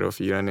snöankare och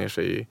fira ner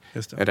sig i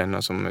en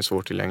ränna som är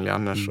svårtillgänglig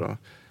annars.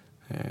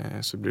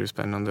 Så blir det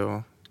spännande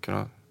att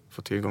kunna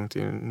få tillgång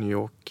till New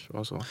York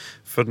och så.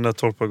 För den här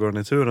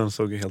Tolpagården i turen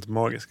såg ju helt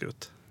magisk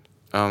ut.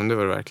 Ja, men det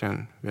var det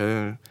verkligen. Vi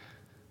hade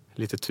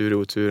lite tur i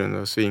oturen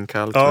och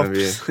svinkallt, men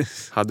vi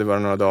hade bara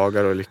några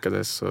dagar och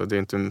lyckades. Så det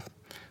är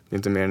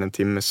inte mer än en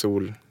timme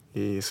sol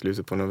i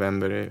slutet på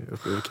november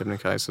uppe i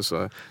Kebnekaise.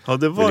 Så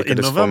det var i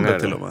november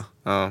till och med?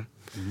 Ja.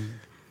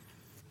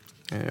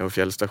 Och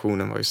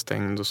fjällstationen var ju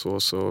stängd och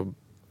så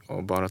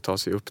och bara ta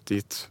sig upp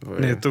dit.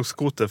 Ni tog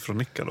skoter från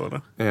Nikka då,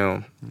 eller?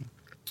 Ja,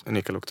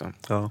 Nikkaluokta.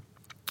 Ja.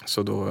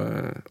 Så då,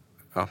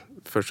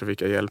 först så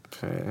fick jag hjälp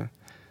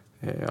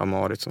av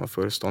Marit som var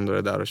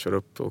föreståndare där och köra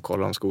upp och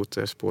kolla om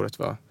skoterspåret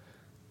var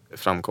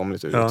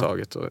framkomligt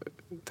överhuvudtaget. Och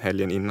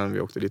helgen innan vi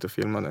åkte dit och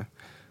filmade.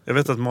 Jag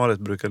vet att Marit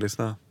brukar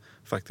lyssna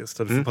faktiskt.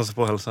 Du får passa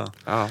på att hälsa.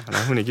 Ja,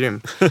 hon är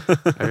grym.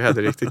 Vi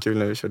hade riktigt kul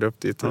när vi körde upp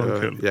dit. Det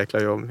var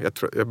jäkla jobb.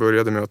 Jag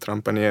började med att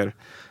trampa ner.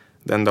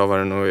 Den dag var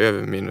det nog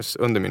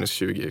under minus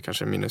 20,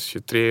 kanske minus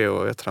 23.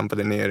 Och jag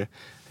trampade ner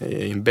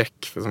i en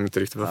bäck som inte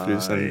riktigt var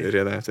frusen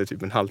redan efter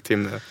typ en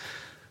halvtimme.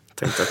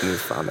 Tänkte att nu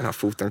fan, den här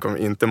foten kommer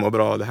inte må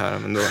bra det här.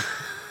 Men då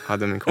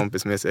hade min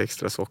kompis med sig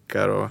extra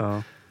sockar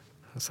och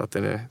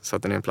satte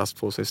ner en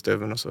plastpåse i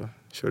stöveln och så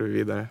körde vi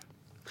vidare.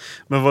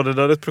 Men var det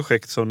där ett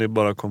projekt som ni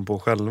bara kom på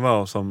själva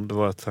och som det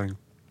var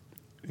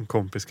en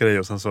kompisgrej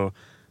och sen så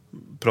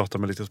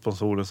pratade med lite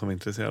sponsorer som var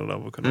intresserade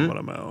av att kunna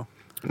vara med?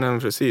 Nej, men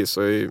precis.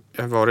 Och jag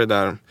har varit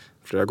där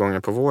flera gånger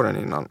på våren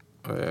innan.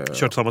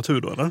 Kört samma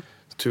tur då, eller?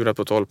 Turat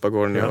på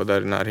Tolpagården och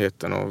där i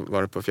närheten och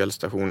varit på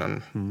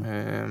fjällstationen.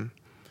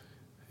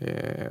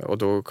 Och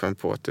då kom jag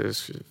på att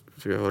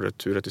vi har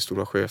turat i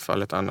Stora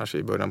Sjöfallet annars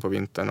i början på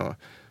vintern och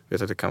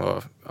vet att det kan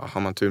vara,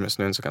 har man tur med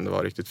snön så kan det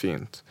vara riktigt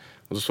fint.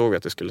 Och då såg jag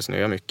att det skulle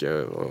snöa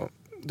mycket och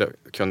det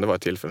kunde vara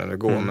tillfällen att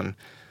gå, men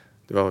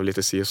det var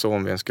lite si och så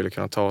om vi skulle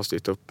kunna ta oss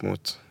dit upp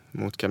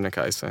mot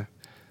Kebnekaise.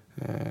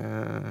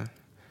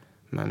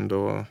 Men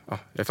då...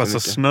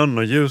 Fast snön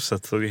och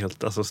ljuset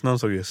snön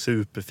såg ju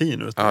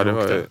superfin ut. Ja, det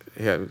var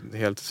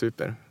helt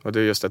super. Och det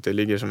är just att det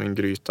ligger som en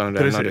gryta och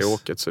rännar i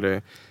åket, så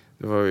det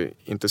var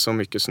inte så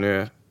mycket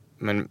snö,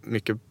 men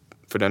mycket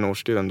för den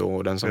årstiden då,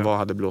 och den som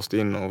hade blåst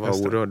in och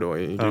var orörd då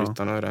i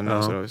grytan och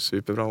rännan, så det var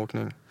superbra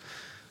åkning.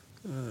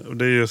 Och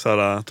det är ju så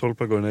här,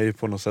 Tolpagården är ju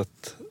på något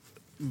sätt,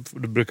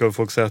 det brukar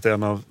folk säga att det är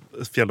en av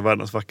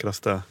fjällvärldens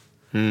vackraste.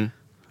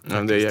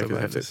 Ja, det är jäkligt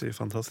häftigt. Det ser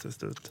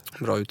fantastiskt ut.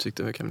 Bra utsikt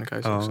över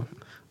Kebnekaise också.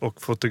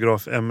 Och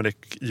fotograf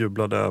Emrik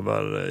jublade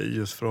över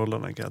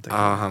ljusförhållanden, kan jag tänka.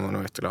 Ja, han var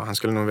nog jätteglad. Han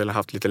skulle nog vilja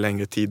haft lite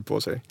längre tid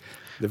på sig.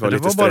 Det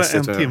var bara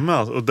en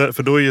timme, och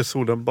för då är ju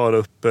solen bara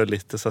uppe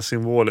lite så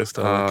symboliskt.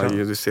 Ja,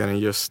 du ser den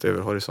just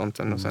över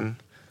horisonten och sen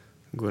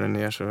går den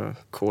ner, så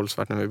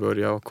kolsvart när vi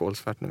började och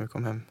kolsvart när vi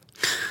kom hem.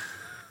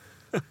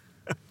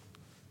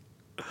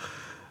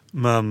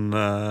 Men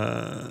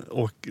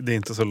och det är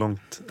inte så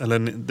långt, eller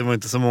det var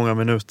inte så många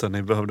minuter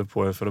ni behövde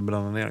på er för att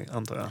bränna ner,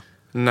 antar jag.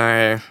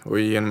 Nej, och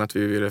genom att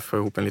vi ville få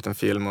ihop en liten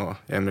film och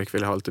Emrik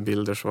ville ha lite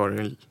bilder så var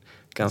det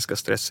ganska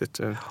stressigt.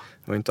 Jag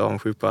var inte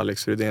avundsjuk på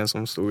Alex Rydén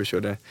som stod och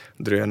körde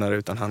drönare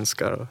utan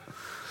handskar.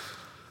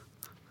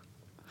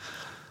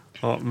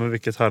 Ja, men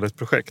vilket härligt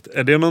projekt.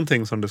 Är det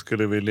någonting som du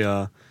skulle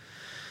vilja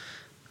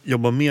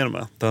jobba mer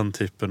med? Den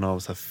typen av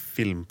så här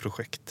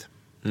filmprojekt?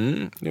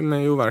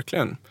 Men jo,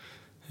 verkligen.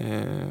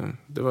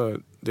 Det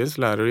var dels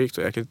lärorikt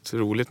och jäkligt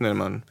roligt när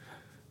man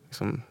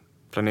liksom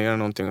planerar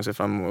någonting och ser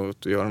fram emot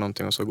att göra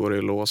någonting och så går det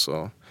i lås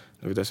och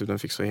när vi dessutom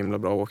fick så himla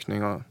bra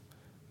åkning och det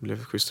blev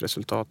ett schysst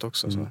resultat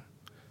också. Så.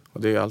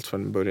 Och det är allt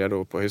från börja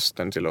då på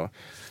hösten till att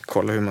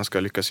kolla hur man ska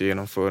lyckas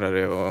genomföra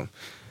det och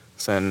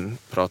sen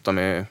prata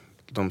med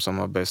de som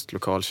har bäst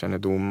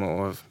lokalkännedom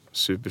och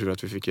superhur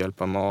att vi fick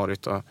hjälpa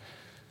Marit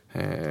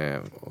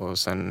och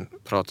sen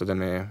pratade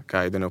med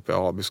guiden uppe i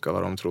Abiska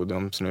vad de trodde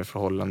om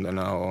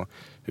snöförhållandena och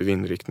hur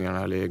vindriktningarna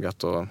har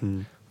legat och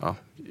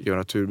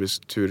göra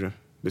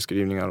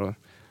turbeskrivningar och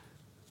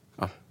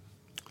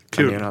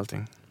planera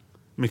allting.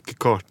 Mycket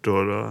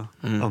kartor och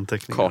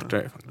anteckningar. Kartor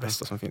är det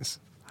bästa som finns.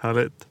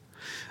 Härligt.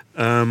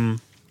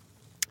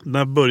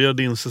 När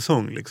började din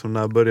säsong? Liksom?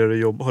 När började du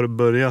jobba? Har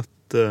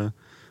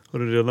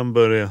du redan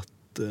börjat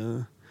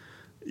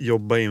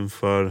jobba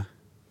inför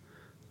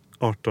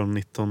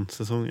 18-19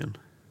 säsongen?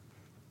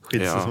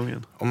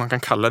 Skidsäsongen? Ja, om man kan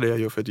kalla det jag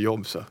gör för ett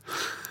jobb så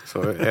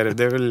är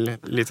det är väl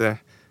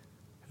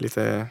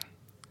lite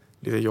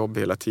jobb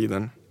hela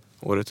tiden,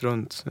 året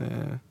runt.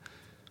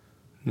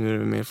 Nu är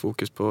det mer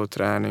fokus på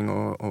träning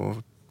och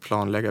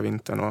planlägga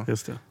vintern och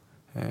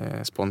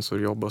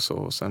sponsorjobb och så.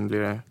 Och sen blir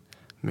det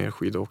mer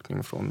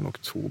skidåkning från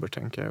oktober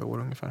tänker jag i år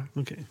ungefär.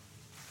 Okej.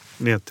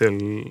 Ner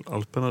till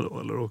Alperna då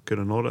eller åker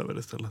du norröver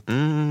istället?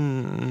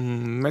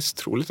 Mest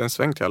troligt en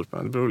sväng till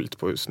Alperna. Det beror lite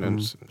på hur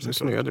snön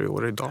snöade i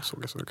år idag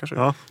såg jag så.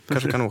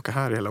 Kanske kan åka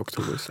här hela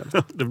oktober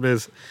istället. Det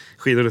blir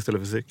skidor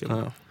istället för cykel.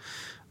 Ja.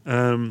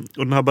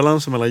 Och den här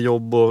balansen mellan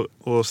jobb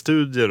och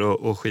studier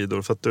och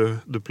skidor för att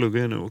du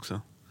pluggar ju nu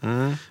också.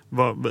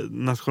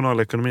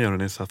 Nationalekonomi har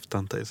ni haft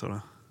tenta i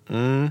sådär?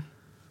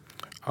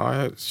 Ja,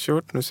 jag har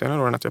kört nu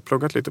senare åren att jag har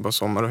pluggat lite på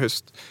sommar och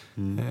höst.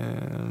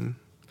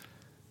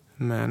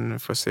 Men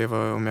får se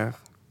om jag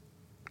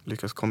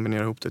lyckas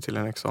kombinera ihop det till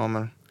en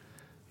examen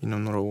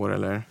inom några år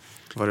eller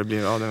vad det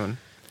blir av det.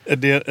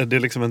 Är det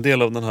liksom en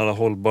del av den här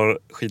hållbar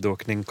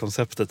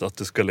skidåkning-konceptet att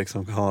du ska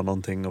liksom ha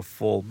någonting att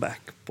fall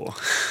back på?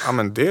 Ja,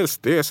 men dels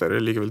det så det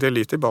ligger väl det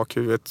lite i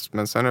bakhuvudet.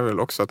 Men sen är det väl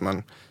också att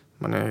man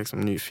är liksom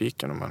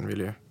nyfiken och man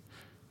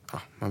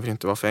vill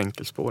inte vara för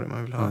enkelspårig.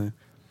 Man vill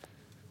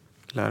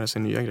lära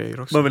sig nya grejer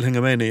också. Man vill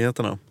hänga med i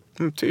nyheterna?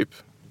 Typ.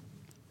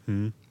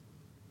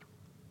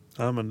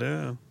 Ja, men det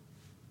är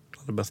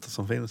det bästa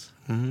som finns.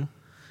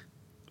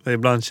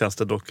 Ibland känns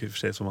det dock i och för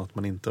sig som att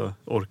man inte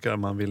orkar.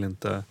 Man vill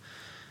inte...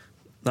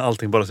 När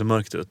allting bara ser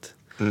mörkt ut.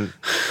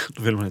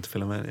 Då vill man inte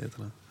följa med i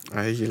nyheterna.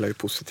 Jag gillar ju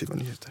positiva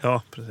nyheter.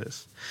 Ja,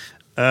 precis.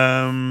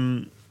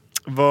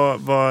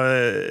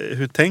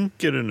 Hur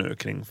tänker du nu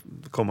kring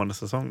kommande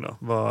säsong då?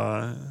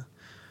 Vad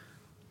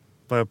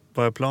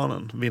är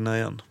planen? Vinna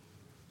igen?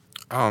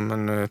 Ja,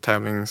 men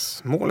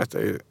tävlingsmålet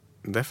är ju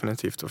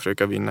definitivt att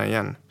försöka vinna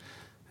igen.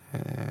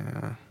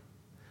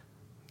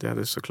 Det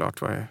hade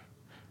såklart varit...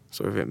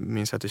 Så jag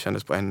minns att det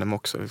kändes på NM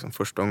också. Liksom,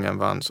 första gången jag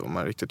vann så var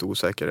man riktigt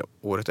osäker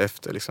året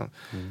efter. Liksom,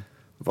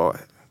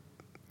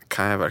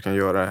 kan jag verkligen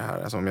göra det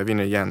här? Alltså, om jag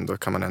vinner igen då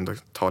kan man ändå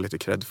ta lite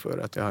cred för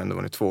att jag har ändå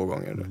vunnit 2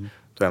 gånger.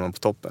 Då är man på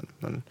toppen.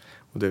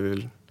 Och det är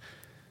väl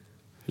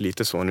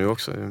lite så nu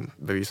också.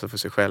 Bevisa för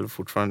sig själv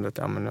fortfarande att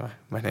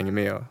man hänger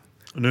med. Och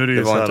nu är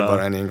det var så här, inte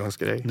bara en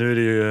engångsgrej. Nu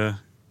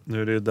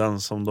är det ju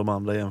den som de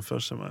andra jämför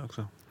sig med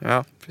också.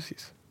 Ja,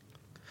 precis.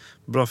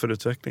 Bra för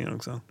utvecklingen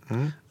också.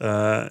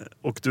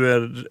 Och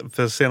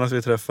för senast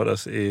vi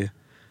träffades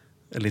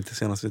eller inte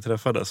senast vi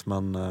träffades,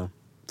 men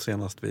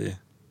senast vi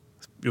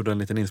gjorde en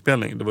liten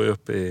inspelning, det var ju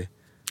uppe i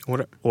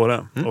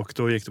Åre. Och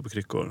då gick du på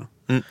kryckor.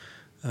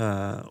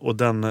 Och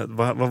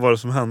vad var det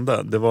som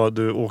hände? Det var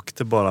du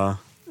åkte bara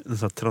en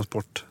sån här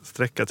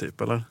transportsträcka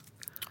typ, eller?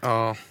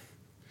 Ja.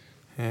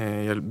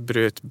 Jag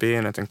bröt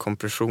benet, en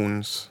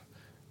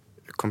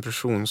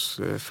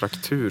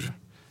kompressionsfraktur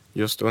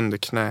just under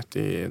knät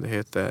det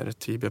heter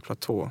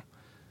tibiaplatå.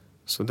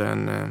 Så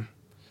den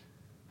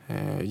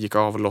gick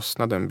av och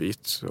lossnade en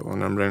bit. Och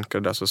när de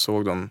röntgade där så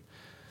såg de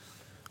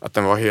att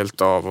den var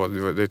helt av. Och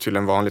det är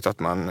tydligen vanligt att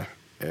man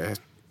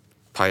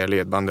pajar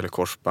ledband eller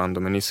korsband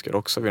och menisker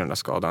också vid den där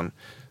skadan.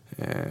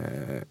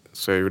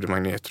 Så jag gjorde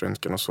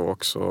magnetröntgen och så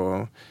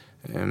också.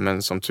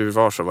 Men som tur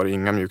var så var det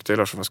inga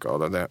mjukdelar som var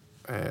skadade.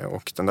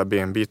 Och den där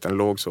benbiten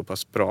låg så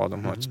pass bra.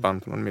 De har ett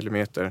spann på någon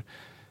millimeter.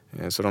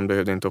 Så de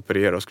behövde inte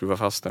operera och skruva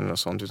fast den eller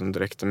sånt. Utan det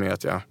räckte med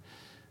att jag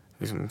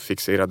liksom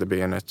fixerade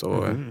benet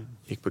och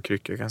gick på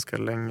kryckor ganska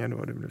länge.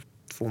 Då det blev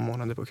 2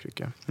 månader på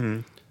kryckor.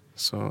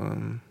 Så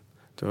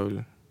det var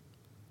väl...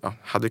 Ja,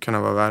 hade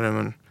kunnat vara värre,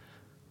 men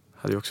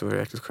hade ju också varit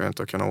riktigt skönt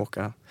att kunna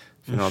åka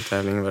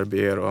finaltävling i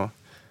Verbier och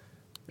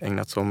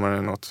ägnat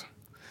sommaren åt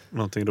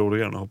någonting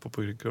roligare än att hoppa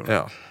på kryckor.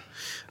 Ja.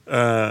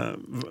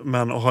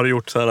 Men har du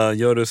gjort så här,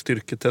 gör du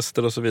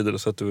styrketester och så vidare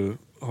så att du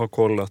har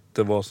kollat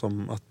det var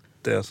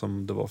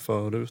som det var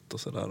förut och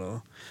sådär?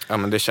 Ja,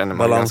 men det känner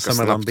man balansen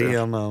ganska snabbt.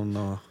 Mellan benen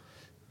och...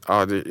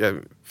 Ja,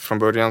 från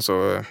början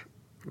så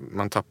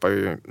man tappar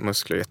ju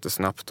muskler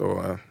jättesnabbt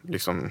och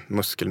liksom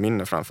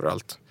muskelminne framför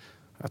allt.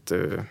 Att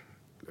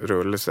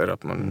rörelser,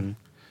 att man...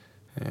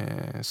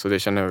 Så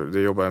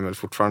det jobbar jag väl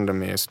fortfarande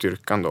med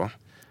styrkan då.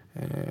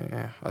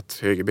 Att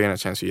högerbenet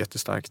känns ju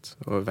jättestarkt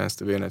och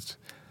vänsterbenet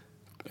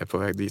är på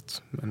väg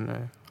dit.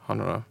 Men har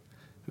några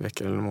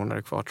veckor eller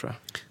månader kvar, tror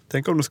jag.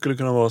 Tänk om det skulle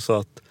kunna vara så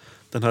att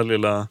den här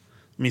lilla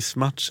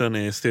missmatchen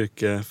i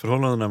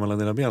styrkeförhållandena mellan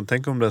dina ben.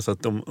 Tänk om det är så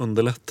att de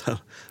underlättar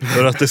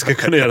för att du ska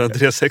kunna göra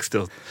 360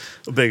 åt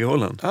bägge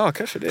hållen. Ja,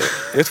 kanske det.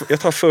 Jag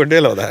tar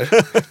fördel av det här.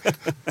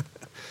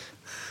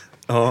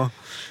 Ja,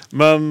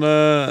 men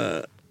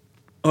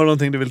har du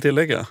någonting du vill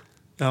tillägga?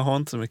 Jag har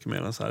inte så mycket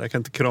mer än så här. Jag kan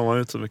inte krama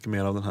ut så mycket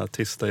mer av den här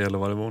Tista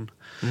Gällivarevon.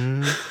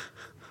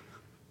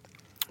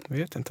 Jag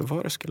vet inte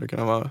vad det skulle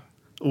kunna vara.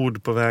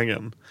 Ord på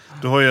vägen.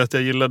 Du har ju att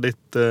jag gillar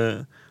ditt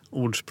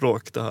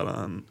ordspråk. Det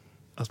här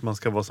att man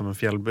ska vara som en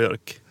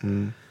fjällbjörk. Ja,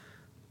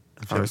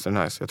 det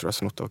är nice. Jag tror jag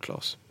snott av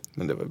Claes.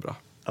 Men det var bra.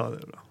 Ja, det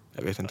är bra.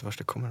 Jag vet inte var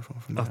det kommer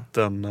ifrån. Att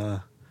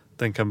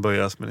den kan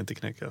böjas men inte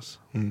knäckas.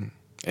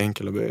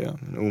 Enkel att böja,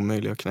 men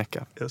omöjlig att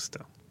knäcka. Just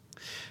det.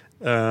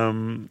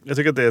 Jag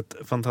tycker att det är ett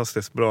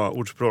fantastiskt bra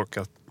ordspråk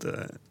att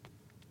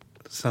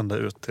sända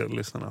ut till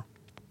lyssnarna.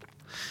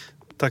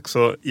 Tack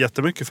så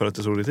jättemycket för att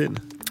du tog dig tid.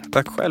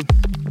 Tack själv.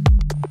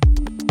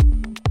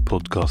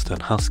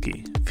 Podcasten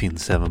Husky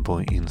finns även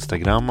på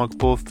Instagram och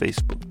på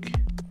Facebook.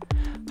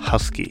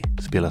 Husky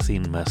spelas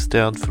in med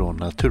stöd från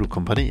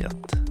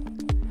Naturkompaniet.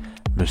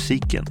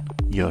 Musiken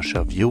görs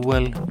av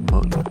Joel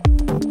Mull.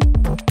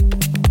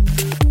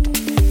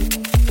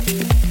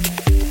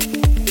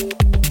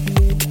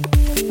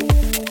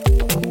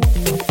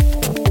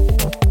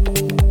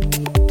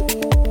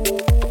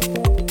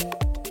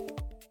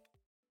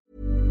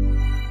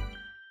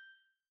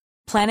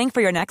 Planning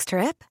for your next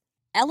trip?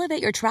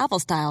 Elevate your travel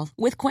style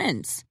with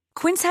Quince.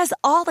 Quince has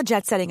all the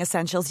jet-setting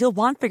essentials you'll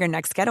want for your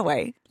next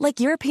getaway, like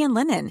European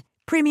linen,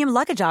 premium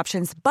luggage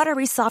options,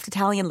 buttery soft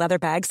Italian leather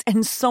bags,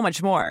 and so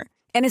much more.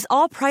 And is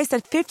all priced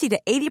at 50 to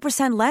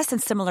 80% less than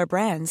similar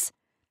brands.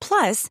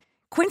 Plus,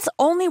 Quince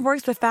only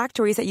works with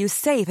factories that use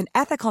safe and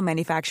ethical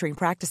manufacturing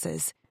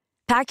practices.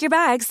 Pack your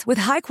bags with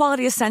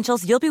high-quality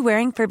essentials you'll be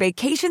wearing for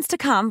vacations to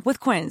come with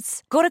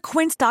Quince. Go to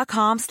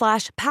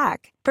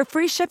quince.com/pack for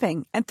free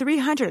shipping and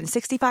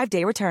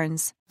 365-day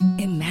returns.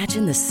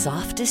 Imagine the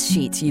softest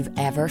sheets you've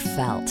ever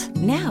felt.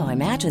 Now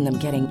imagine them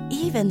getting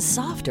even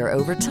softer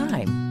over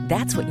time.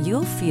 That's what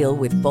you'll feel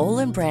with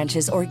Boll &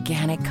 Branch's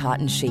organic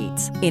cotton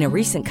sheets. In a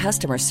recent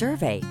customer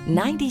survey,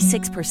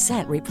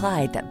 96%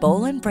 replied that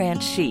Boll &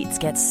 Branch sheets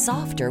get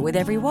softer with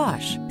every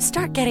wash.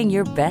 Start getting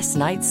your best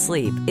night's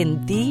sleep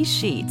in these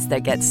sheets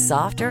that get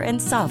softer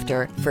and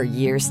softer for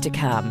years to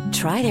come.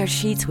 Try their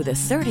sheets with a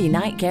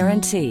 30-night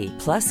guarantee.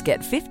 Plus, get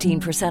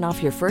 15%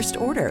 off your first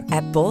order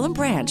at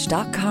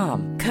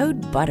bollandbranch.com.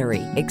 Code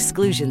BUTTERY.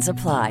 Exclusions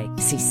apply.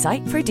 See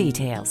site for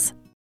details.